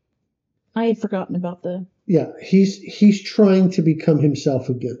 Okay. I had forgotten about the... Yeah, he's trying to become himself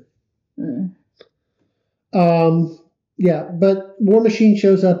again. Yeah, but War Machine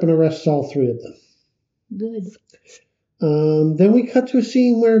shows up and arrests all three of them. Good. Then we cut to a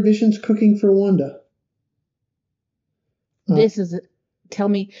scene where Vision's cooking for Wanda. Tell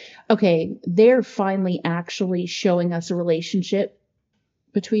me, okay, they're finally actually showing us a relationship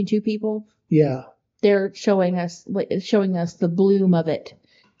between two people. Yeah. They're showing us the bloom of it.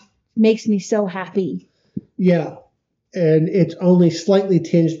 Makes me so happy. Yeah. And it's only slightly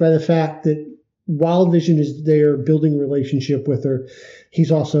tinged by the fact that while Vision is there building a relationship with her,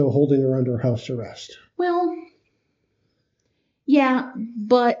 he's also holding her under house arrest. Well, yeah,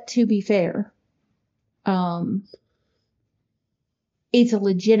 but to be fair, it's a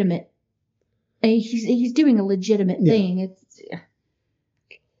legitimate. He's doing a legitimate thing.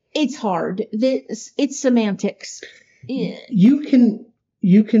 It's hard. It's semantics. You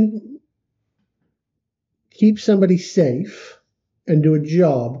can keep somebody safe and do a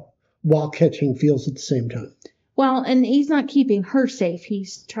job while catching feels at the same time. Well, and he's not keeping her safe.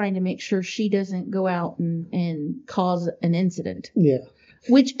 He's trying to make sure she doesn't go out and cause an incident. Yeah.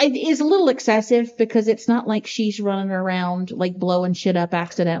 Which is a little excessive because it's not like she's running around blowing shit up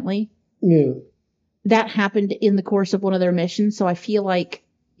accidentally. Yeah. That happened in the course of one of their missions. So I feel like,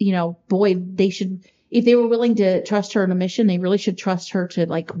 boy, they should, if they were willing to trust her on a mission, they really should trust her to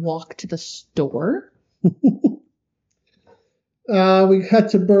like walk to the store. We cut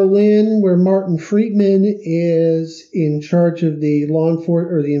to Berlin, where Martin Friedman is in charge of the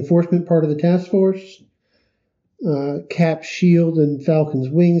the enforcement part of the task force. Cap's shield and Falcon's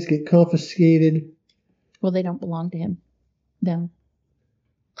wings get confiscated. Well, they don't belong to him. No.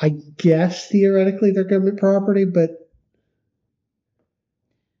 I guess theoretically they're government property, but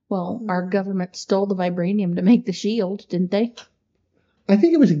Well, our government stole the vibranium to make the shield, didn't they? I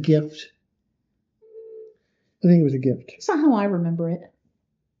think it was a gift. That's not how I remember it.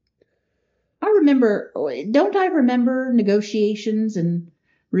 Don't I remember negotiations and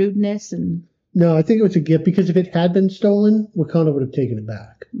rudeness and... No, I think it was a gift because if it had been stolen, Wakanda would have taken it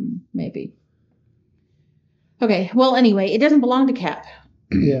back. Maybe. Okay, well, anyway, it doesn't belong to Cap.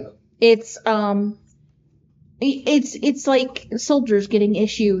 Yeah. It's like soldiers getting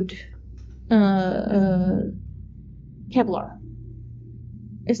issued Kevlar.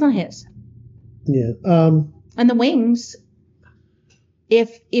 It's not his. Yeah. And the wings,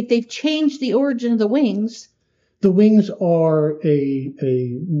 if they've changed the origin of the wings, the wings are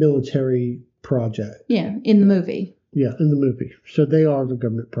a military project. Yeah, in the movie. Yeah, in the movie. So they are the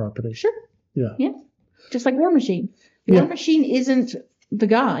government property. Sure. Yeah. Yeah. Just like War Machine. War Machine isn't the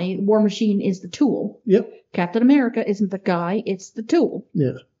guy. War Machine is the tool. Yep. Captain America isn't the guy. It's the tool.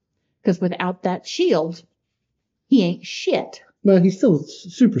 Yeah. Because without that shield, he ain't shit. Well, he's still a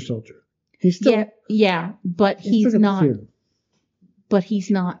super soldier. He's still... Yeah, but he's not... But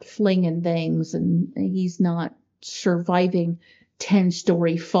he's not flinging things, and he's not surviving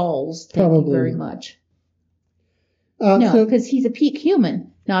 10-story falls. Thank you very much. No, because he's a peak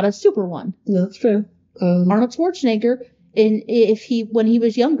human, not a super one. No, that's fair. Arnold Schwarzenegger, when he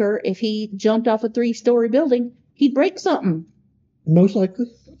was younger, if he jumped off a 3-story building, he'd break something. Most likely.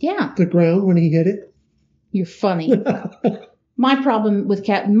 Yeah. The ground when he hit it. You're funny. My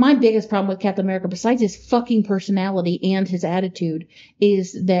biggest problem with Captain America, besides his fucking personality and his attitude,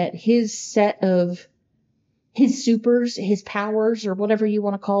 is that his set of his supers, his powers, or whatever you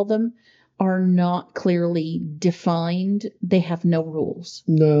want to call them, are not clearly defined. They have no rules.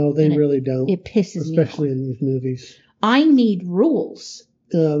 No, they really don't. It pisses me off. Especially in these movies. I need rules.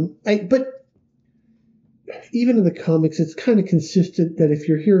 But even in the comics, it's kind of consistent that if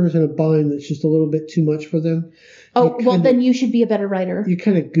your hero's in a bind that's just a little bit too much for them. Then you should be a better writer. You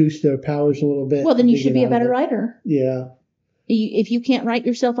kind of goose their powers a little bit. Well, then you should be a better writer. Yeah. If you can't write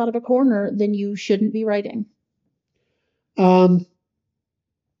yourself out of a corner, then you shouldn't be writing.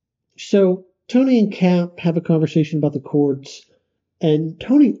 So Tony and Cap have a conversation about the cords, and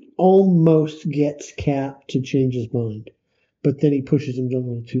Tony almost gets Cap to change his mind, but then he pushes him a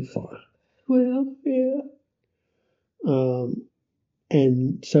little too far. Well, yeah.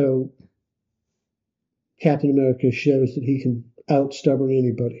 And so Captain America shows that he can out-stubborn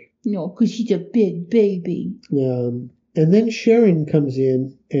anybody. No, because he's a big baby. And then Sharon comes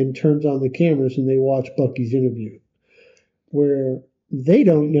in and turns on the cameras, and they watch Bucky's interview, where they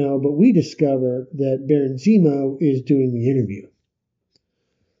don't know, but we discover that Baron Zemo is doing the interview.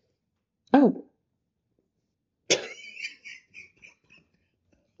 Oh.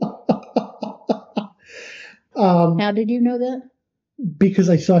 How did you know that? Because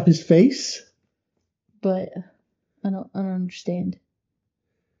I saw his face. But I don't understand.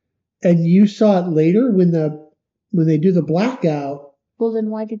 And you saw it later when they do the blackout. Well,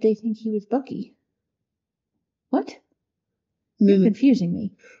 then why did they think he was Bucky? What? You're confusing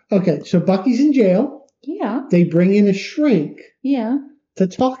me. Okay, so Bucky's in jail. Yeah. They bring in a shrink. Yeah. To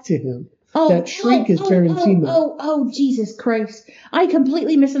talk to him. That shrink is Baron Zemo. Oh, Jesus Christ. I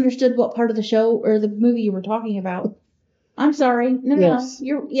completely misunderstood what part of the show or the movie you were talking about. I'm sorry. No.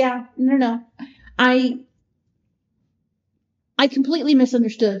 No. I completely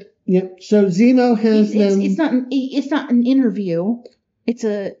misunderstood. Yep. So Zemo has them. It's not an interview. It's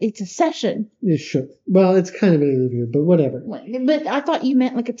a session. Yeah, sure. Well, it's kind of an interview, but whatever. But I thought you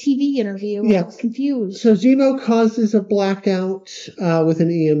meant like a TV interview. Yeah. I was confused. So Zemo causes a blackout with an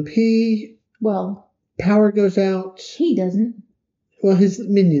EMP. Well, power goes out. He doesn't. Well, his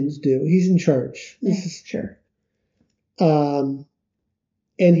minions do. He's in charge. Sure. And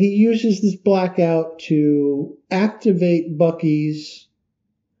he uses this blackout to activate Bucky's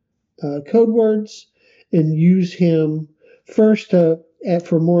code words and use him first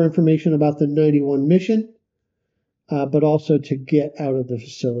for more information about the 91 mission, but also to get out of the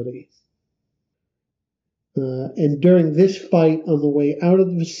facility. And during this fight on the way out of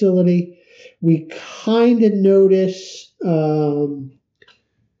the facility, we kind of notice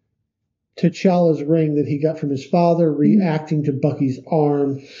T'Challa's ring that he got from his father reacting to Bucky's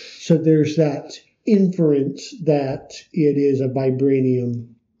arm. So there's that inference that it is a vibranium,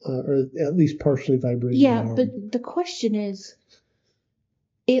 or at least partially vibranium. Yeah, arm. but the question is,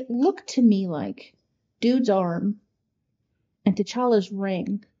 it looked to me like dude's arm and T'Challa's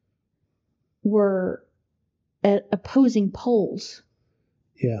ring were at opposing poles.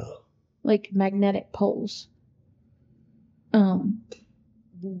 Yeah. Like magnetic poles.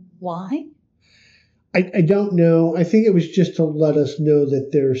 Why? I don't know. I think it was just to let us know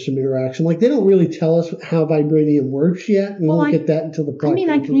that there's some interaction. Like, they don't really tell us how vibranium works yet. We won't get that until the plot. I mean,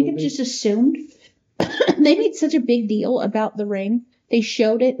 I kind of just assumed they made such a big deal about the ring. They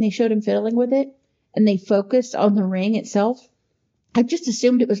showed it, and they showed him fiddling with it, and they focused on the ring itself. I just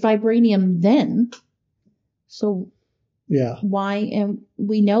assumed it was vibranium then. So yeah, why? And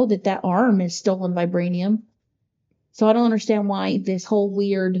we know that arm is stolen vibranium. So I don't understand why this whole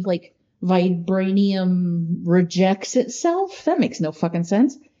weird, like, vibranium rejects itself. That makes no fucking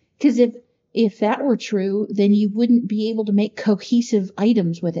sense. Because if that were true, then you wouldn't be able to make cohesive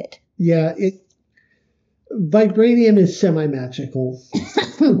items with it. Yeah, vibranium is semi-magical.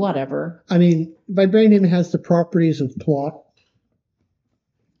 Whatever. I mean, vibranium has the properties of plot.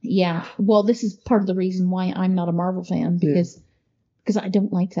 Yeah. Well, this is part of the reason why I'm not a Marvel fan, because I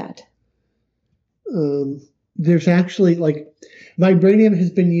don't like that. There's actually, like, vibranium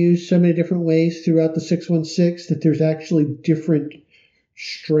has been used so many different ways throughout the 616 that there's actually different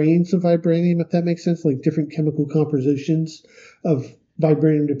strains of vibranium, if that makes sense, like different chemical compositions of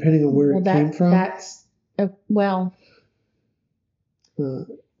vibranium depending on where it came from.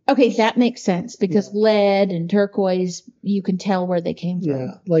 Okay, that makes sense, because lead and turquoise, you can tell where they came from.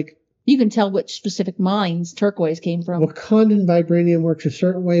 Yeah, like, you can tell which specific mines turquoise came from. Wakandan vibranium works a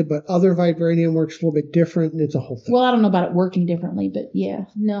certain way, but other vibranium works a little bit different, and it's a whole thing. Well, I don't know about it working differently, but yeah.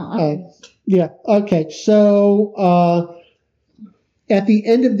 No. Yeah, okay. So, at the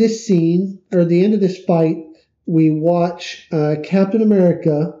end of this scene, or the end of this fight, we watch Captain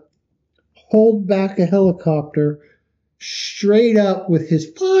America hold back a helicopter straight up with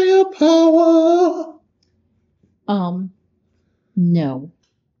his firepower. No.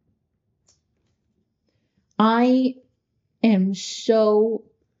 I am so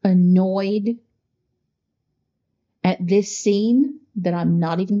annoyed at this scene that I'm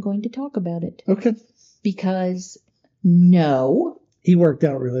not even going to talk about it. Okay. Because no. He worked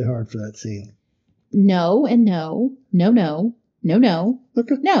out really hard for that scene. No and no. No, no. No, no.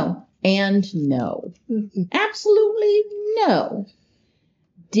 Okay. No. And no. Mm-hmm. Absolutely no.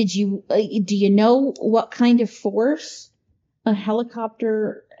 Do you know what kind of force a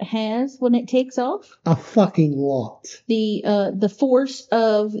helicopter has when it takes off? A fucking lot. The force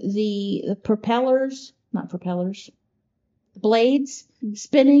of the blades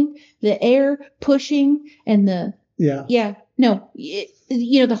spinning, the air pushing, and the the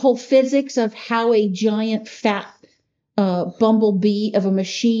whole physics of how a giant fat bumblebee of a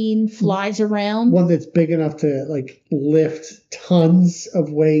machine flies around. One that's big enough to, like, lift tons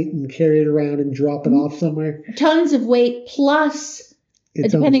of weight and carry it around and drop it off somewhere. Tons of weight plus,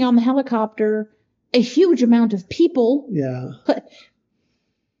 depending on the helicopter, a huge amount of people. Yeah.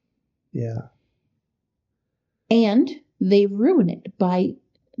 Yeah. And they ruin it by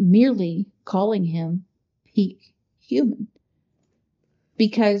merely calling him peak human.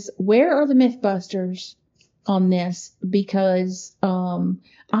 Because where are the Mythbusters on this? Because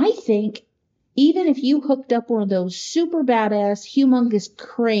I think even if you hooked up one of those super badass humongous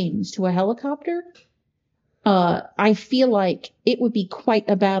cranes to a helicopter, I feel like it would be quite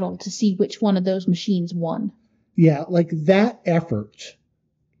a battle to see which one of those machines won. Yeah, like, that effort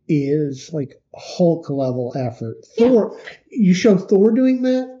is like Hulk level effort. Yeah. Thor, you show Thor doing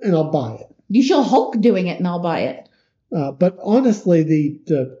that and I'll buy it. You show Hulk doing it and I'll buy it. But honestly,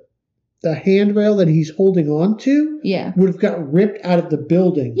 the handrail that he's holding on to would have got ripped out of the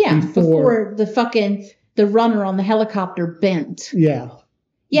building before the runner on the helicopter bent. Yeah,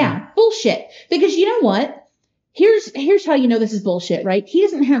 bullshit. Because you know what? Here's how you know this is bullshit, right? He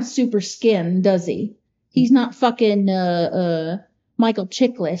doesn't have super skin, does he? He's not fucking Michael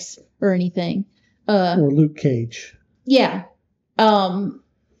Chiklis or anything. Or Luke Cage. Yeah.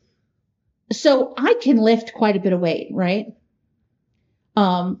 So I can lift quite a bit of weight, right?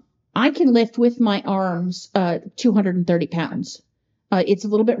 I can lift with my arms 230 pounds. It's a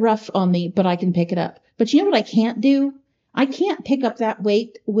little bit rough on me, but I can pick it up. But you know what I can't do? I can't pick up that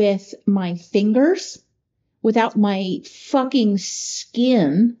weight with my fingers without my fucking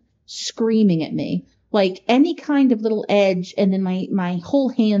skin screaming at me. Like any kind of little edge, and then my whole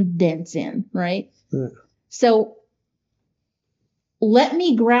hand dents in, right? Yeah. So let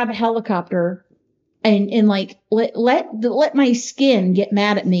me grab a helicopter and like let my skin get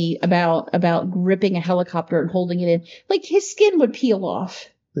mad at me about gripping a helicopter and holding it in. Like his skin would peel off.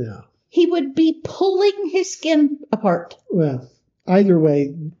 Yeah. He would be pulling his skin apart. Well, either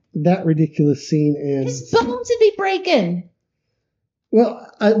way, that ridiculous scene and his bones would be breaking.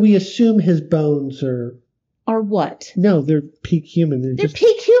 Well, we assume his bones are what? No, they're peak human. They're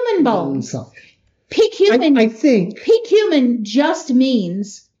peak human bones. Peak human. I think peak human just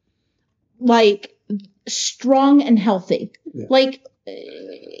means like strong and healthy. Yeah. Like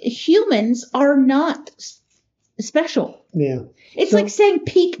humans are not special. Yeah. It's like saying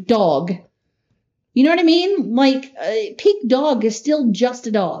peak dog. You know what I mean? Like peak dog is still just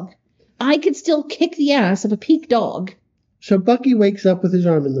a dog. I could still kick the ass of a peak dog. So Bucky wakes up with his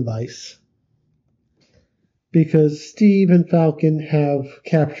arm in the vice because Steve and Falcon have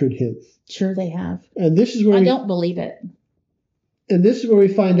captured him. Sure they have. And this is where I don't believe it. And this is where we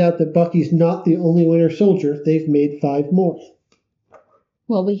find out that Bucky's not the only Winter Soldier. They've made 5 more.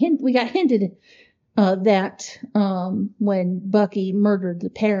 Well, we got hinted that when Bucky murdered the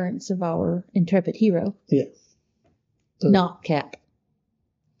parents of our intrepid hero. Yeah. Not Cap.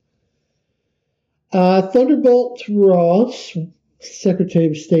 Thunderbolt Ross, Secretary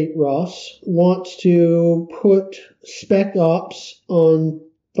of State Ross, wants to put Spec Ops on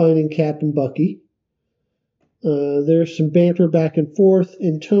finding Cap and Bucky. There's some banter back and forth,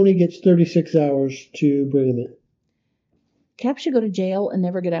 and Tony gets 36 hours to bring him in. Cap should go to jail and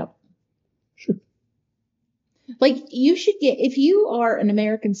never get out. Sure. Like, you should get, if you are an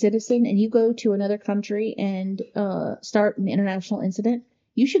American citizen and you go to another country and start an international incident,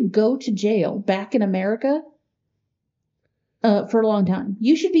 you should go to jail back in America for a long time.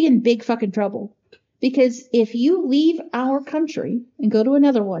 You should be in big fucking trouble. Because if you leave our country and go to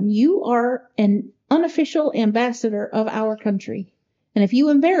another one, you are an unofficial ambassador of our country. And if you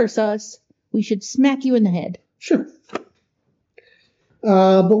embarrass us, we should smack you in the head. Sure.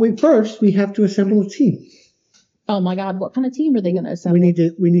 But we have to assemble a team. Oh my God, what kind of team are they going to assemble?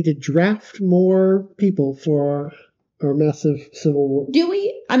 We need to draft more people for our massive civil war. Do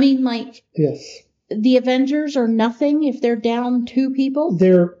we? I mean, like, yes. The Avengers are nothing if they're down 2 people?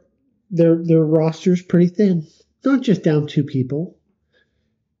 Their roster's pretty thin. Not just down 2 people.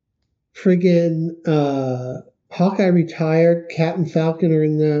 Friggin' Hawkeye retired. Cap and Falcon are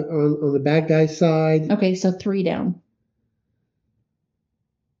on the bad guy side. Okay, so 3 down.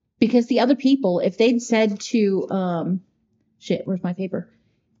 Because the other people, if they'd said to where's my paper?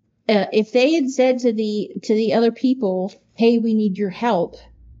 If they had said to the other people, hey, we need your help,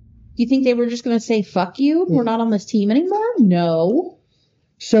 do you think they were just going to say, fuck you? We're not on this team anymore? No.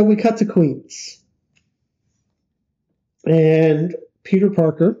 So we cut to Queens. And Peter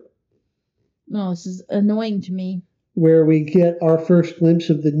Parker. Oh, this is annoying to me. Where we get our first glimpse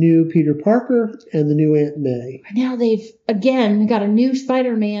of the new Peter Parker and the new Aunt May. Now they've, again, got a new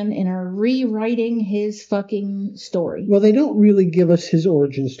Spider-Man and are rewriting his fucking story. Well, they don't really give us his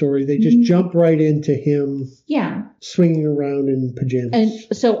origin story. They just jump right into him swinging around in pajamas.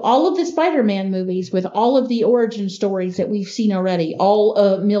 And so all of the Spider-Man movies with all of the origin stories that we've seen already, all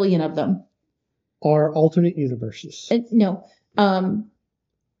 1 million of them, are alternate universes. No.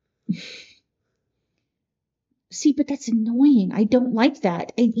 See, but that's annoying. I don't like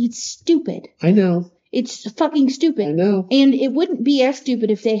that. It's stupid. I know. It's fucking stupid. I know. And it wouldn't be as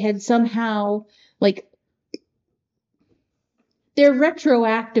stupid if they had somehow, like, they're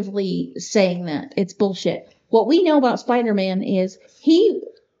retroactively saying that. It's bullshit. What we know about Spider-Man is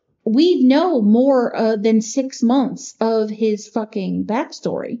we know more than 6 months of his fucking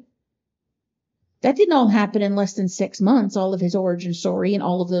backstory. That didn't all happen in less than 6 months, all of his origin story and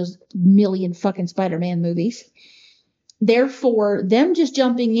all of those 1 million fucking Spider-Man movies. Therefore, them just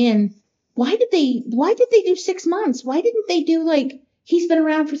jumping in, why did they do 6 months? Why didn't they do, like, he's been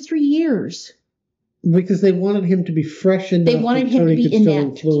around for 3 years? Because they wanted him to be fresh enough. They wanted him to be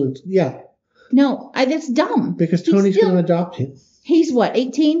inept. Yeah. No, that's dumb. Because Tony's going to adopt him. He's what,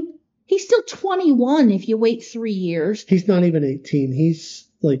 18? He's still 21 if you wait 3 years. He's not even 18. He's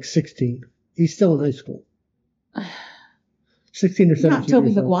like 16. He's still in high school. 16 or 17. Not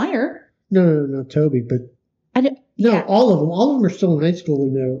Tobey Maguire. No, not Toby, but all of them. All of them are still in high school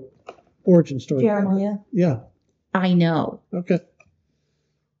in their origin story. Jeremiah. Yeah. I know. Okay.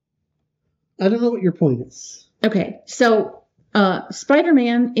 I don't know what your point is. Okay, so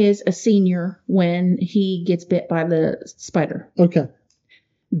Spider-Man is a senior when he gets bit by the spider. Okay.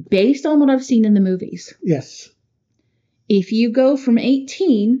 Based on what I've seen in the movies. Yes. If you go from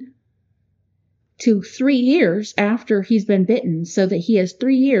 18 to 3 years after he's been bitten, so that he has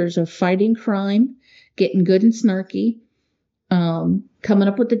 3 years of fighting crime, getting good and snarky, coming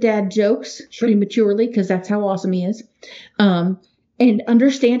up with the dad jokes prematurely because that's how awesome he is, and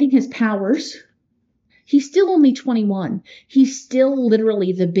understanding his powers. He's still only 21. He's still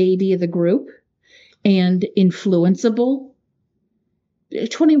literally the baby of the group and influenceable.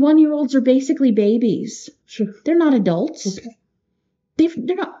 21-year-olds are basically babies. Sure. They're not adults. Okay.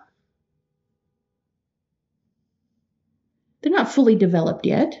 They're not fully developed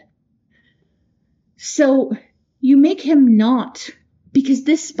yet. So you make him not, because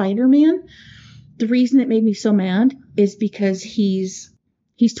this Spider-Man, the reason it made me so mad is because he's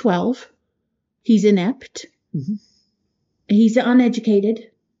 12. He's inept. Mm-hmm. He's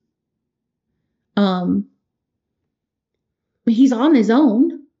uneducated. He's on his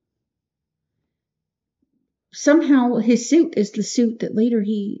own. Somehow his suit is the suit that later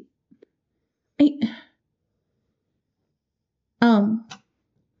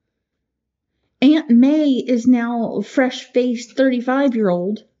Aunt May is now a fresh-faced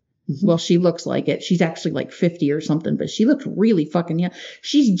 35-year-old. Mm-hmm. Well, she looks like it. She's actually like 50 or something, but she looks really fucking young.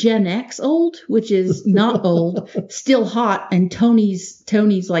 She's Gen X old, which is not old, still hot, and Tony's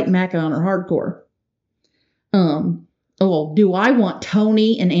like Maca on her hardcore. Oh, do I want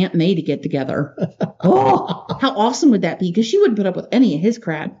Tony and Aunt May to get together? Oh, how awesome would that be? Because she wouldn't put up with any of his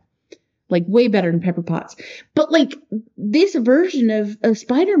crap. Like, way better than Pepper Potts. But, like, this version of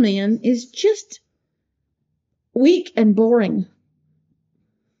Spider-Man is just weak and boring.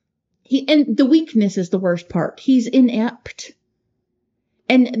 And the weakness is the worst part. He's inept.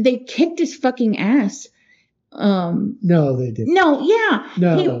 And they kicked his fucking ass. No, they didn't. No, yeah.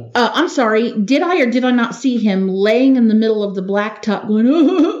 No. I'm sorry. Did I or did I not see him laying in the middle of the blacktop going,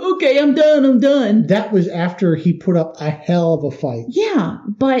 oh, okay, I'm done. That was after he put up a hell of a fight. Yeah,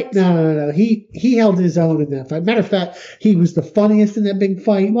 but... No. He held his own in that fight. Matter of fact, he was the funniest in that big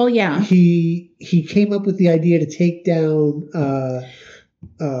fight. Well, yeah. He came up with the idea to take down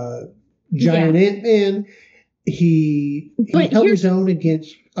Giant Ant-Man. He held his own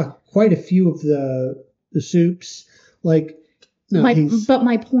against quite a few of the soups. Like, no, but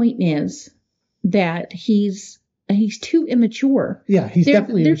my point is that he's too immature. Yeah, he's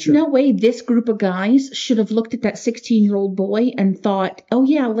definitely there's immature. No way this group of guys should have looked at that 16-year-old boy and thought, oh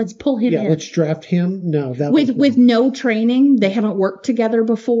yeah, let's pull him in. Yeah, let's draft him. No, that with no training. They haven't worked together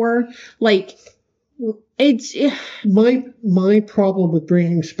before. Like, it's my problem with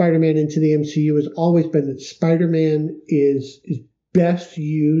bringing Spider-Man into the MCU has always been that Spider-Man is best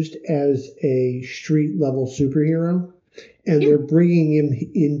used as a street level superhero, and they're bringing him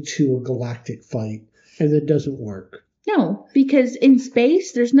into a galactic fight, and that doesn't work. No, because in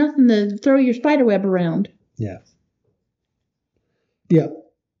space there's nothing to throw your spiderweb around. Yeah.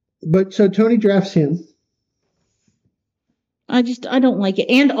 But so Tony drafts him. I don't like it.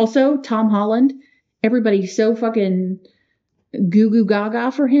 And also Tom Holland, everybody's so fucking goo goo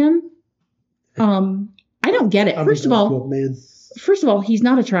gaga for him. I don't get it. First of all, he's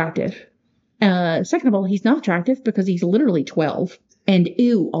not attractive. Second of all, he's not attractive because he's literally 12. And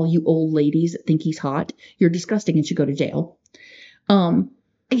ew, all you old ladies that think he's hot, you're disgusting and should go to jail. And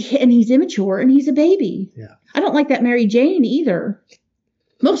he's immature and he's a baby. Yeah. I don't like that Mary Jane either.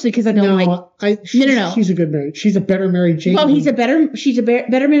 Mostly because I don't like. No. She's a good Mary. She's a better Mary Jane. Well, she's a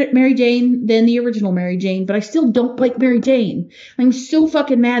better Mary Jane than the original Mary Jane, but I still don't like Mary Jane. I'm so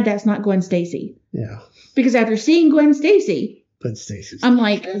fucking mad that's not Gwen Stacy. Yeah. Because after seeing Gwen Stacy, I'm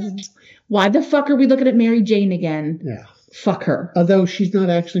like, why the fuck are we looking at Mary Jane again? Yeah. Fuck her. Although she's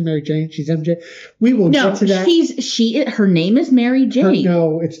not actually Mary Jane, she's MJ. We will get to that. Her name is Mary Jane.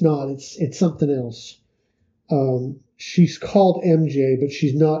 No, it's not. It's something else. She's called MJ, but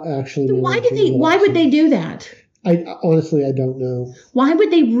she's not actually. Why would they do that? I honestly don't know. Why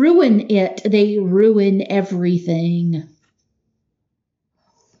would they ruin it? They ruin everything.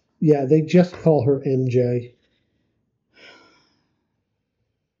 Yeah, they just call her MJ.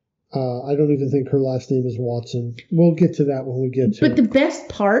 I don't even think her last name is Watson. We'll get to that when we get to it. But the best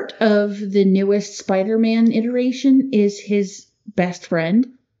part of the newest Spider-Man iteration is his best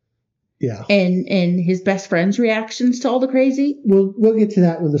friend. Yeah. And his best friend's reactions to all the crazy. We'll get to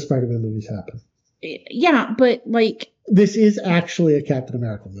that when the Spider-Man movies happen. Yeah, but like... This is actually a Captain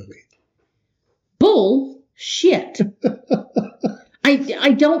America movie. Bullshit.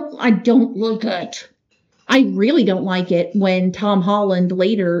 I don't like it. I really don't like it when Tom Holland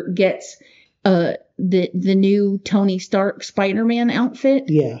later gets the new Tony Stark Spider-Man outfit.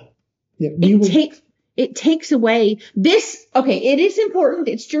 Yeah. It takes away this. Okay, it is important.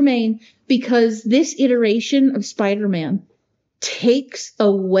 It's germane because this iteration of Spider-Man takes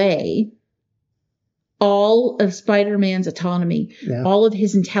away all of Spider-Man's autonomy, all of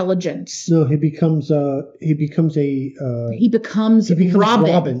his intelligence. No, he becomes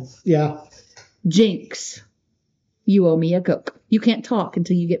Robin. Yeah. Jinx, you owe me a Coke. You can't talk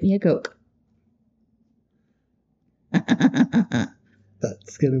until you get me a Coke.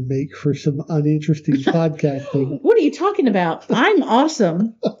 That's going to make for some uninteresting podcasting. What are you talking about? I'm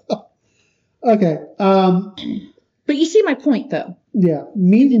awesome. Okay. But you see my point, though. Yeah.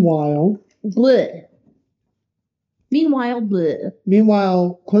 Meanwhile,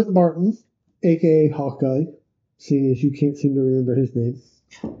 Clint Barton, a.k.a. Hawkeye, seeing as you can't seem to remember his name.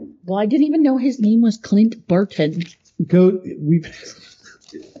 Well, I didn't even know his name was Clint Barton.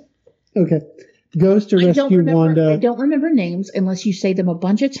 Okay. Goes to rescue Wanda. I don't remember names unless you say them a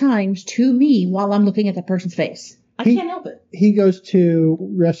bunch of times to me while I'm looking at that person's face. I can't help it. He goes to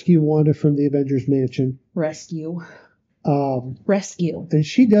rescue Wanda from the Avengers mansion. Rescue. And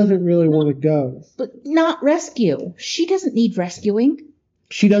she doesn't really want to go. But not rescue. She doesn't need rescuing.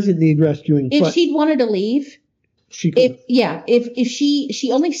 She doesn't need rescuing. If she'd wanted to leave, she could. If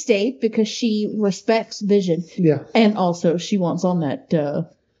she only stayed because she respects Vision. Yeah. And also she wants on that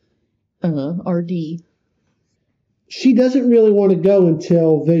RD. She doesn't really want to go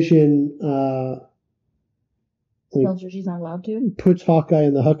until Vision tells her she's not allowed to. Puts Hawkeye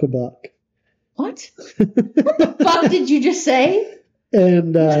in the huckabuck. What? What the fuck did you just say?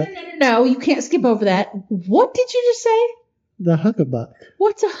 And no, you can't skip over that. What did you just say? The huckabuck.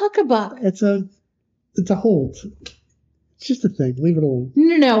 What's a huckabuck? It's a hold. It's just a thing. Leave it alone.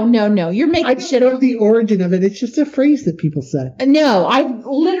 No. You're making shit up. The origin of it. It's just a phrase that people say. No, I've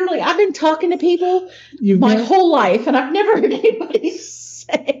been talking to people whole life, and I've never heard anybody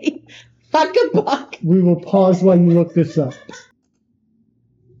say huckabuck. We will pause while you look this up.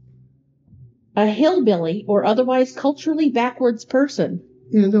 A hillbilly or otherwise culturally backwards person.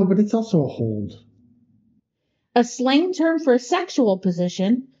 Yeah, no, but it's also a hold. A slang term for a sexual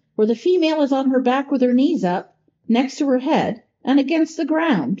position where the female is on her back with her knees up, next to her head, and against the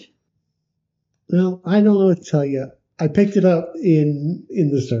ground. Well, I don't know what to tell you. I picked it up in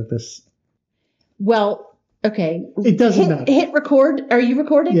the service. Well, okay. It doesn't matter. Hit record. Are you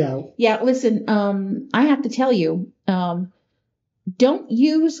recording? Yeah. Yeah, listen, I have to tell you, don't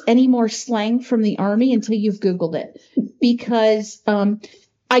use any more slang from the Army until you've Googled it. Because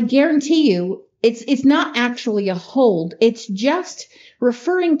I guarantee you, it's not actually a hold. It's just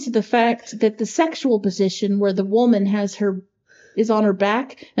referring to the fact that the sexual position where the woman is on her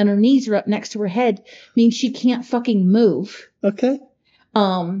back and her knees are up next to her head means she can't fucking move. Okay.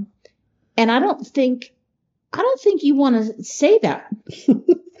 And I don't think you want to say that.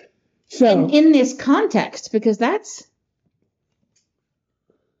 So in this context, because that's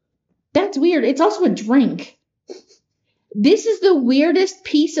weird. It's also a drink. This is the weirdest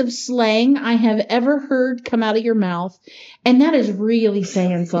piece of slang I have ever heard come out of your mouth. And that is really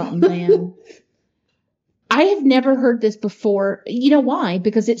saying something, man. I have never heard this before. You know why?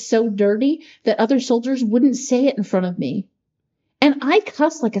 Because it's so dirty that other soldiers wouldn't say it in front of me. And I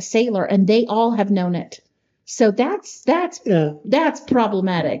cuss like a sailor, and they all have known it. So that's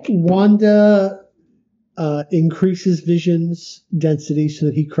problematic. Wanda increases Vision's density so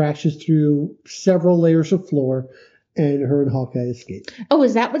that he crashes through several layers of floor, and her and Hawkeye escape. Oh,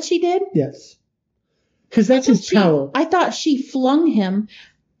 is that what she did? Yes. Because that's his power. I thought she flung him.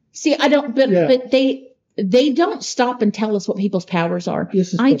 See, I don't, but they don't stop and tell us what people's powers are.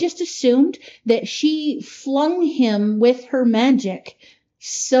 Yes, I just assumed that she flung him with her magic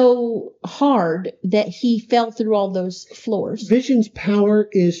so hard that he fell through all those floors. Vision's power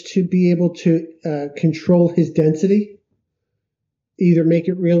is to be able to control his density. Either make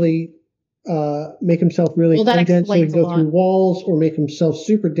it really, make himself really dense so he can go through walls, or make himself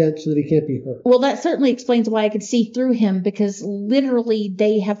super dense so that he can't be hurt. Well, that certainly explains why I could see through him, because literally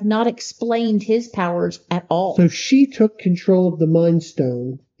they have not explained his powers at all. So she took control of the Mind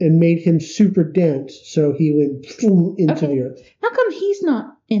Stone and made him super dense so he went into the earth. How come he's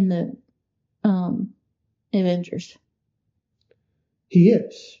not in the Avengers? He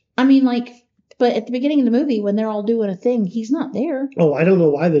is. I mean, but at the beginning of the movie, when they're all doing a thing, he's not there. Oh, I don't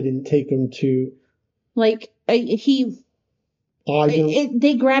know why they didn't take him to... they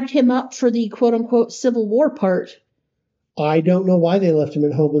grabbed him up for the quote-unquote Civil War part. I don't know why they left him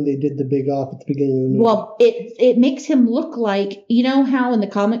at home when they did the big off at the beginning of the movie. Well, it makes him look like, you know how in the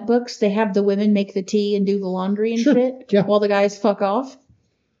comic books they have the women make the tea and do the laundry and shit? Yeah. While the guys fuck off?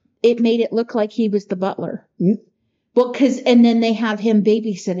 It made it look like he was the butler. Mm-hmm. Well, and then they have him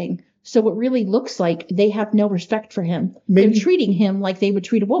babysitting. So it really looks like they have no respect for him. They're treating him like they would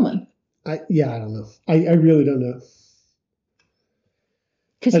treat a woman. I don't know. I really don't know.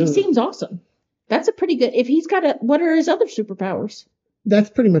 Because he seems awesome. That's a pretty good. If he's got a, what are his other superpowers? That's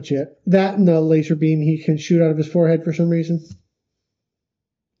pretty much it. That and the laser beam he can shoot out of his forehead for some reason.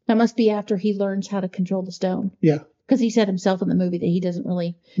 That must be after he learns how to control the stone. Yeah. Because he said himself in the movie that he doesn't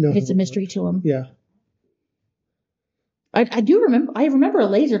really. No, it's a mystery to him. Yeah. I do remember. I remember a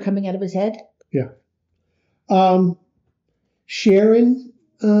laser coming out of his head. Yeah. Sharon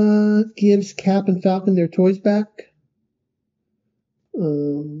gives Cap and Falcon their toys back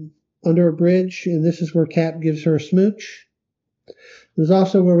under a bridge, and this is where Cap gives her a smooch. There's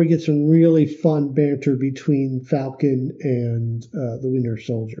also where we get some really fun banter between Falcon and the Winter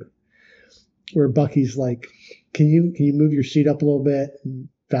Soldier, where Bucky's like, "Can you move your seat up a little bit?" And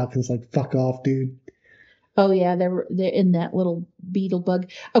Falcon's like, "Fuck off, dude." Oh yeah, they're in that little beetle bug.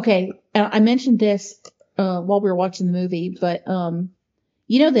 Okay, I mentioned this while we were watching the movie, but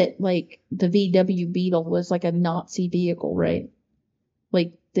you know that like the VW Beetle was like a Nazi vehicle, right?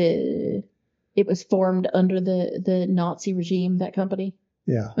 Like it was formed under the Nazi regime, that company.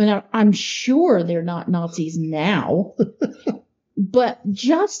 Yeah. I mean, I'm sure they're not Nazis now, but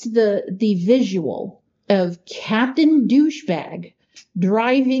just the visual of Captain Douchebag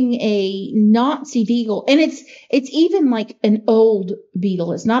driving a Nazi vehicle, and it's even like an old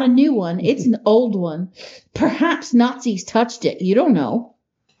Beetle. It's not a new one. It's an old one. Perhaps Nazis touched it. You don't know.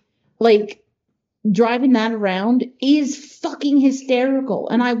 Like, driving that around is fucking hysterical.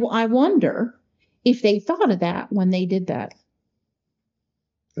 And I wonder if they thought of that when they did that.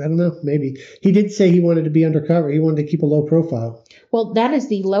 I don't know. Maybe. He did say he wanted to be undercover. He wanted to keep a low profile. Well, that is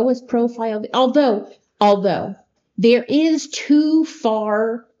the lowest profile. Although there is too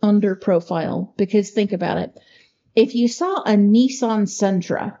far under profile, because think about it. If you saw a Nissan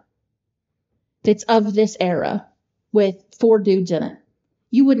Sentra that's of this era with 4 dudes in it,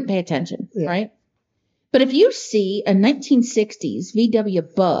 you wouldn't pay attention, right? But if you see a 1960s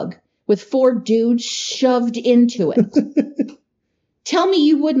VW Bug with 4 dudes shoved into it, tell me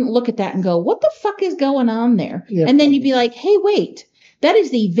you wouldn't look at that and go, what the fuck is going on there? Yeah, and then you'd be like, hey, wait, that is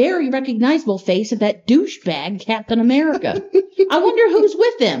the very recognizable face of that douchebag Captain America. I wonder who's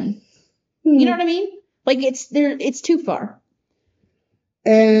with him. You know what I mean? Like, it's too far.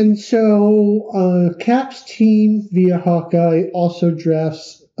 And so Cap's team via Hawkeye also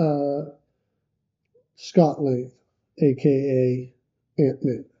drafts Scott Lang, a.k.a.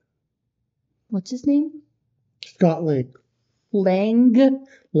 Ant-Man. What's his name? Scott Lang. Lang?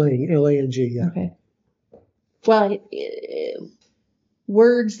 Lang, L-A-N-G, yeah. Okay. Well,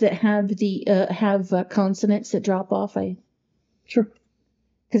 words that have the consonants that drop off, Sure.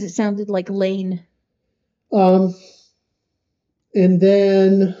 Because it sounded like lane. And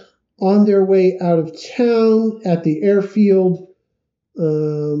then on their way out of town at the airfield,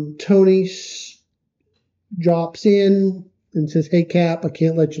 Tony drops in and says, hey, Cap, I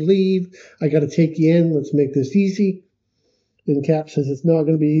can't let you leave. I got to take you in. Let's make this easy. And Cap says, it's not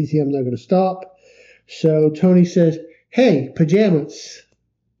going to be easy. I'm not going to stop. So Tony says, hey, pajamas.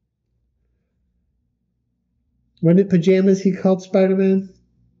 Wasn't it pajamas he called Spider-Man?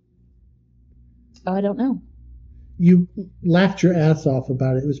 Oh, I don't know. You laughed your ass off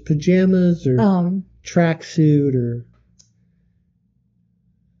about it. It was pajamas or tracksuit or...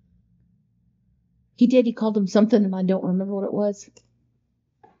 He did. He called him something, and I don't remember what it was.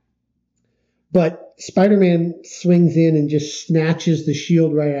 But Spider-Man swings in and just snatches the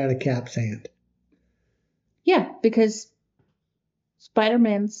shield right out of Cap's hand. Yeah, because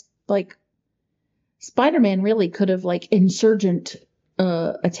Spider-Man really could have, like, insurgent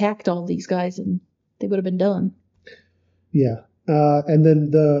attacked all these guys, and they would have been done. Yeah. And then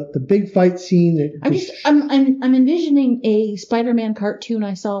the big fight scene. I'm envisioning a Spider-Man cartoon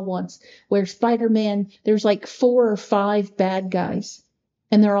I saw once where Spider-Man, there's like 4 or 5 bad guys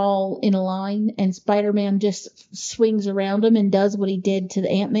and they're all in a line and Spider-Man just swings around them and does what he did to the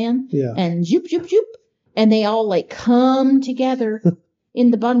Ant-Man. Yeah. And zoop, zoop, zoop. And they all like come together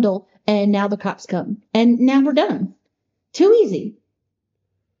in the bundle and now the cops come. And now we're done. Too easy.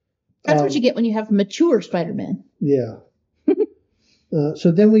 That's what you get when you have mature Spider-Man. Yeah.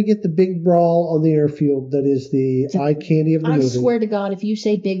 So then we get the big brawl on the airfield that is the eye candy of the movie. I swear to God, if you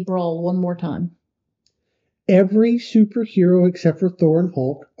say big brawl one more time. Every superhero except for Thor and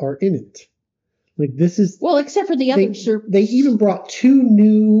Hulk are in it. Like this is... Well, except for the other... They even brought 2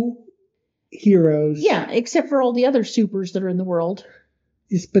 new heroes. Yeah, except for all the other supers that are in the world.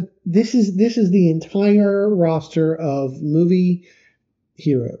 Yes, but this is the entire roster of movie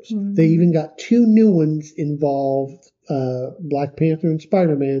heroes. Mm-hmm. They even got 2 new ones involved, Black Panther and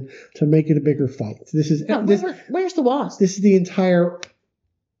Spider-Man, to make it a bigger fight. Where's the Wasp? This is the entire...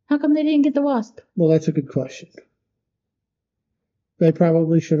 How come they didn't get the Wasp? Well, that's a good question. They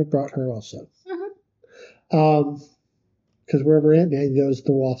probably should have brought her also. Uh-huh. Because wherever Ant-Man goes,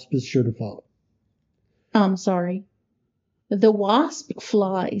 the Wasp is sure to follow. I'm sorry. The Wasp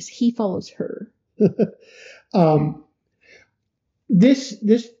flies. He follows her.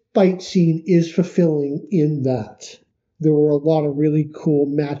 This fight scene is fulfilling in that there were a lot of really cool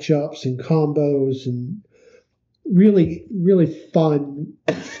matchups and combos and really, really fun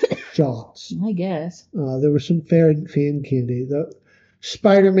shots. I guess. There was some fan candy. The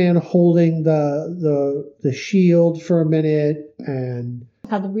Spider-Man holding the shield for a minute, and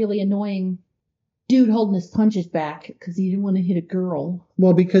how the really annoying dude holding his punches back because he didn't want to hit a girl.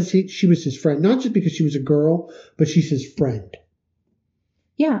 Well, because she was his friend, not just because she was a girl, but she's his friend.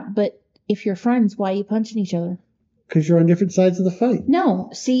 Yeah, but if you're friends, why are you punching each other? Because you're on different sides of the fight. No,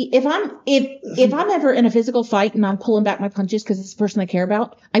 see, if I'm ever in a physical fight and I'm pulling back my punches because it's the person I care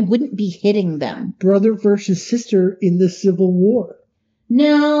about, I wouldn't be hitting them. Brother versus sister in the Civil War.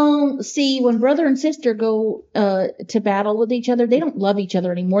 No, see, when brother and sister go to battle with each other, they don't love each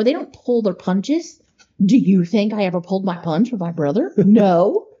other anymore. They don't pull their punches. Do you think I ever pulled my punch with my brother?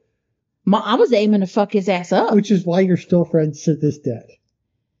 No. I was aiming to fuck his ass up. Which is why you're still friends to this day.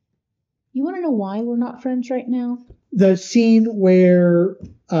 You want to know why we're not friends right now? The scene where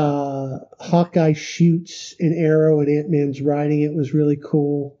Hawkeye shoots an arrow and Ant-Man's riding it was really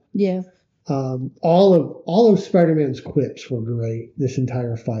cool. Yeah. All of Spider-Man's quips were great this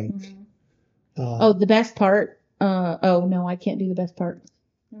entire fight. Mm-hmm. The best part. Oh no, I can't do the best part.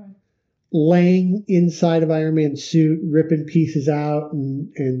 Laying inside of Iron Man's suit, ripping pieces out,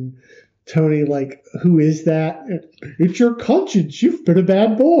 and Tony like, who is that? It's your conscience. You've been a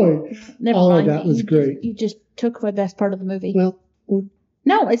bad boy. Never all mind. of that was great. You just took my best part of the movie. Well,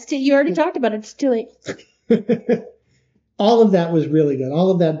 no, you already talked about it. It's too late. All of that was really good. All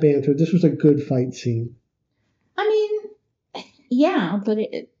of that banter. This was a good fight scene. I mean, yeah, but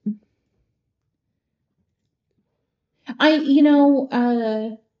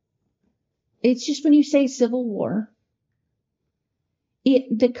it's just when you say Civil War,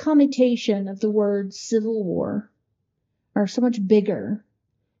 the connotation of the word Civil War are so much bigger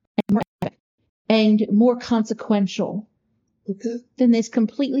and more consequential than this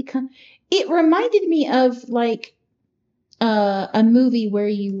completely. It reminded me of like a movie where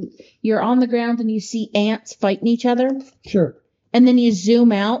you're on the ground and you see ants fighting each other. Sure. And then you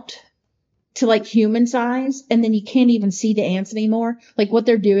zoom out to like human size, and then you can't even see the ants anymore. Like what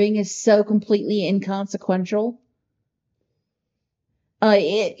they're doing is so completely inconsequential. The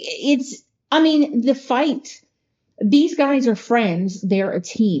fight, these guys are friends. They're a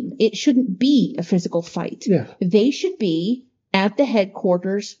team. It shouldn't be a physical fight. Yeah. They should be at the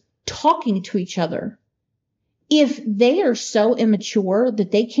headquarters talking to each other. If they are so immature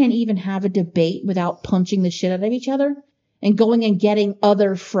that they can't even have a debate without punching the shit out of each other and going and getting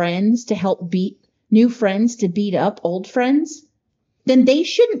other friends to help new friends to beat up old friends, then they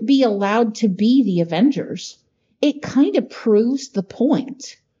shouldn't be allowed to be the Avengers. It kind of proves the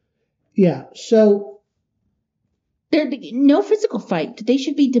point. Yeah, so There's no physical fight. They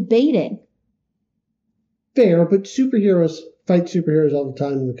should be debating. Fair, but superheroes fight superheroes all the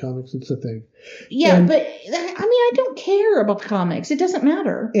time in the comics. It's a thing. Yeah, but I don't care about comics. It doesn't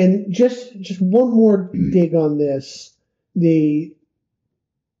matter. And just one more dig on this. The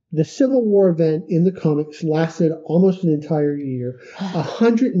Civil War event in the comics lasted almost an entire year.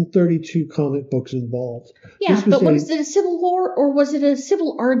 132 comic books involved. Yeah, but was it a civil war or was it a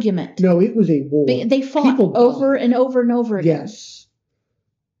civil argument? No, it was a war. They fought over and over and over again. Yes.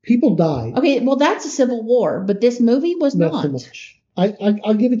 People died. Okay, well that's a civil war, but this movie was not. Not so much.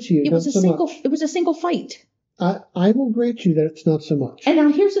 I'll give it to you. It was a single fight. I will grant you that it's not so much. And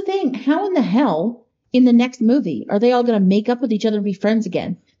now here's the thing. How in the hell in the next movie are they all going to make up with each other and be friends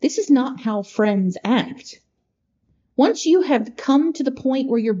again? This is not how friends act. Once you have come to the point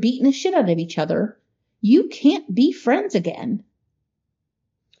where you're beating the shit out of each other, you can't be friends again.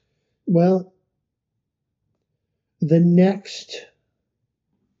 Well, the next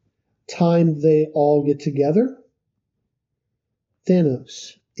time they all get together,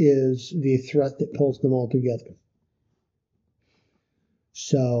 Thanos is the threat that pulls them all together.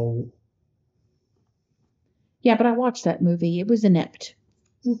 So. Yeah, but I watched that movie. It was inept.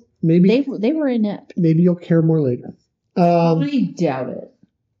 Maybe they were inept. Maybe you'll care more later. I doubt it.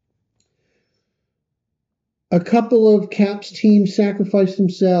 A couple of Cap's team sacrificed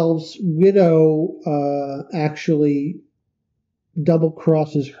themselves. Widow actually double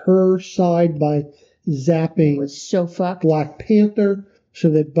crosses her side by zapping Black Panther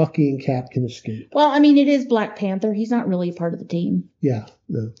so that Bucky and Cap can escape. Well, I mean, it is Black Panther. He's not really a part of the team. Yeah,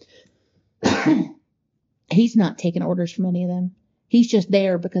 no. He's not taking orders from any of them. He's just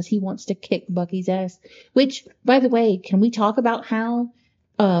there because he wants to kick Bucky's ass. Which, by the way, can we talk about how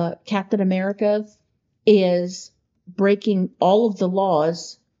Captain America is breaking all of the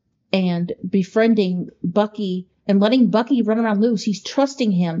laws and befriending Bucky and letting Bucky run around loose? He's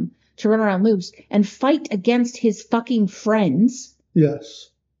trusting him to run around loose and fight against his fucking friends.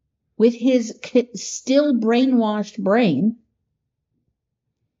 Yes. With his still brainwashed brain.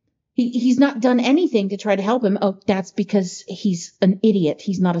 He's not done anything to try to help him. Oh, that's because he's an idiot.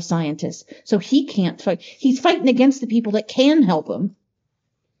 He's not a scientist. So he can't fight. He's fighting against the people that can help him.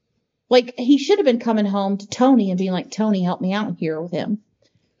 Like, he should have been coming home to Tony and being like, Tony, help me out here with him.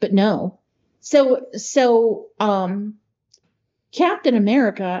 But no. So Captain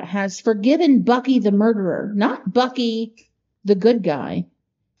America has forgiven Bucky the murderer, not Bucky the good guy.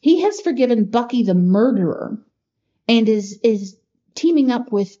 He has forgiven Bucky the murderer and is teaming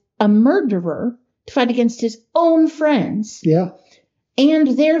up with a murderer to fight against his own friends. Yeah.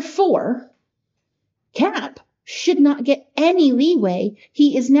 And therefore, Cap should not get any leeway.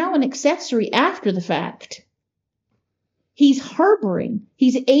 He is now an accessory after the fact. He's harboring.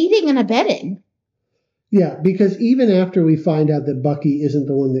 He's aiding and abetting. Yeah, because even after we find out that Bucky isn't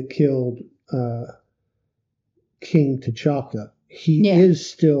the one that killed King T'Chaka, he is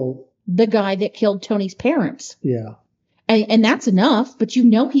still the guy that killed Tony's parents. Yeah. And that's enough, but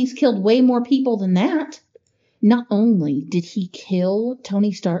he's killed way more people than that. Not only did he kill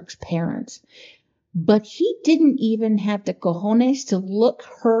Tony Stark's parents, but he didn't even have the cojones to look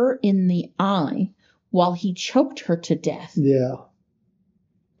her in the eye while he choked her to death. Yeah.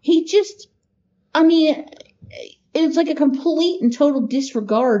 He just, it's like a complete and total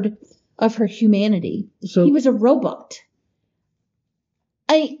disregard of her humanity. So he was a robot.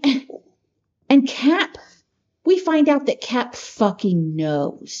 And Cap, we find out that Cap fucking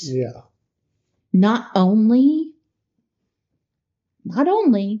knows. Yeah. Not only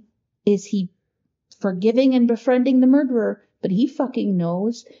is he forgiving and befriending the murderer, but he fucking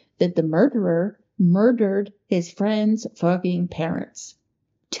knows that the murderer murdered his friend's fucking parents.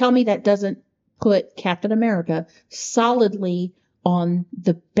 Tell me that doesn't put Captain America solidly on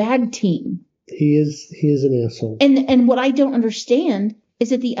the bad team. He is an asshole. And what I don't understand is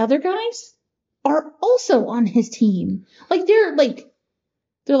that the other guys are also on his team. Like they're like,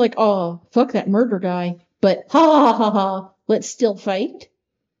 oh, fuck that murder guy, but ha, let's still fight.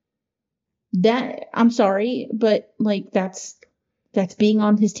 That, I'm sorry, but like that's being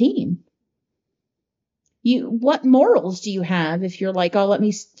on his team. What morals do you have if you're like, oh, let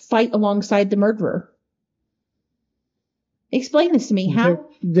me fight alongside the murderer? Explain this to me. How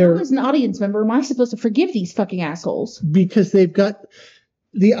as an audience member, am I supposed to forgive these fucking assholes? Because they've got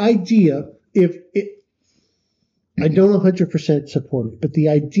the idea, I don't 100% support it, but the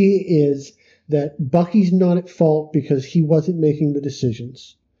idea is that Bucky's not at fault because he wasn't making the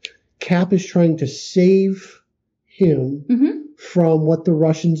decisions. Cap is trying to save him from what the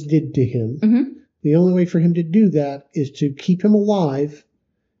Russians did to him. Mm-hmm. The only way for him to do that is to keep him alive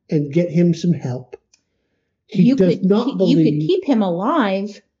and get him some help. You could keep him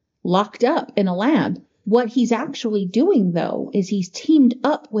alive, locked up in a lab. What he's actually doing, though, is he's teamed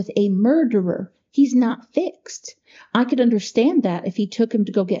up with a murderer. He's not fixed. I could understand that if he took him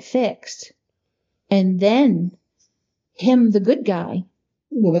to go get fixed. And then him, the good guy.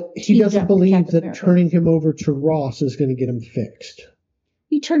 Well, he doesn't believe that turning him over to Ross is going to get him fixed.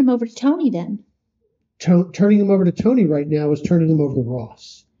 You turn him over to Tony then. Turning him over to Tony right now is turning him over to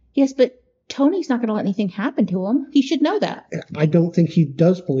Ross. Yes, but Tony's not going to let anything happen to him. He should know that. I don't think he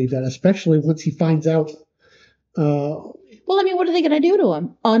does believe that, especially once he finds out. Well, what are they going to do to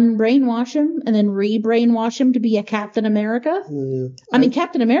him? Unbrainwash him and then re-brainwash him to be a Captain America?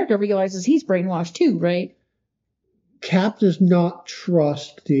 Captain America realizes he's brainwashed too, right? Cap does not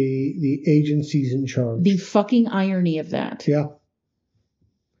trust the agencies in charge. The fucking irony of that. Yeah.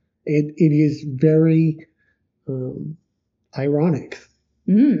 It is very ironic.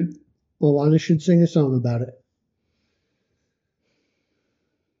 Alana should sing a song about it.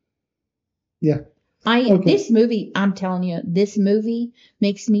 Yeah. This movie, I'm telling you, this movie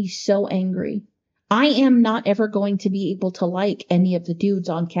makes me so angry. I am not ever going to be able to like any of the dudes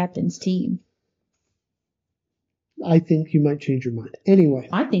on Captain's team. I think you might change your mind. Anyway.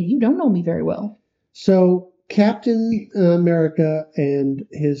 I think you don't know me very well. So Captain America and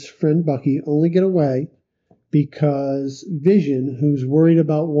his friend Bucky only get away because Vision, who's worried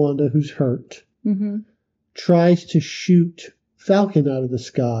about Wanda, who's hurt, tries to shoot Falcon out of the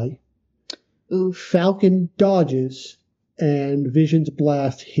sky. Oof. Falcon dodges, and Vision's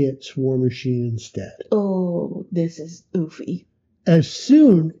blast hits War Machine instead. Oh, this is oofy. As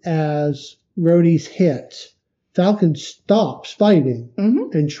soon as Rhodey's hit, Falcon stops fighting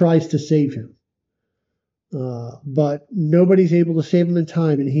Mm-hmm. and tries to save him. But nobody's able to save him in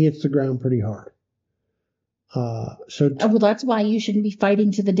time, and he hits the ground pretty hard. Well, that's why you shouldn't be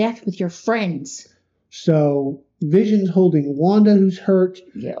fighting to the death with your friends. So Vision's holding Wanda, who's hurt.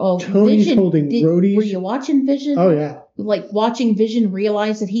 Yeah. Oh, Tony's Vision, holding Rhodey. Were you watching Vision? Oh, yeah. Like watching Vision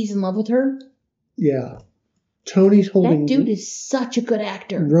realize that he's in love with her? Yeah. Tony's holding... That dude is such a good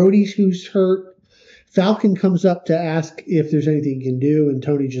actor. Rhodey's who's hurt. Falcon comes up to ask if there's anything he can do, and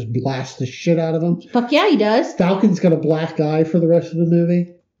Tony just blasts the shit out of him. Fuck yeah, he does. Falcon's got a black eye for the rest of the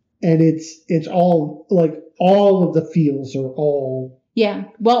movie. And it's all, like, all of the feels are all... Yeah.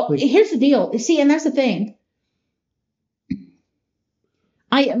 Well, like, here's the deal. See, and that's the thing.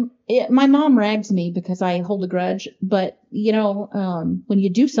 My mom rags me because I hold a grudge, but when you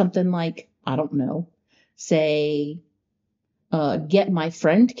do something like, I don't know, say, get my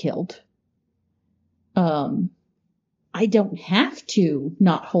friend killed, I don't have to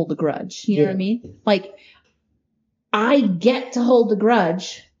not hold a grudge. You know what I mean? Like, I get to hold a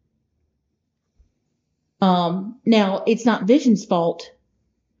grudge. Now it's not Vision's fault,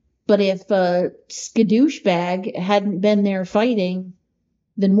 but if Skadoosh Bag hadn't been there fighting,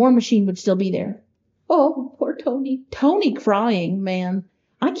 then War Machine would still be there. Oh, poor Tony. Tony crying, man.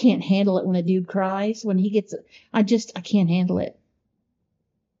 I can't handle it when a dude cries. When he gets, I can't handle it.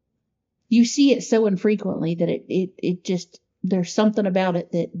 You see it so infrequently that it just, there's something about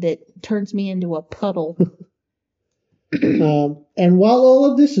it that turns me into a puddle. And while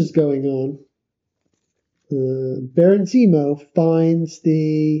all of this is going on, Baron Zemo finds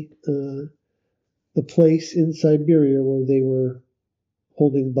the place in Siberia where they were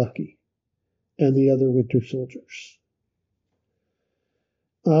holding Bucky and the other Winter Soldiers.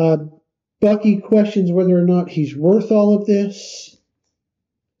 Bucky questions whether or not he's worth all of this.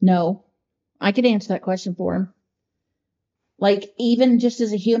 No, I could answer that question for him. Like, even just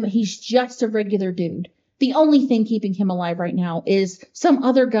as a human, he's just a regular dude. The only thing keeping him alive right now is some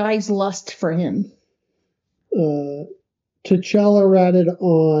other guy's lust for him. T'Challa ratted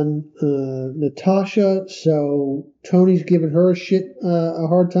on Natasha, so Tony's giving her a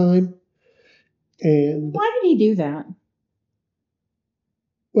hard time. And why did he do that?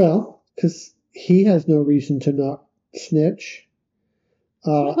 Well, because he has no reason to not snitch.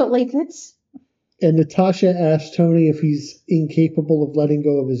 But like that's. And Natasha asked Tony if he's incapable of letting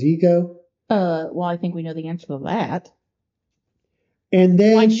go of his ego. Well, I think we know the answer to that. And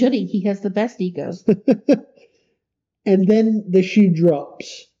then why should he? He has the best ego. And then the shoe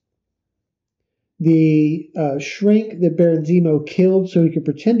drops. The shrink that Baron Zemo killed so he could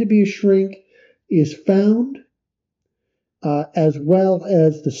pretend to be a shrink is found, as well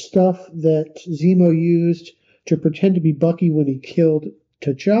as the stuff that Zemo used to pretend to be Bucky when he killed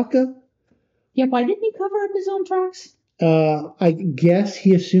T'Chaka. Yeah, why didn't he cover up his own tracks? I guess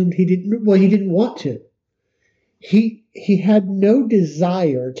he assumed he didn't. Well, he didn't want to. He had no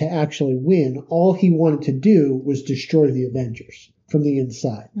desire to actually win. All he wanted to do was destroy the Avengers from the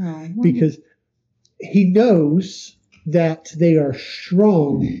inside. Because he knows that they are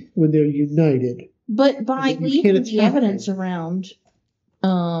strong when they're united. But by leaving the evidence around,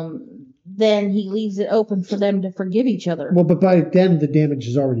 then he leaves it open for them to forgive each other. Well, but by then the damage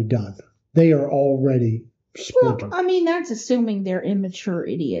is already done. They are already splintered. Well, I mean, that's assuming they're immature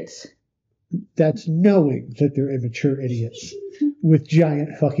idiots. That's knowing that they're immature idiots with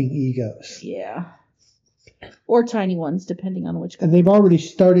giant fucking egos. Yeah. Or tiny ones, depending on which kind. And they've already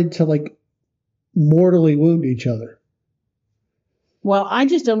started to, like, mortally wound each other. Well, I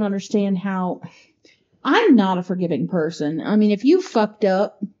just don't understand how... I'm not a forgiving person. I mean, if you fucked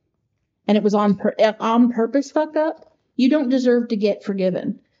up, and it was on purpose fucked up, you don't deserve to get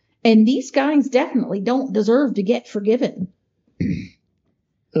forgiven. And these guys definitely don't deserve to get forgiven.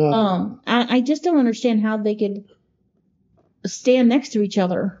 I just don't understand how they could stand next to each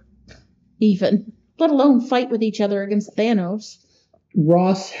other, even, let alone fight with each other against Thanos.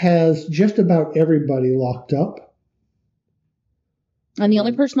 Ross has just about everybody locked up. And the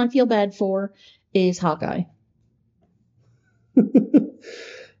only person I feel bad for is Hawkeye.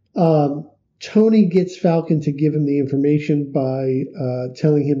 Tony gets Falcon to give him the information by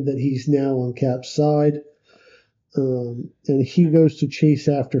telling him that he's now on Cap's side. And he goes to chase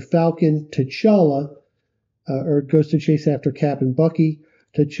after Falcon. T'Challa, or goes to chase after Cap and Bucky.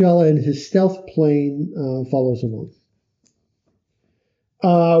 T'Challa in his stealth plane follows along.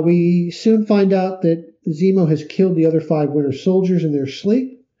 We soon find out that Zemo has killed the other 5 Winter Soldiers in their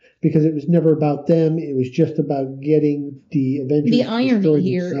sleep, because it was never about them. It was just about getting the Avengers. The irony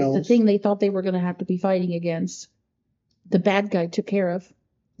here themselves. is the thing they thought they were going to have to be fighting against. The bad guy took care of.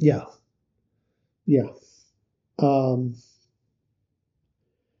 Yeah.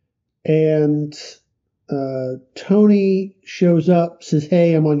 And Tony shows up, says,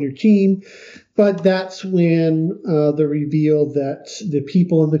 "Hey, I'm on your team." But that's when the reveal that the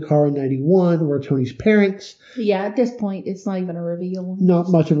people in the car in 91 were Tony's parents. Yeah, at this point, it's not even a reveal. Not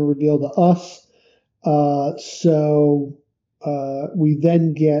much of a reveal to us. So we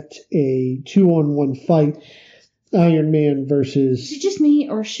then get a 2-on-1 fight. Iron Man versus... Is it just me,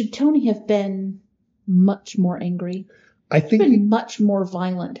 or should Tony have been much more angry? I think... Been much more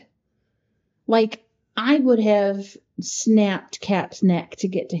violent. Like, I would have snapped Cap's neck to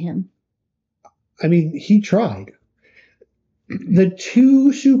get to him. I mean, he tried. The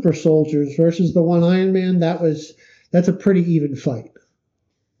 2 super soldiers versus the 1 Iron Man, that's a pretty even fight.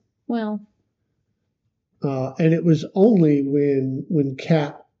 Well... and it was only when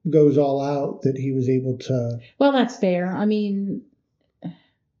Cap goes all out that he was able to... Well, that's fair. I mean...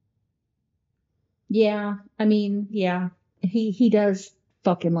 Yeah. He does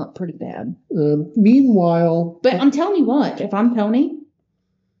fuck him up pretty bad. Meanwhile... But I'm telling you what, if I'm Tony,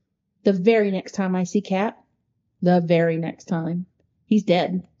 the very next time I see Cap, he's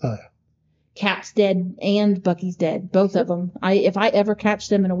dead. Oh, yeah. Cap's dead and Bucky's dead. Both of them. If I ever catch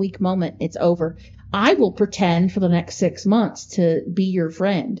them in a weak moment, it's over. I will pretend for the next 6 months to be your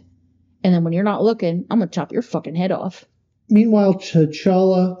friend. And then when you're not looking, I'm going to chop your fucking head off. Meanwhile,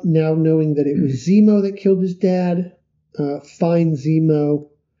 T'Challa, now knowing that it was Zemo that killed his dad, finds Zemo,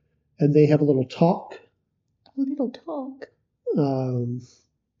 and they have a little talk. A little talk?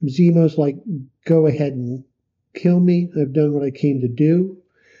 Zemo's like, "Go ahead and kill me. I've done what I came to do."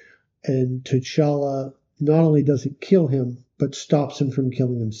 And T'Challa not only doesn't kill him, but stops him from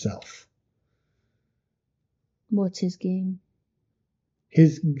killing himself. What's his game?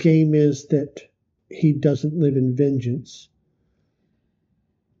 His game is that he doesn't live in vengeance.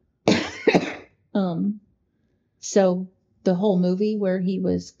 So the whole movie where he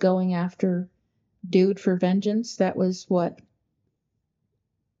was going after dude for vengeance, that was what?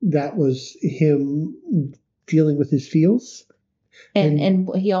 That was him dealing with his feels. And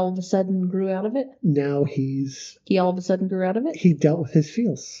he all of a sudden grew out of it? Now he all of a sudden grew out of it? He dealt with his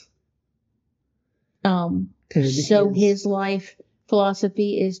feels. So his life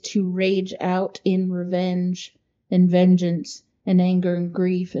philosophy is to rage out in revenge and vengeance and anger and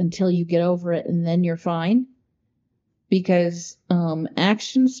grief until you get over it, and then you're fine. Because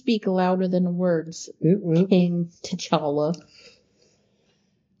actions speak louder than words. King T'Challa.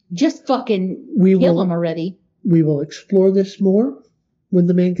 Just fucking kill him already. We will explore this more when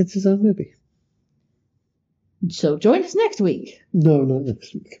the man gets his own movie. So join us next week. No, not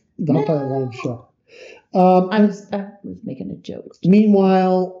next week. Not by a long shot. I was making a joke.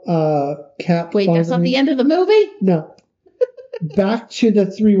 Meanwhile, Cap... Wait, that's not the end of the movie? No. Back to the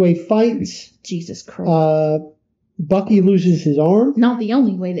 3-way fights. Jesus Christ. Bucky loses his arm. Not the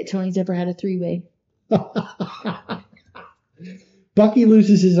only way that Tony's ever had a 3-way. Bucky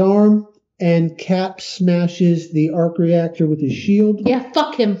loses his arm, and Cap smashes the arc reactor with his shield. Yeah,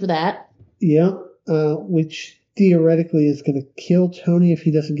 fuck him for that. Yeah, which theoretically is going to kill Tony if he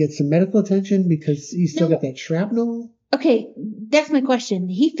doesn't get some medical attention because he's still got that shrapnel. Okay, that's my question.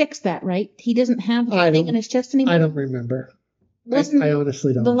 He fixed that, right? He doesn't have the thing in his chest anymore? I don't remember. I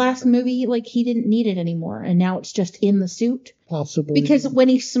honestly don't. The last movie, like, he didn't need it anymore, and now it's just in the suit? Possibly. Because when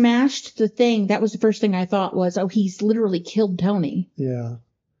he smashed the thing, that was the first thing I thought was, oh, he's literally killed Tony. Yeah.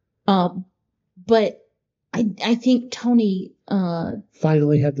 But I think Tony...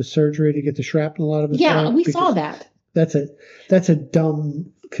 finally had the surgery to get the shrapnel out of his Yeah, we saw that. That's a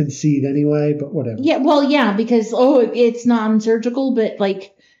dumb conceit anyway, but whatever. Yeah, well, yeah, because, it's non-surgical, but,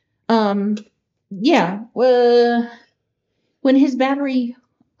 like, yeah, when his battery...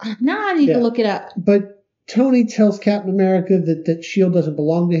 Now I need to look it up. But Tony tells Captain America that shield doesn't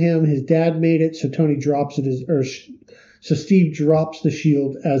belong to him. His dad made it, so Tony drops it so Steve drops the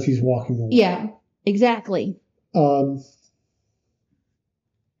shield as he's walking away. Yeah, exactly.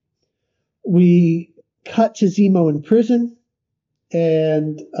 We cut to Zemo in prison,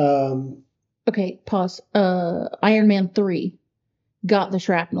 and okay, pause. Iron Man 3 got the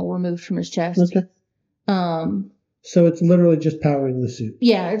shrapnel removed from his chest. Okay. So it's literally just powering the suit.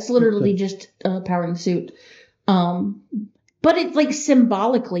 Yeah, it's literally just powering the suit. But it, like,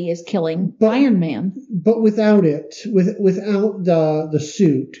 symbolically is killing Iron Man. But without it, without the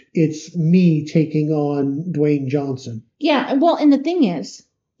suit, it's me taking on Dwayne Johnson. Yeah, well, and the thing is,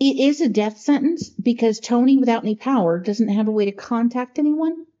 it is a death sentence because Tony, without any power, doesn't have a way to contact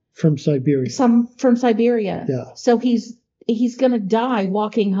anyone. From Siberia. From Siberia. Yeah. So he's going to die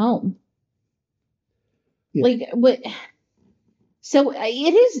walking home. Yeah. Like, what? So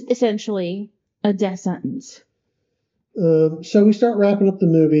it is essentially a death sentence. So we start wrapping up the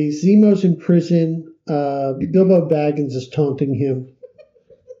movie. Zemo's in prison. Bilbo Baggins is taunting him.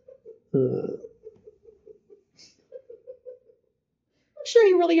 I'm sure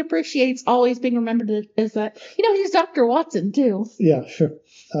he really appreciates always being remembered as that. He's Dr. Watson, too. Yeah, sure.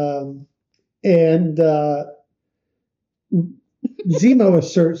 And Zemo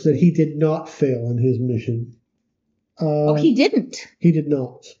asserts that he did not fail in his mission. He didn't. He did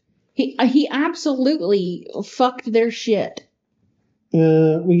not. He absolutely fucked their shit.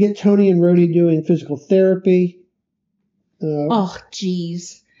 We get Tony and Rhodey doing physical therapy.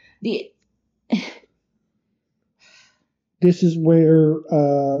 Jeez. This is where...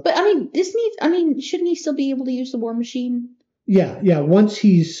 But, shouldn't he still be able to use the War Machine? Yeah. Once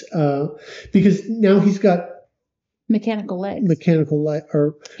he's... because now he's got... Mechanical legs.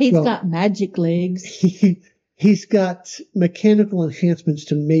 He's got magic legs. He's got mechanical enhancements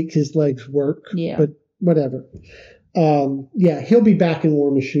to make his legs work. Yeah. But whatever. He'll be back in War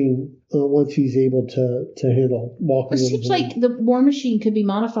Machine once he's able to handle walking. It seems like the War Machine could be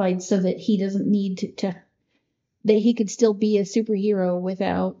modified so that he doesn't need that he could still be a superhero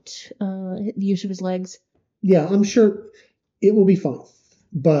without the use of his legs. Yeah, I'm sure it will be fine.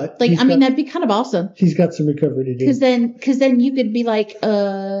 But that'd be kind of awesome. He's got some recovery to do. Because then you could be like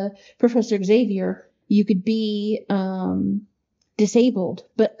Professor Xavier. You could be disabled,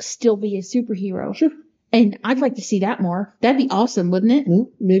 but still be a superhero. Sure. And I'd like to see that more. That'd be awesome, wouldn't it?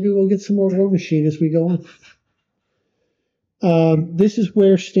 Well, maybe we'll get some more War Machine as we go on. This is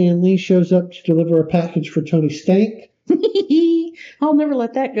where Stan Lee shows up to deliver a package for Tony Stank. I'll never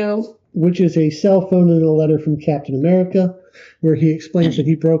let that go. Which is a cell phone and a letter from Captain America, where he explains that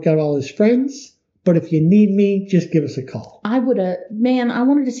he broke out all his friends. But if you need me, just give us a call. I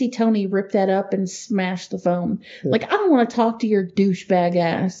wanted to see Tony rip that up and smash the phone. Yeah. I don't want to talk to your douchebag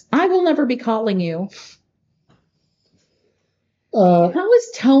ass. I will never be calling you. How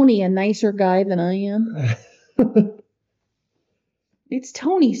is Tony a nicer guy than I am? It's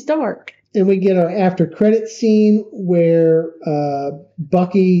Tony Stark. And we get our after credit scene where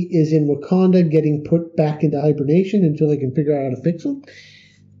Bucky is in Wakanda getting put back into hibernation until they can figure out how to fix him.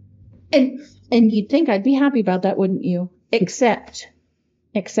 And you'd think I'd be happy about that, wouldn't you? Except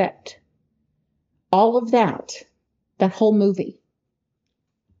all of that whole movie.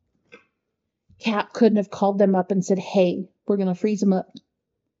 Cap couldn't have called them up and said, hey, we're going to freeze them up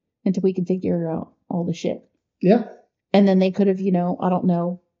until we can figure out all the shit. Yeah. And then they could have, I don't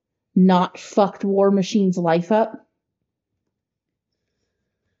know, not fucked War Machine's life up.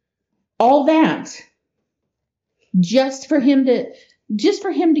 All that. Just for him to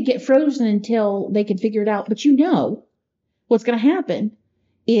get frozen until they can figure it out. But what's going to happen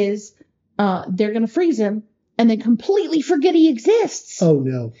is they're going to freeze him and then completely forget he exists. Oh,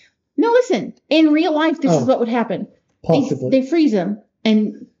 no. No, listen. In real life, this is what would happen. Possibly. They freeze him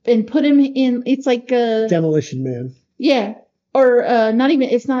and put him in. It's like Demolition Man. Yeah. Or not even.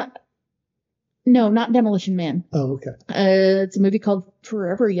 It's not. No, not Demolition Man. Oh, okay. It's a movie called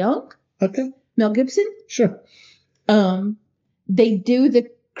Forever Young. Okay. Mel Gibson. Sure. They do the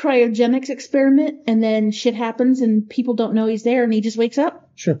cryogenics experiment and then shit happens and people don't know he's there and he just wakes up.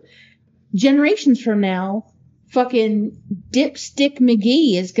 Sure. Generations from now, fucking Dipstick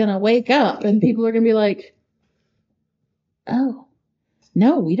McGee is going to wake up and people are going to be like, oh,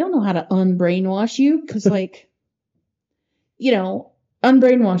 no, we don't know how to unbrainwash you. Because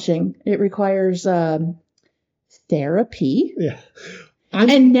unbrainwashing, it requires therapy. Yeah.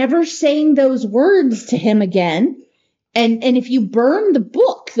 And never saying those words to him again. And if you burn the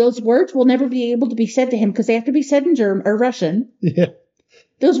book, those words will never be able to be said to him because they have to be said in German or Russian. Yeah.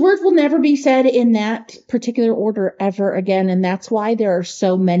 Those words will never be said in that particular order ever again. And that's why there are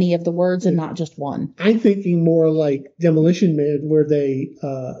so many of the words and not just one. I'm thinking more like Demolition Man, where they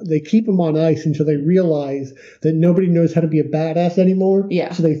keep him on ice until they realize that nobody knows how to be a badass anymore.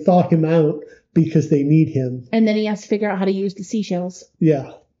 Yeah. So they thaw him out because they need him. And then he has to figure out how to use the seashells.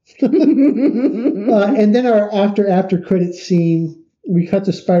 Yeah. And then our after credit scene, we cut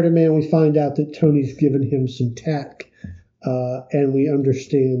to Spider-Man. We find out that Tony's given him some tech, and we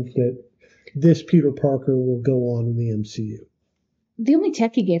understand that this Peter Parker will go on in the MCU. The only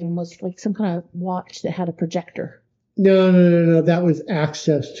tech he gave him was like some kind of watch that had a projector. No. That was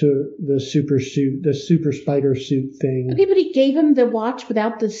access to the super suit, the super spider suit thing. Okay, but he gave him the watch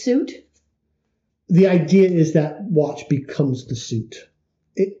without the suit? The idea is that watch becomes the suit.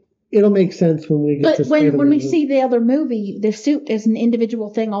 It'll make sense when we get to But when we see the other movie, the suit is an individual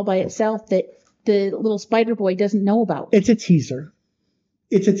thing all by itself that the little Spider Boy doesn't know about. It's a teaser.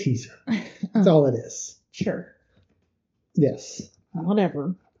 That's all it is. Sure. Yes.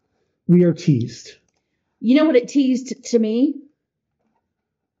 Whatever. We are teased. You know what it teased to me?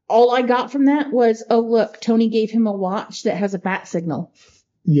 All I got from that was, oh, look, Tony gave him a watch that has a bat signal.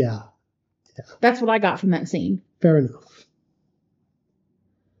 Yeah. That's what I got from that scene. Fair enough.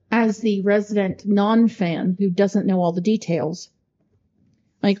 As the resident non-fan who doesn't know all the details,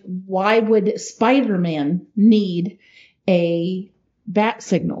 like, why would Spider-Man need a bat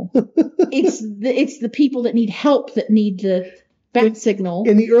signal? It's the people that need help that need the bat signal.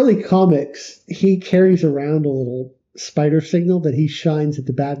 In the early comics, he carries around a little spider signal that he shines at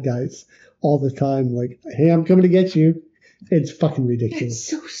the bad guys all the time. Like, hey, I'm coming to get you. It's fucking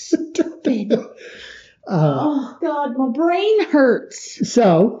ridiculous. It's so stupid. Oh, God, my brain hurts.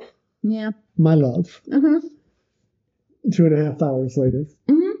 So, yeah. my love, Mm-hmm. 2.5 hours later,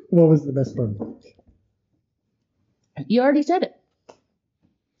 what was the best part of it? You already said it.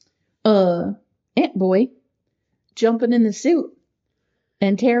 Ant Boy jumping in the suit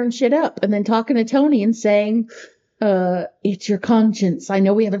and tearing shit up and then talking to Tony and saying, it's your conscience. I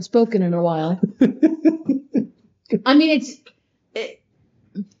know we haven't spoken in a while. I mean,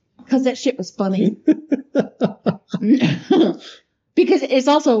 because that shit was funny. Because it's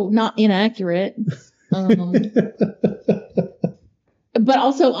also not inaccurate. But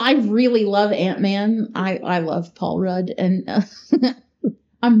also, I really love Ant-Man. I love Paul Rudd. And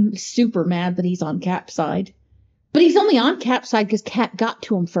I'm super mad that he's on Cap's side. But he's only on Cap's side because Cap got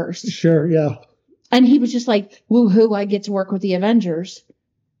to him first. Sure, yeah. And he was just like, woohoo, I get to work with the Avengers.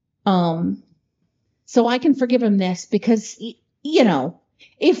 So I can forgive him this because, you know,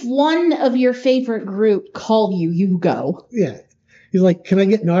 if one of your favorite group call you, you go. Yeah. He's like, can I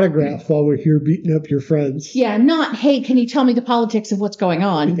get an autograph while we're here beating up your friends? Yeah, not, hey, can you tell me the politics of what's going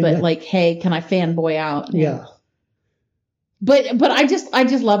on? But like, hey, can I fanboy out? Yeah. But I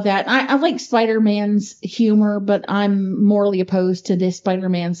just love that. I like Spider-Man's humor, but I'm morally opposed to this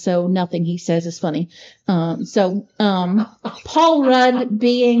Spider-Man, so nothing he says is funny. Paul Rudd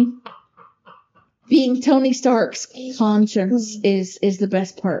being Tony Stark's conscience is the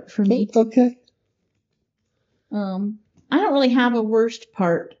best part for me. Okay. I don't really have a worst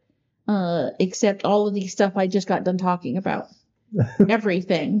part, except all of the stuff I just got done talking about.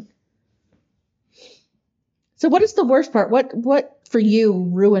 Everything. So what is the worst part? What for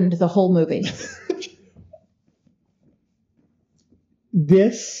you ruined the whole movie?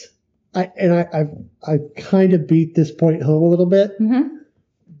 I've kind of beat this point home a little bit. Mm-hmm.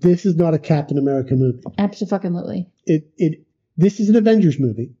 This is not a Captain America movie. Absolutely. This is an Avengers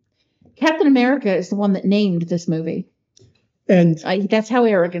movie. Captain America is the one that named this movie. And that's how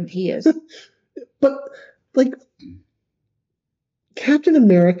arrogant he is. But, like, Captain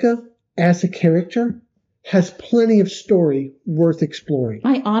America as a character has plenty of story worth exploring.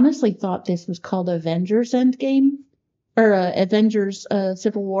 I honestly thought this was called Avengers Endgame. Or Avengers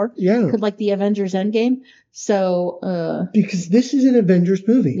Civil War. Yeah. Like the Avengers Endgame. So. Because this is an Avengers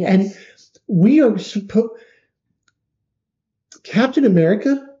movie. Yes. And we are Captain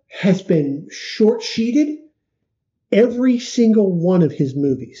America has been short-sheeted every single one of his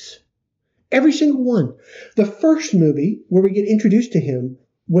movies. Every single one. The first movie where we get introduced to him,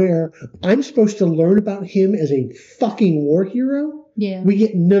 where I'm supposed to learn about him as a fucking war hero, yeah, we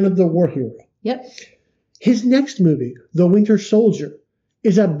get none of the war hero. Yep. His next movie, The Winter Soldier,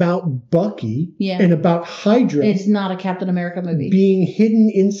 is about Bucky and about Hydra. It's not a Captain America movie. Being hidden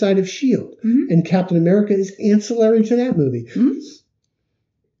inside of S.H.I.E.L.D. Mm-hmm. And Captain America is ancillary to that movie. Mm-hmm.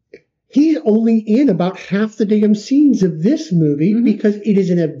 He's only in about half the damn scenes of this movie because it is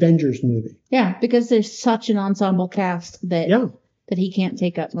an Avengers movie. Yeah, because there's such an ensemble cast that he can't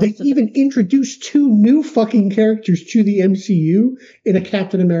take up most they of it. They even introduced 2 new fucking characters to the MCU in a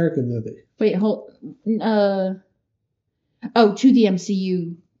Captain America movie. Wait, hold. To the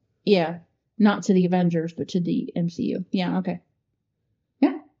MCU. Yeah. Not to the Avengers, but to the MCU. Yeah, okay.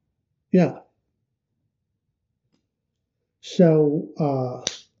 Yeah. Yeah. So,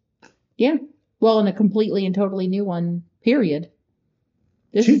 yeah. Well, in a completely and totally new one, period.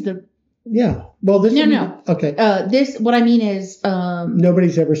 This is the... Yeah. Well, this... No. Okay. What I mean is...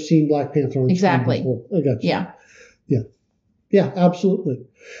 nobody's ever seen Black Panther on exactly. Before. I got you. Yeah. Yeah. Yeah, absolutely.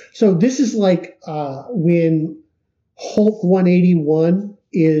 So this is like when Hulk 181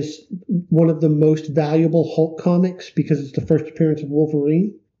 is one of the most valuable Hulk comics because it's the first appearance of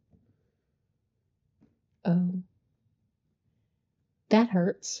Wolverine. Oh. That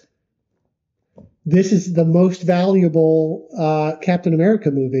hurts. This is the most valuable Captain America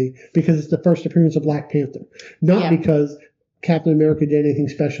movie because it's the first appearance of Black Panther. Not because Captain America did anything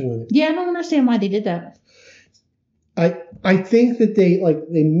special in it. Yeah, I don't understand why they did that. I think that they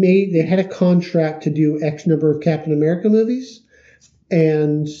had a contract to do X number of Captain America movies,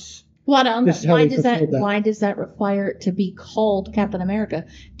 and Well, I don't know. This is how Why they does that? fulfilled that. Why does that require it to be called Captain America?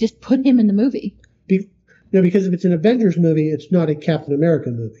 Just put him in the movie. No, because if it's an Avengers movie, it's not a Captain America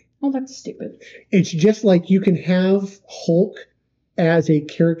movie. Oh, that's stupid. It's just like you can have Hulk as a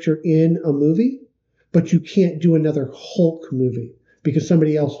character in a movie, but you can't do another Hulk movie because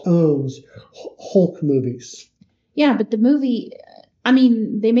somebody else owns Hulk movies. Yeah, but the movie, I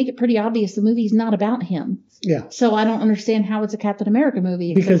mean, they make it pretty obvious the movie's not about him. Yeah. So I don't understand how it's a Captain America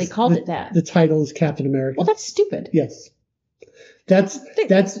movie because they called it that. The title is Captain America. Well, that's stupid. Yes. That's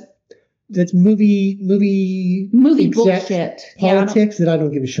movie bullshit. Politics that I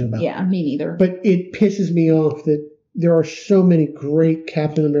don't give a shit about. Yeah, me neither. But it pisses me off that there are so many great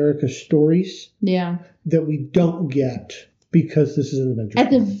Captain America stories that we don't get because this is an Avengers movie.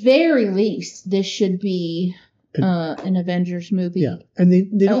 At the movie. very least, this should be an Avengers movie. Yeah, and they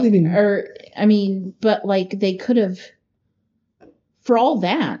don't even... but like they could have, for all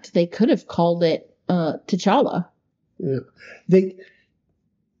that, they could have called it T'Challa. Yeah.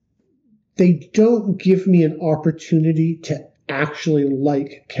 They don't give me an opportunity to actually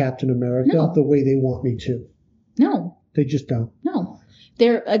like Captain America the way they want me to. No. They just don't. No.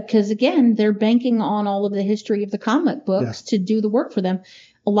 They're because again, they're banking on all of the history of the comic books to do the work for them.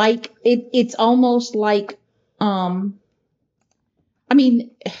 Like it's almost like they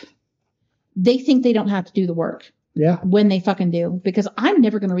think they don't have to do the work. Yeah. When they fucking do. Because I'm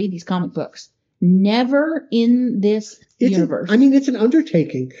never going to read these comic books. Never in this universe. It's an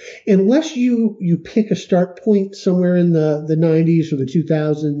undertaking. Unless you pick a start point somewhere in the 90s or the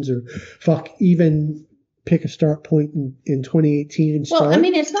 2000s or even pick a start point in 2018 and start. Well,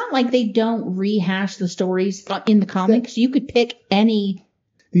 it's not like they don't rehash the stories in the comics. You could pick any.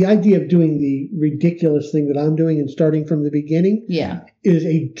 The idea of doing the ridiculous thing that I'm doing and starting from the beginning is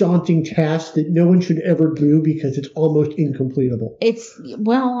a daunting task that no one should ever do because it's almost incompletable. It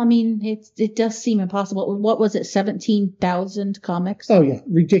does seem impossible. What was it, 17,000 comics? Oh, yeah,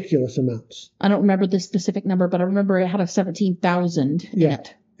 ridiculous amounts. I don't remember the specific number, but I remember it had a 17,000 in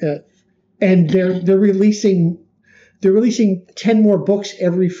it. And they're releasing 10 more books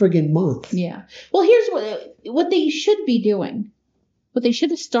every friggin' month. Yeah. Well, here's what they should be doing. What they should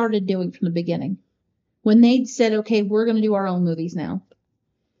have started doing from the beginning. When they'd said, okay, we're going to do our own movies now.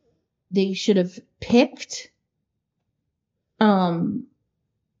 They should have picked an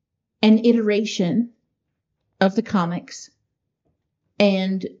iteration of the comics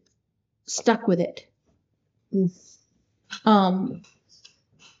and stuck with it.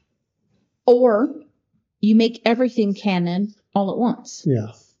 Or you make everything canon all at once.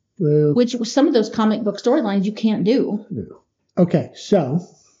 Yeah. Which some of those comic book storylines you can't do. No. Okay, so.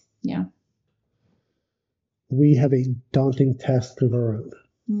 Yeah. We have a daunting task of our own.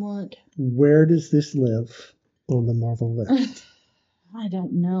 What? Where does this live on the Marvel list? I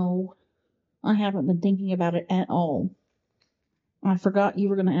don't know. I haven't been thinking about it at all. I forgot you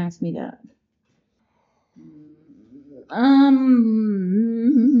were going to ask me that. I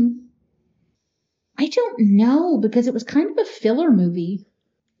don't know because it was kind of a filler movie.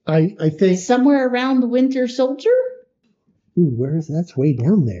 I think somewhere around the Winter Soldier. Ooh, where is that's way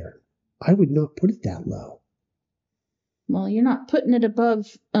down there? I would not put it that low. Well, you're not putting it above.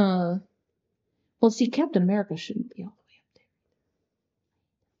 Well, see, Captain America shouldn't be all the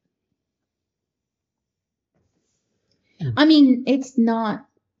way up there. It's not.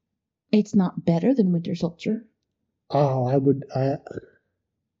 It's not better than Winter Soldier. Oh, I don't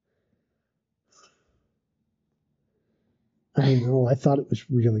know. I thought it was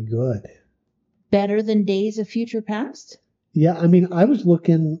really good. Better than Days of Future Past? Yeah, I was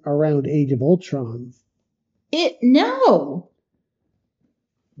looking around Age of Ultron. No.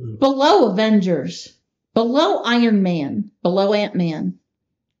 Below Avengers. Below Iron Man. Below Ant-Man.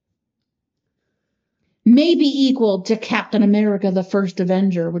 Maybe equal to Captain America, the First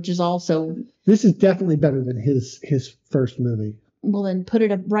Avenger, which is also... This is definitely better than his first movie. Well, then put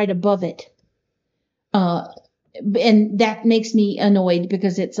it right above it. And that makes me annoyed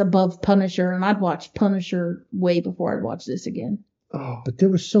because it's above Punisher, and I'd watch Punisher way before I'd watch this again. Oh, but there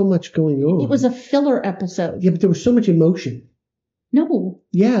was so much going on. It was a filler episode. Yeah, but there was so much emotion. No.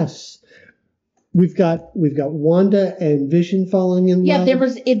 Yes. We've got Wanda and Vision falling in love. Yeah,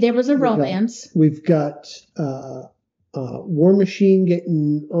 there was a romance. We've got War Machine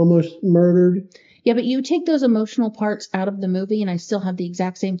getting almost murdered. Yeah, but you take those emotional parts out of the movie and I still have the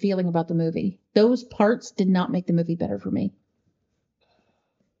exact same feeling about the movie. Those parts did not make the movie better for me.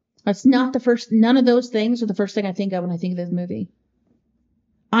 That's not the first, none of those things are the first thing I think of when I think of this movie.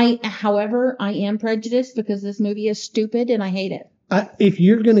 However, I am prejudiced because this movie is stupid and I hate it. If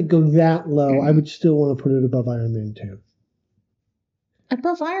you're going to go that low, I would still want to put it above Iron Man 2.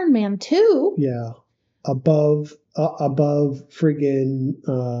 Above Iron Man 2? Yeah. Above friggin'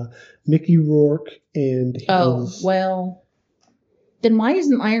 Mickey Rourke and his... Oh, well, then why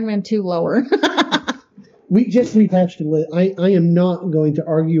isn't Iron Man 2 lower? We just rehashed the list. I am not going to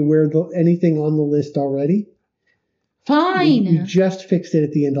argue anything on the list already. Fine. We just fixed it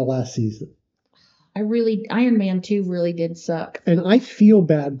at the end of last season. Iron Man 2 really did suck. And I feel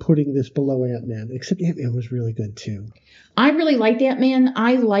bad putting this below Ant-Man, except Ant-Man was really good too. I really liked Ant-Man.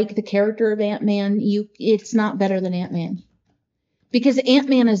 I like the character of Ant-Man. It's not better than Ant-Man. Because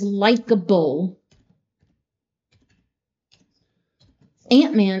Ant-Man is likable.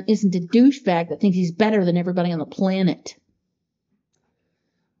 Ant-Man isn't a douchebag that thinks he's better than everybody on the planet.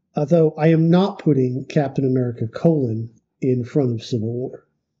 Although I am not putting Captain America : in front of Civil War.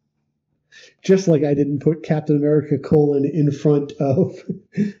 Just like I didn't put Captain America : in front of...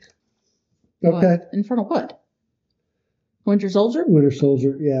 Okay. What? In front of what? Winter Soldier? Winter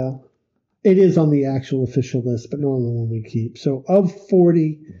Soldier, yeah. It is on the actual official list, but not on the one we keep. So of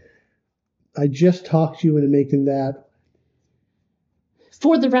 40, I just talked you into making that.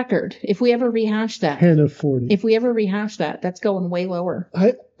 For the record, if we ever rehash that. 10 of 40. If we ever rehash that, that's going way lower.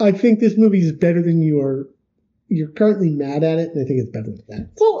 I think this movie is better than you're currently mad at it, and I think it's better than that.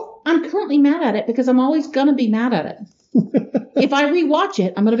 Well, I'm currently mad at it because I'm always going to be mad at it. If I rewatch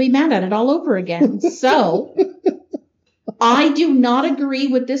it, I'm going to be mad at it all over again. So, I do not agree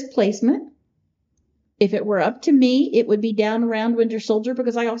with this placement. If it were up to me, it would be down around Winter Soldier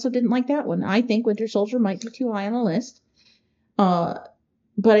because I also didn't like that one. I think Winter Soldier might be too high on the list.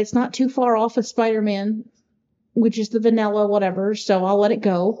 But it's not too far off of Spider-Man, which is the vanilla whatever, so I'll let it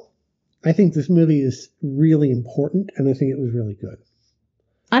go. I think this movie is really important, and I think it was really good.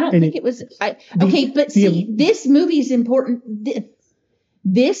 I don't think it was... this movie is important.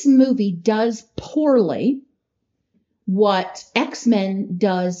 This movie does poorly what X-Men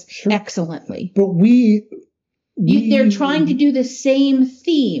does excellently. But they're trying to do the same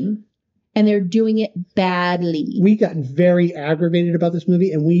theme, and they're doing it badly. We got very aggravated about this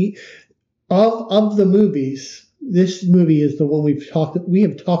movie, and of the movies, this movie is the one we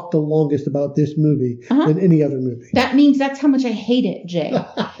have talked the longest about this movie than any other movie. That means that's how much I hate it, Jay.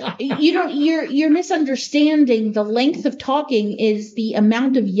 You're misunderstanding. The length of talking is the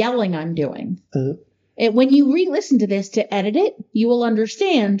amount of yelling I'm doing. When you re-listen to this to edit it, you will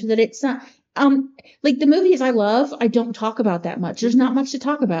understand that it's not... like the movies I love, I don't talk about that much. There's not much to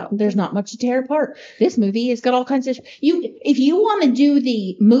talk about. There's not much to tear apart. This movie has got all kinds of... If you want to do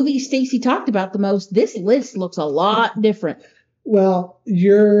the movies Stacey talked about the most, this list looks a lot different. Well,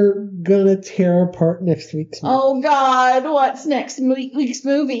 you're gonna tear apart next week's movie. Oh God, what's next week's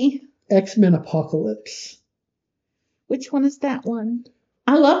movie? X-Men Apocalypse. Which one is that one?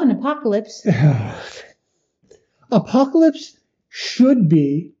 I love an apocalypse. Apocalypse should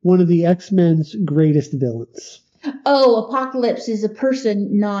be one of the X-Men's greatest villains. Oh, Apocalypse is a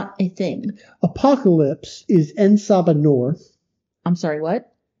person, not a thing. Apocalypse is Ensaba Noor. I'm sorry,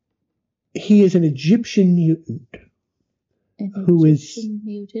 what? He is an Egyptian mutant. Who is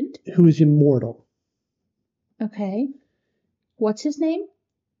immortal. Okay. What's his name?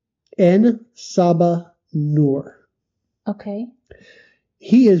 Ensaba Noor. Okay.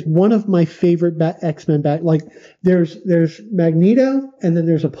 He is one of my favorite X-Men like there's Magneto and then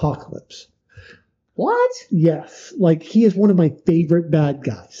there's Apocalypse. What? Yes. Like he is one of my favorite bad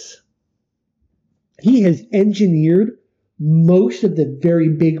guys. He has engineered most of the very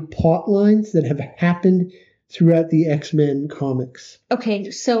big plot lines that have happened throughout the X-Men comics. Okay,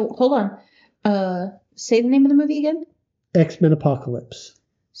 so hold on. Say the name of the movie again? X-Men Apocalypse.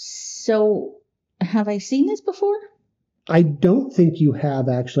 So have I seen this before? I don't think you have,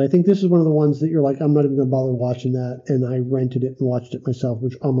 actually. I think this is one of the ones that you're like, I'm not even going to bother watching that. And I rented it and watched it myself,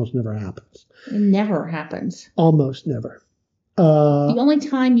 which almost never happens. It never happens. Almost never. The only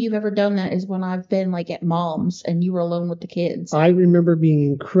time you've ever done that is when I've been like at mom's and you were alone with the kids. I remember being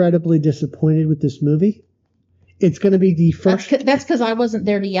incredibly disappointed with this movie. It's going to be the first... That's because I wasn't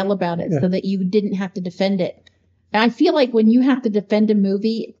there to yell about it, so that you didn't have to defend it. And I feel like when you have to defend a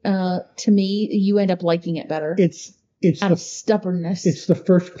movie, to me, you end up liking it better. It's out of stubbornness. It's the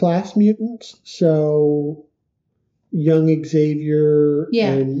First Class mutants, so young Xavier.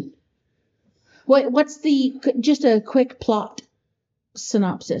 Yeah. And what's just a quick plot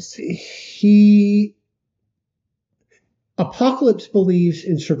synopsis? Apocalypse believes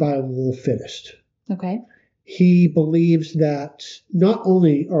in survival of the fittest. Okay. He believes that not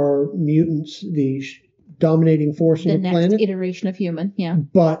only are mutants the dominating force on the planet, the next iteration of human, yeah,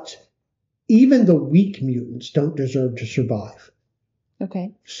 but even the weak mutants don't deserve to survive.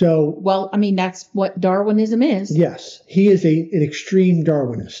 Okay. So, Well, I mean, that's what Darwinism is. yes, he is an extreme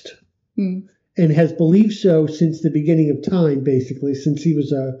Darwinist and has believed so since the beginning of time, basically, since he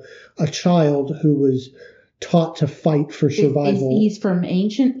was a child who was taught to fight for survival. He's from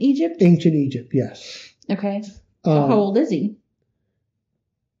ancient Egypt? Ancient Egypt, yes. Okay. So how old is he?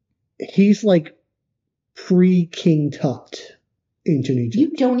 He's like pre-King Tut, ancient Egypt.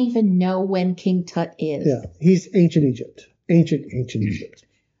 You don't even know when King Tut is. Yeah, he's ancient Egypt. Ancient Egypt.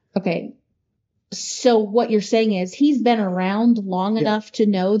 Okay. So what you're saying is he's been around long enough to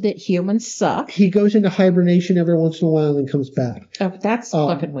know that humans suck. He goes into hibernation every once in a while and comes back. Oh, that's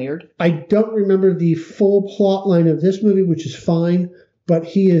fucking weird. I don't remember the full plot line of this movie, which is fine, but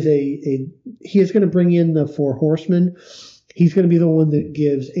he is he is going to bring in the Four Horsemen. He's going to be the one that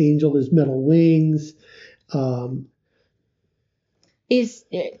gives Angel his metal wings.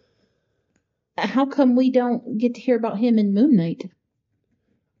 How come we don't get to hear about him in Moon Knight?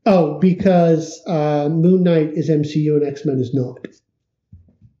 Oh, because Moon Knight is MCU and X-Men is not.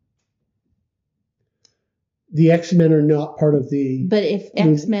 The X-Men are not part of the... But if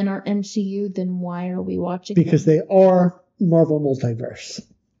X-Men are MCU, then why are we watching Because them? they are Marvel Multiverse.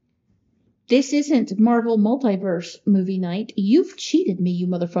 This isn't Marvel Multiverse movie night. You've cheated me, you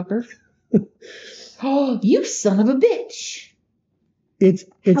motherfucker. Oh, you son of a bitch. It's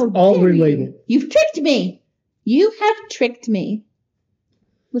all related. You've tricked me. You have tricked me.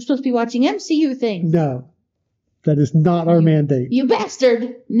 We're supposed to be watching MCU things. No, that is not our mandate. You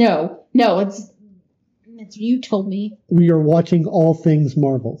bastard. No, it's you told me. We are watching all things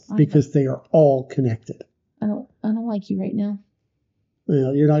Marvel because they are all connected. I don't like you right now.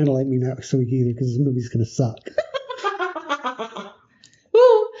 Well, you're not going to like me next week either because this movie's going to suck.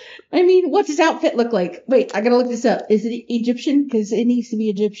 Well, I mean, what's his outfit look like? Wait, I got to look this up. Is it Egyptian? Because it needs to be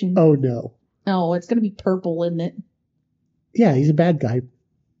Egyptian. Oh, no. Oh, it's going to be purple, isn't it? Yeah, he's a bad guy.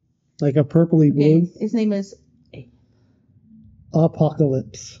 Like a purpley blue. Okay, his name is...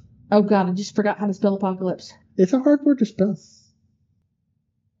 Apocalypse. Oh, God, I just forgot how to spell apocalypse. It's a hard word to spell.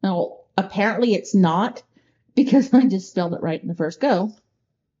 No, apparently it's not, because I just spelled it right in the first go.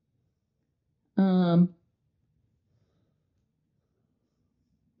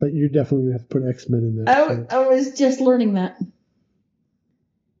 But you're definitely going to have to put X-Men in there. I was just learning that.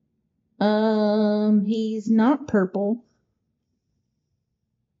 He's not purple.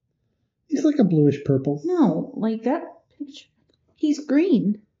 He's like a bluish purple. No, like that picture. He's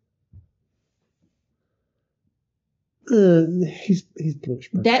green. He's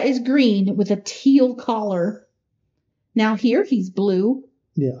bluish purple. That is green with a teal collar. Now here he's blue.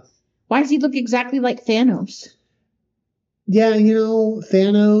 Yeah. Why does he look exactly like Thanos? Yeah,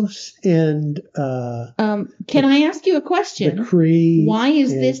 Thanos and can I ask you a question? The Kree. Why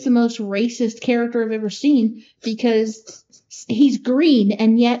is this the most racist character I've ever seen? Because he's green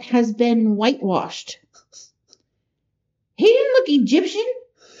and yet has been whitewashed. He didn't look Egyptian.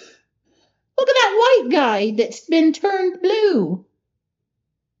 Look at that white guy that's been turned blue.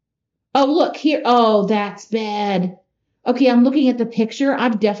 Oh, look here. Oh, that's bad. Okay, I'm looking at the picture.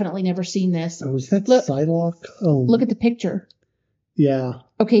 I've definitely never seen this. Oh, is that Psylocke? Oh. Look at the picture. Yeah.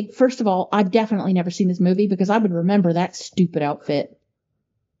 Okay, first of all, I've definitely never seen this movie because I would remember that stupid outfit.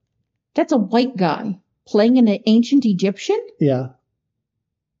 That's a white guy playing an ancient Egyptian? Yeah.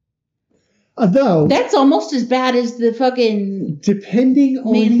 Though... That's almost as bad as the fucking... Depending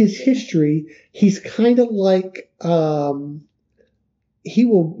on his history, he's kind of like... he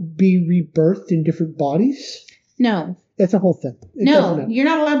will be rebirthed in different bodies. No. It's a whole thing. No, you're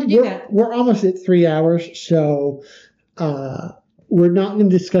not allowed to do that. We're almost at 3 hours, so we're not going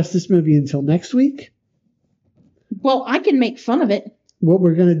to discuss this movie until next week. Well, I can make fun of it. What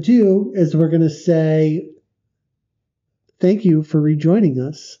we're going to do is we're going to say thank you for rejoining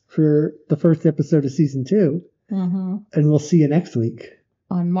us for the first episode of season 2. Mm-hmm. And we'll see you next week.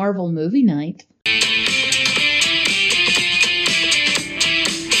 On Marvel Movie Night.